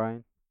Daniel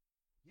Bryan?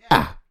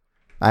 Yeah.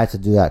 I had to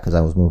do that because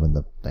I was moving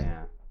the thing.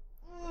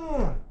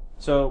 Yeah.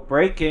 So,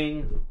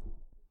 breaking.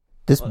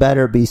 This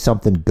better be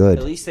something good.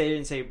 At least they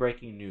didn't say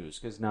breaking news,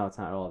 because no, it's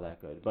not all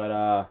that good. But,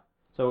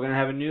 so we're going to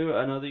have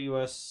another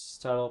U.S.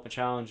 title open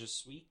challenge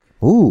this week.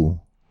 Ooh.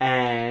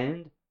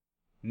 And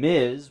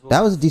Miz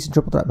that was a decent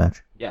triple threat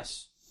match.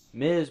 Yes.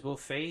 Miz will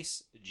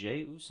face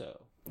Jey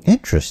Uso.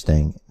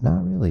 Interesting.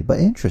 Not really, but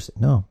interesting.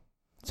 No.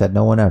 Said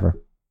no one ever.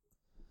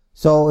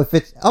 So if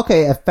it's,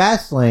 okay, at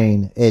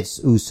Fastlane, it's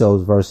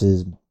Usos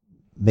versus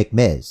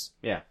McMiz.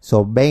 Yeah.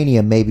 So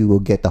Mania, maybe we'll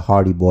get the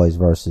Hardy Boys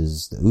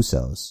versus the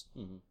Usos.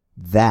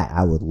 That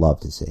I would love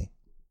to see.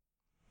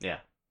 Yeah.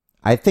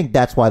 I think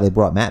that's why they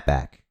brought Matt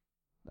back.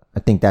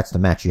 I think that's the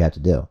match you have to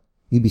do.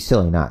 You'd be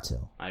silly not to.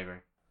 I agree.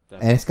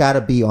 Definitely. And it's got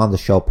to be on the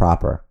show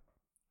proper.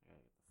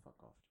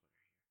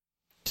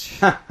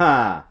 Fuck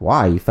off.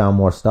 Why? You found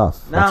more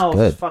stuff. No, that's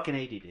good. It's fucking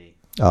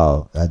ADD.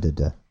 Oh, I did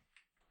that.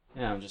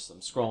 Yeah, I'm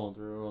scrolling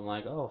through and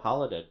like, oh,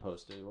 Holodead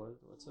posted.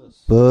 What's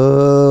this?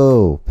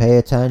 Boo! Pay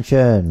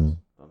attention.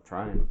 I'm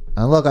trying.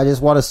 And look, I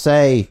just want to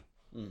say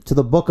to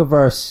the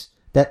Bookiverse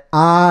that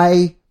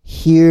I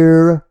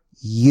hear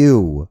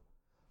you.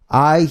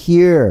 I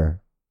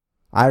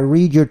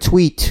read your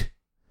tweet.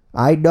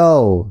 I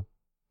know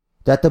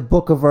that the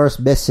Bookiverse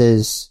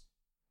misses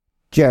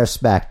Jer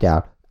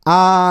SmackDown.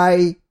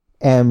 I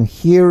am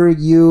hearing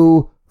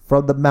you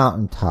from the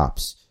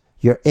mountaintops.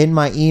 You're in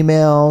my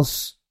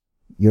emails.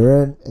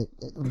 You're in.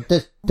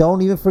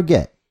 Don't even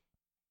forget.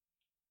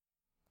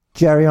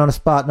 Jerry on the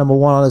spot, number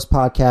one on this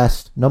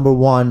podcast. Number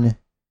one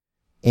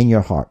in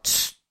your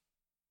hearts.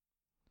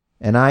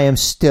 And I am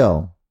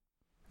still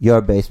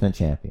your basement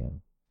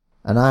champion.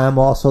 And I am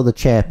also the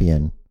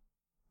champion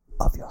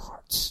of your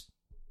hearts.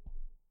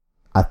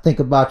 I think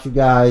about you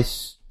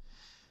guys.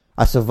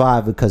 I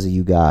survive because of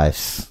you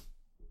guys.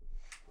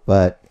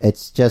 But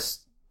it's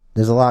just,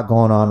 there's a lot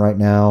going on right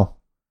now.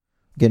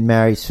 Getting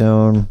married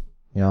soon.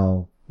 You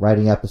know,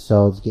 writing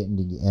episodes, getting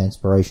the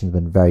inspiration has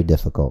been very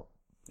difficult.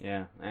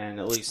 Yeah,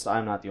 and at least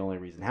I'm not the only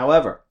reason.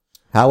 However,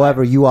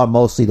 you are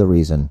mostly the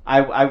reason.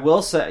 I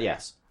will say,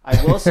 yes.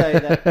 I will say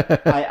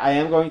that I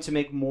am going to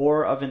make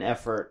more of an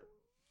effort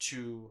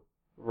to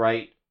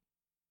write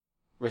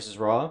Versus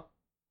Raw,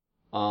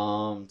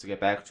 to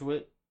get back to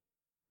it.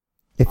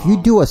 If you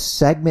do a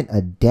segment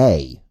a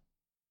day,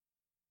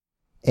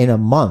 in a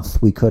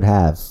month we could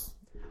have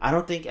I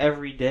don't think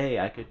every day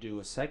I could do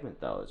a segment,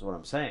 though, is what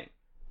I'm saying.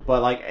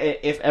 But, like,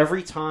 if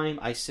every time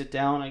I sit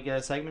down I get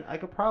a segment, I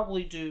could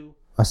probably do...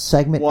 A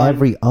segment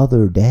every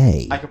other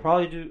day. I could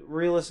probably do...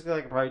 Realistically,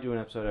 I could probably do an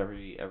episode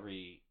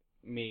every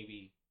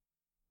maybe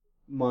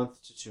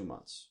month to 2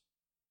 months.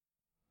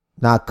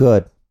 Not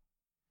good.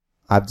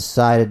 I've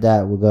decided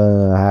that we're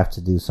going to have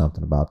to do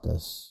something about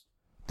this.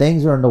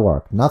 Things are in the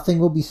work. Nothing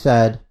will be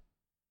said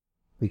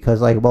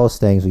because, like most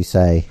things we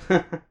say,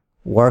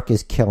 work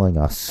is killing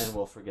us. And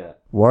we'll forget.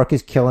 Work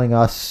is killing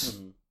us.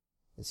 Mm-hmm.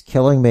 It's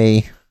killing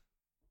me.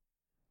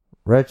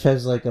 Rich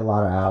has like a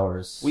lot of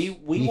hours.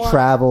 He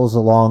travels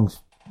along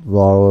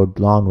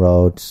long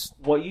roads.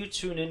 What you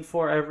tune in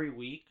for every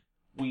week,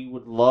 we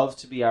would love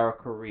to be our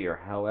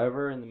career.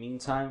 However, in the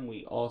meantime,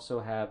 we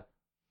also have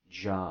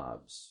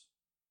jobs.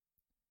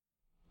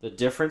 The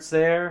difference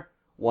there,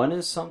 one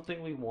is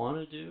something we want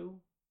to do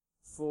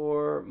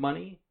for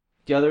money.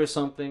 The other is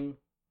something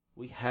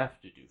we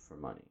have to do for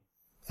money.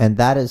 And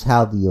that is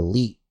how the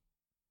elite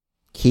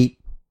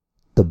keep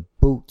the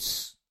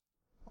boots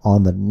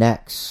on the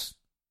necks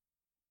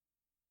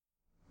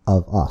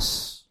of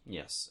us.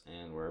 Yes,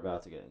 and we're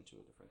about to get into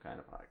a different kind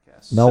of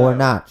podcast. No, we're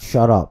not.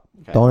 Shut up.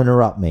 Okay. Don't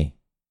interrupt me.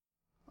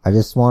 I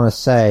just want to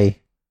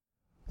say,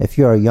 if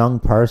you're a young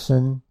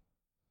person,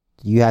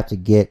 you have to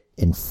get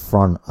in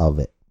front of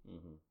it.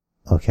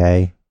 Mm-hmm.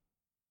 Okay?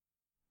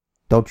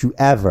 Don't you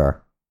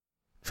ever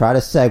try to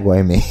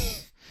segue me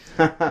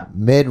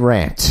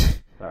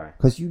mid-rant. Sorry.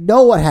 Because you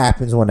know what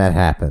happens when that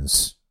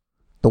happens.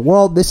 The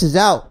world misses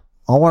out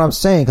on what I'm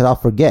saying because I'll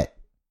forget.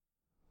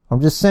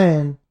 I'm just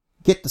saying,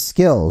 get the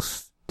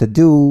skills to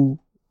do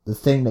the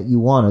thing that you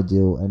want to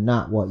do and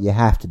not what you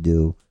have to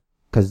do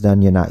because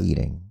then you're not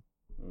eating.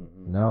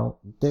 Mm-hmm. You know?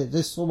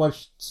 There's so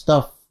much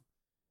stuff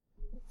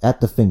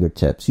at the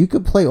fingertips. You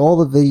could play all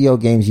the video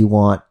games you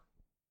want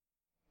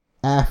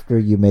after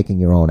you're making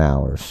your own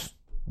hours.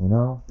 You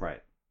know?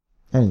 Right.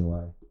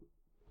 Anyway.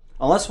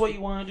 Unless what you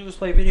want to do is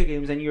play video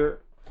games and you're,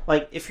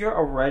 like, if you're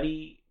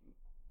already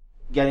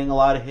getting a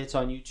lot of hits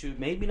on YouTube,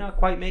 maybe not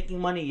quite making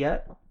money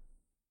yet,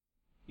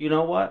 you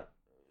know what?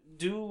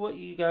 Do what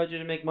you gotta do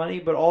to make money,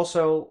 but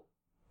also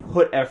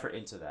put effort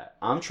into that.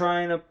 I'm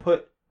trying to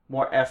put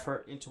more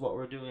effort into what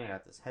we're doing. I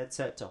got this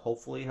headset to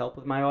hopefully help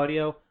with my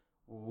audio.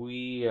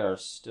 We are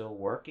still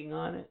working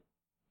on it.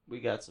 We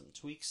got some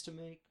tweaks to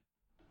make.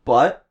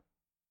 But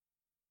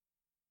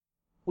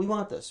we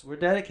want this. We're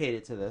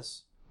dedicated to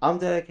this. I'm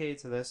dedicated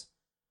to this.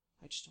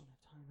 I just don't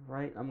have time to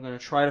write. I'm going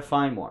to try to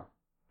find more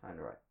time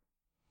to write.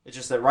 It's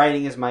just that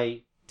writing is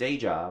my day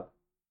job,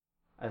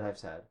 as I've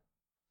said.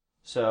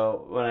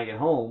 So when I get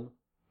home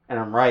and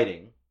I'm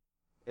writing,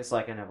 it's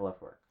like I never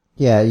left work.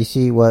 Yeah, you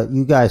see, what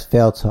you guys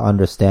fail to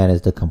understand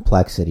is the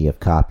complexity of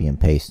copy and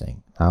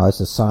pasting. Now,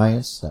 it's a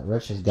science that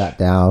Rich has got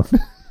down.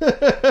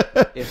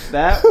 If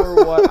that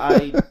were what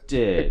I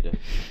did,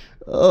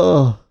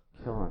 oh,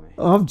 killing me.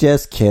 I'm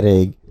just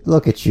kidding.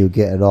 Look at you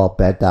getting all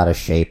bent out of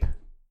shape.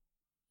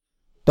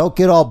 Don't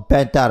get all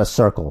bent out of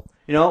circle.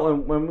 You know,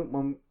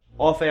 when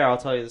off air, I'll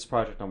tell you this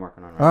project I'm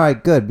working on right now. All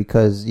right, good,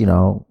 because, you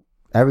know,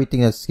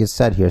 everything that gets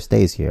said here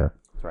stays here.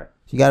 That's right.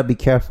 So you got to be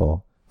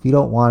careful. If you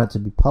don't want it to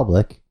be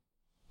public,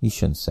 you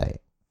shouldn't say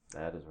it.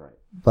 That is right.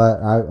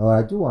 But what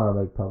I do want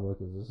to make public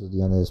is this is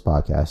the end of this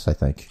podcast, I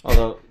think.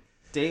 Although,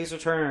 Days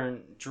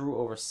Return drew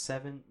over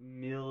 7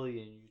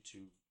 million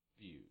YouTube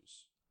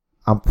views.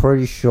 I'm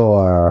pretty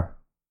sure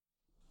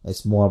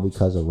it's more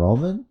because of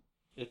Roman.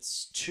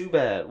 It's too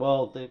bad.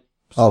 Well,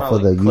 for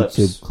the clips.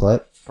 YouTube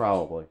clip?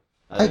 Probably.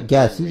 I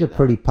guess he's a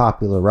pretty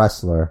popular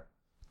wrestler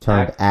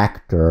turned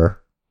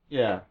actor.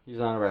 Yeah, he's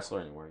not a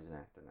wrestler anymore. He's an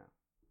actor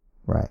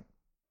now. Right.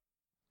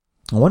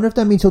 I wonder if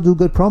that means he'll do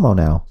good promo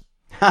now.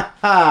 Ha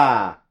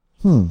ha!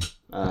 No.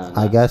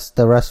 I guess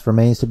the rest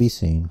remains to be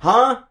seen.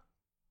 Huh?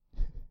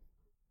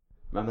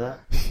 Remember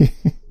that?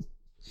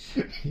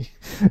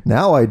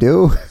 Now I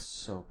do. That's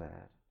so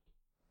bad.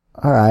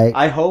 All right.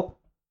 I hope.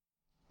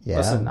 Yeah.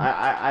 Listen,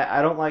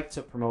 I don't like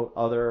to promote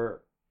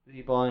other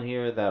people on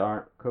here that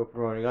aren't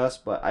co-promoting us,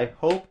 but I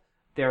hope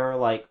there are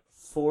like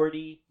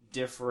 40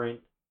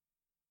 different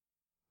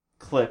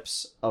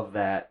clips of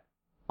that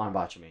on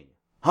Botchamania.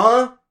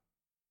 Huh?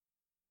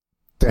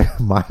 There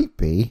might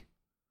be.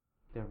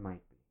 There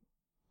might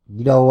be.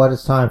 You know what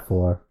it's time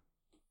for?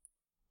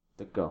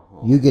 The go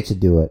home. You get to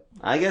do it.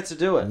 I get to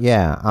do it.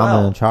 Yeah,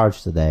 I'm in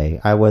charge today.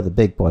 I wear the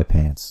big boy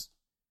pants.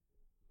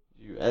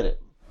 You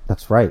edit.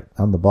 That's right.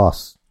 I'm the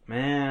boss.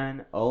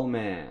 Man, oh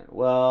man.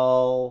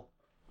 Well,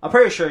 I'm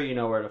pretty sure you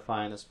know where to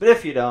find us. But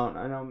if you don't,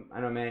 I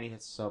know Manny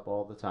hits us up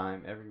all the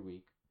time, every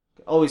week.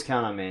 Always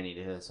count on Manny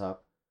to hit us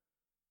up.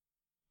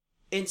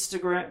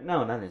 Instagram?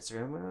 No, not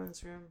Instagram. We're on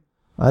Instagram.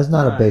 That's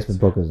not a Basement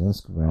Booker's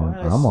Instagram.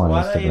 I'm on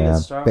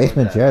Instagram.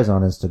 Basement Chair's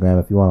on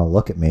Instagram if you want to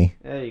look at me.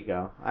 There you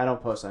go. I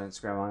don't post on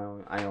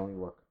Instagram. I only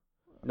look.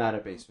 Not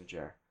at Basement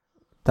Chair.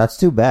 That's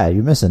too bad.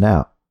 You're missing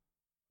out.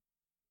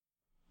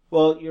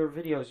 Well, your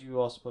videos you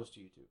also post to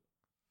YouTube.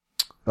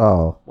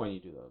 Oh. When you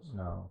do those.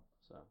 No.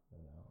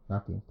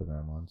 Not the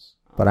Instagram ones.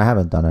 But I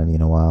haven't done any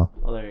in a while.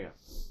 Well, there you go.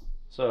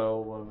 So,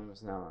 what am I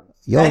missing out on?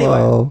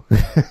 YOLO.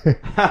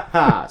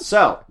 Anyway.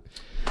 So,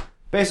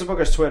 Basement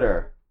Bookers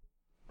Twitter.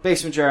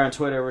 Basement Jerry on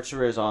Twitter.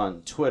 Richard is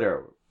on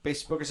Twitter.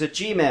 Basement Bookers at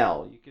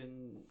Gmail. You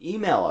can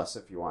email us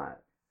if you want.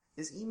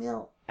 Is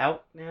email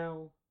out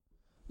now?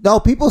 No,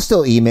 people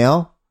still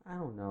email. I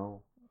don't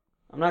know.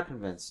 I'm not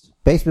convinced.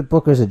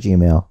 Basementbookers at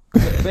Gmail.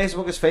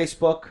 Facebook is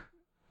Facebook.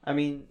 I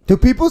mean... Do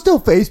people still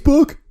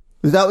Facebook?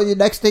 Is that what your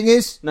next thing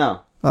is?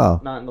 No.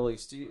 Oh. Not in the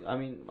least. You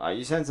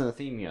sensing a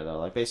theme here, though,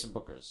 like Basement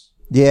Bookers.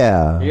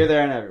 Yeah. You're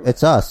there and everywhere.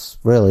 It's us,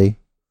 really.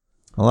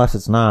 Unless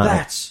it's not.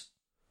 That's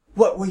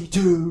what we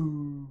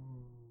do.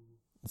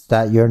 Is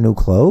that your new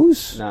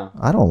clothes? No.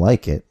 I don't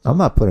like it. I'm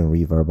not putting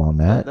reverb on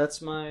that. That's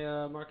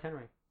my Mark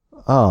Henry.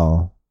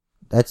 Oh.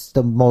 That's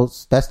the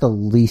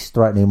least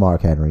threatening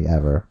Mark Henry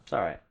ever. It's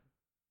alright.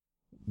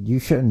 You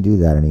shouldn't do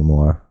that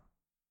anymore.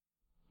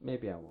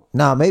 Maybe I won't.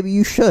 No, maybe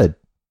you should.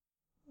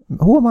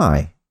 Who am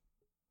I?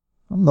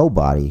 I'm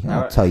nobody.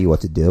 I'll tell you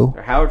what to do.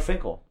 Or Howard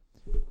Finkel.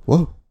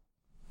 Whoa.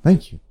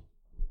 Thank you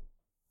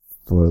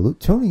for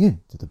tuning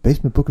in to the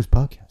Basement Bookers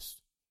podcast.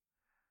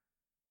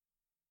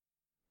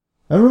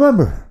 And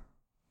remember,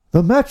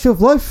 the match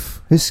of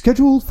life is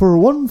scheduled for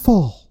one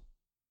fall.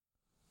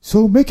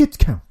 So make it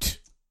count.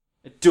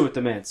 Do what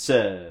the man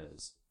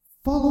says.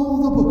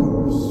 Follow the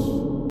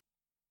Bookers.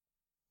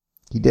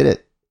 He did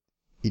it.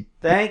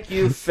 Thank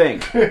you,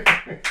 Fink.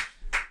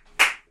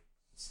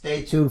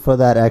 Stay tuned for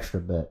that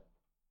extra bit.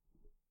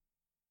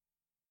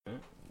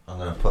 I'm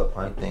gonna put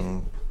my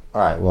thing.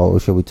 All right. Well,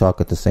 should we talk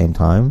at the same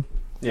time?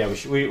 Yeah, we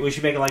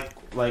should make it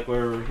like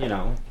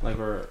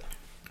we're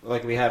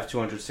like we have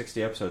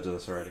 260 episodes of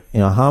this already. You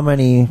know how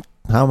many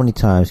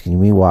times can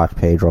we watch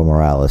Pedro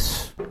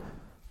Morales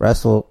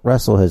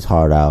wrestle his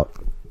heart out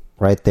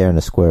right there in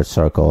the square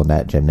circle in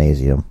that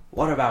gymnasium?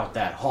 What about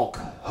that Hulk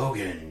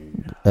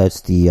Hogan?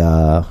 That's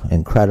the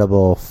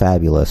incredible,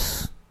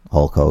 fabulous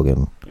Hulk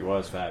Hogan. He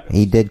was fabulous.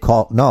 He did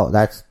call. No,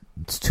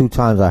 it's 2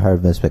 times I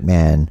heard Vince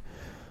McMahon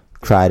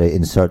try to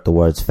insert the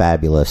words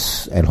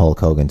fabulous and Hulk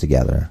Hogan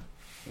together.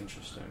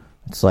 Interesting.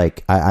 It's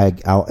like, I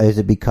is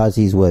it because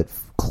he's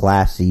with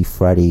classy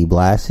Freddie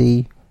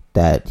Blassie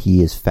that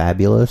he is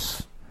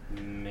fabulous?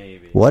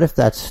 Maybe. What if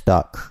that's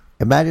stuck?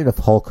 Imagine if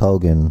Hulk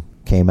Hogan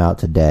came out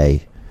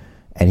today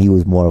and he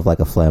was more of like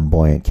a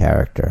flamboyant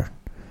character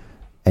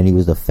and he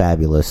was the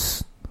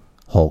fabulous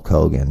Hulk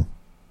Hogan.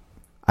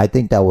 I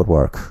think that would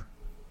work.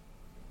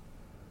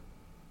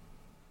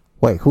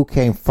 Wait, who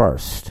came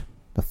first?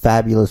 The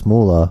fabulous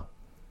Moolah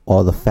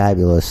or the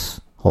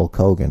fabulous Hulk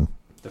Hogan?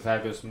 The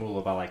fabulous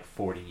Moolah by like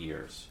 40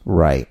 years.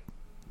 Right.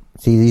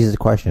 See, these are the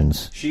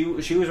questions. She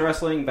was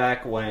wrestling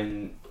back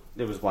when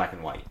it was black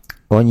and white.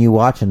 When you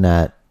watching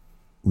that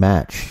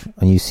match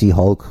and you see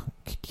Hulk,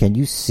 can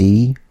you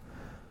see?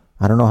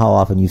 I don't know how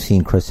often you've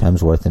seen Chris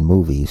Hemsworth in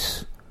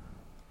movies,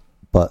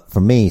 but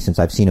for me, since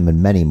I've seen him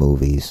in many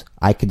movies,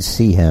 I could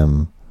see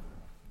him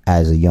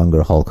as a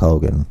younger Hulk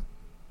Hogan.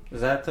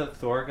 Is that the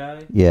Thor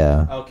guy?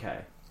 Yeah. Okay.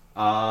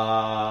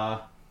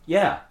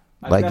 Yeah.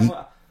 Like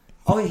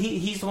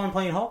he's the one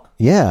playing Hulk?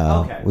 Yeah.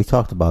 Okay. We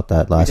talked about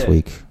that last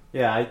week.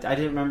 Yeah, I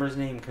didn't remember his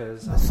name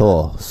because...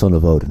 Thor, son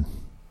of Odin.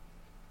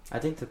 I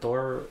think the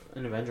Thor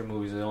and Avenger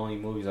movies are the only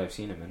movies I've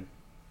seen him in.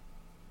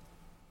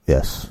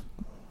 Yes.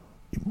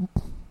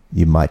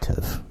 You might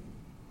have.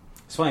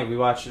 It's funny, we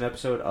watched an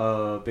episode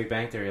of Big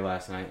Bang Theory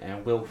last night,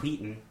 and Will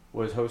Wheaton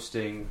was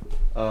hosting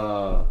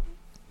a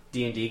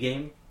D&D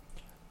game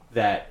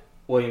that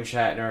William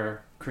Shatner,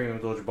 Kareem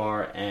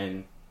Abdul-Jabbar,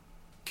 and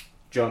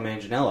Joe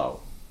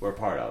Manganiello were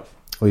part of.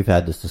 We've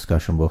had this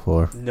discussion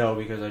before. No,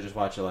 because I just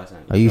watched it last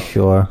night. Are you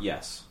sure?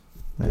 Yes.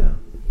 Yeah.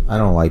 I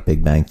don't like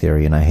Big Bang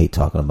Theory, and I hate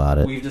talking about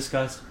it. We've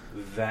discussed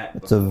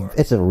that before.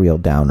 It's a real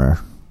downer.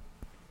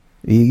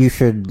 You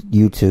should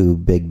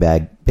YouTube Big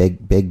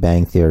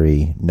Bang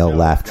Theory, no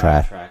laugh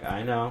track.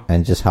 I know.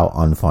 And just how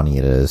unfunny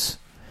it is.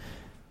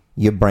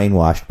 You're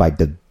brainwashed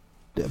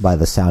by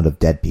the sound of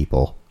dead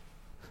people.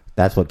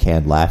 That's what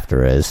canned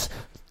laughter is.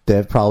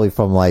 They're probably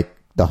from like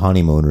the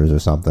Honeymooners or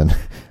something.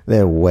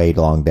 They're way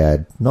long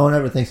dead. No one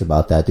ever thinks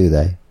about that, do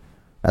they?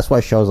 That's why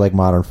shows like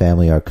Modern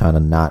Family are kind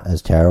of not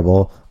as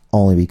terrible,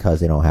 only because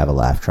they don't have a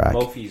laugh track.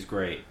 Mophie's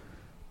great.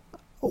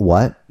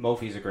 What?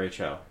 Mophie's a great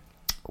show.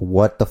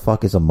 What the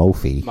fuck is a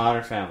Mophie?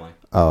 Modern Family.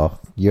 Oh,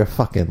 you're a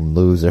fucking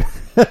loser.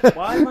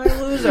 Why am I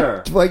a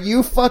loser? When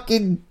you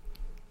fucking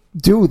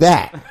do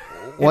that,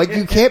 when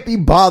you can't be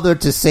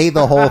bothered to say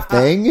the whole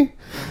thing,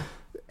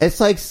 it's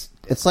like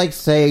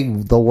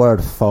saying the word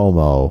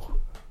FOMO,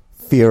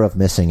 fear of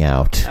missing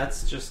out.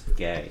 That's just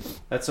gay.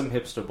 That's some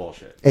hipster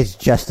bullshit. It's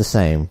just the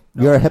same.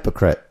 No. You're a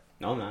hypocrite.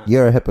 No, I'm not.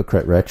 You're a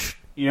hypocrite, Rich.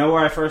 You know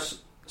where I first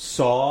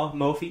saw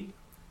Mophie?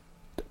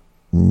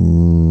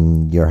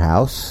 Your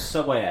house?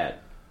 Subway ad.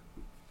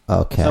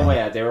 Okay. Subway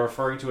ad. They were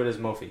referring to it as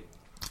Mophie.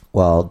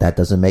 Well, that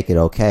doesn't make it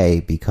okay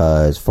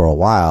because for a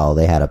while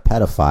they had a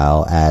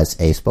pedophile as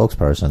a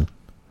spokesperson.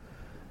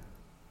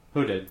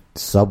 Who did?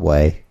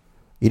 Subway.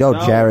 You know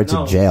Jared's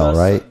in jail,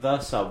 right? The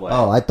Subway.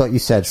 Oh, I thought you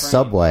said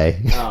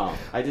Subway. No,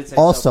 I did say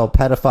also,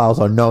 Subway. pedophiles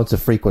are known to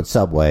frequent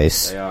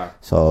subways. They are.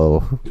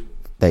 So,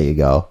 There you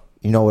go.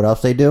 You know what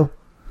else they do?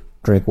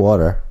 Drink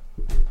water.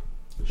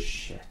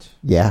 Shit.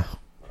 Yeah.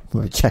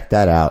 Check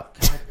that out.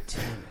 God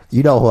damn it.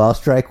 You know who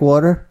else drank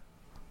water?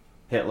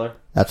 Hitler.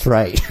 That's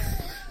right.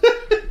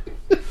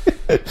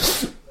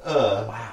 Wow.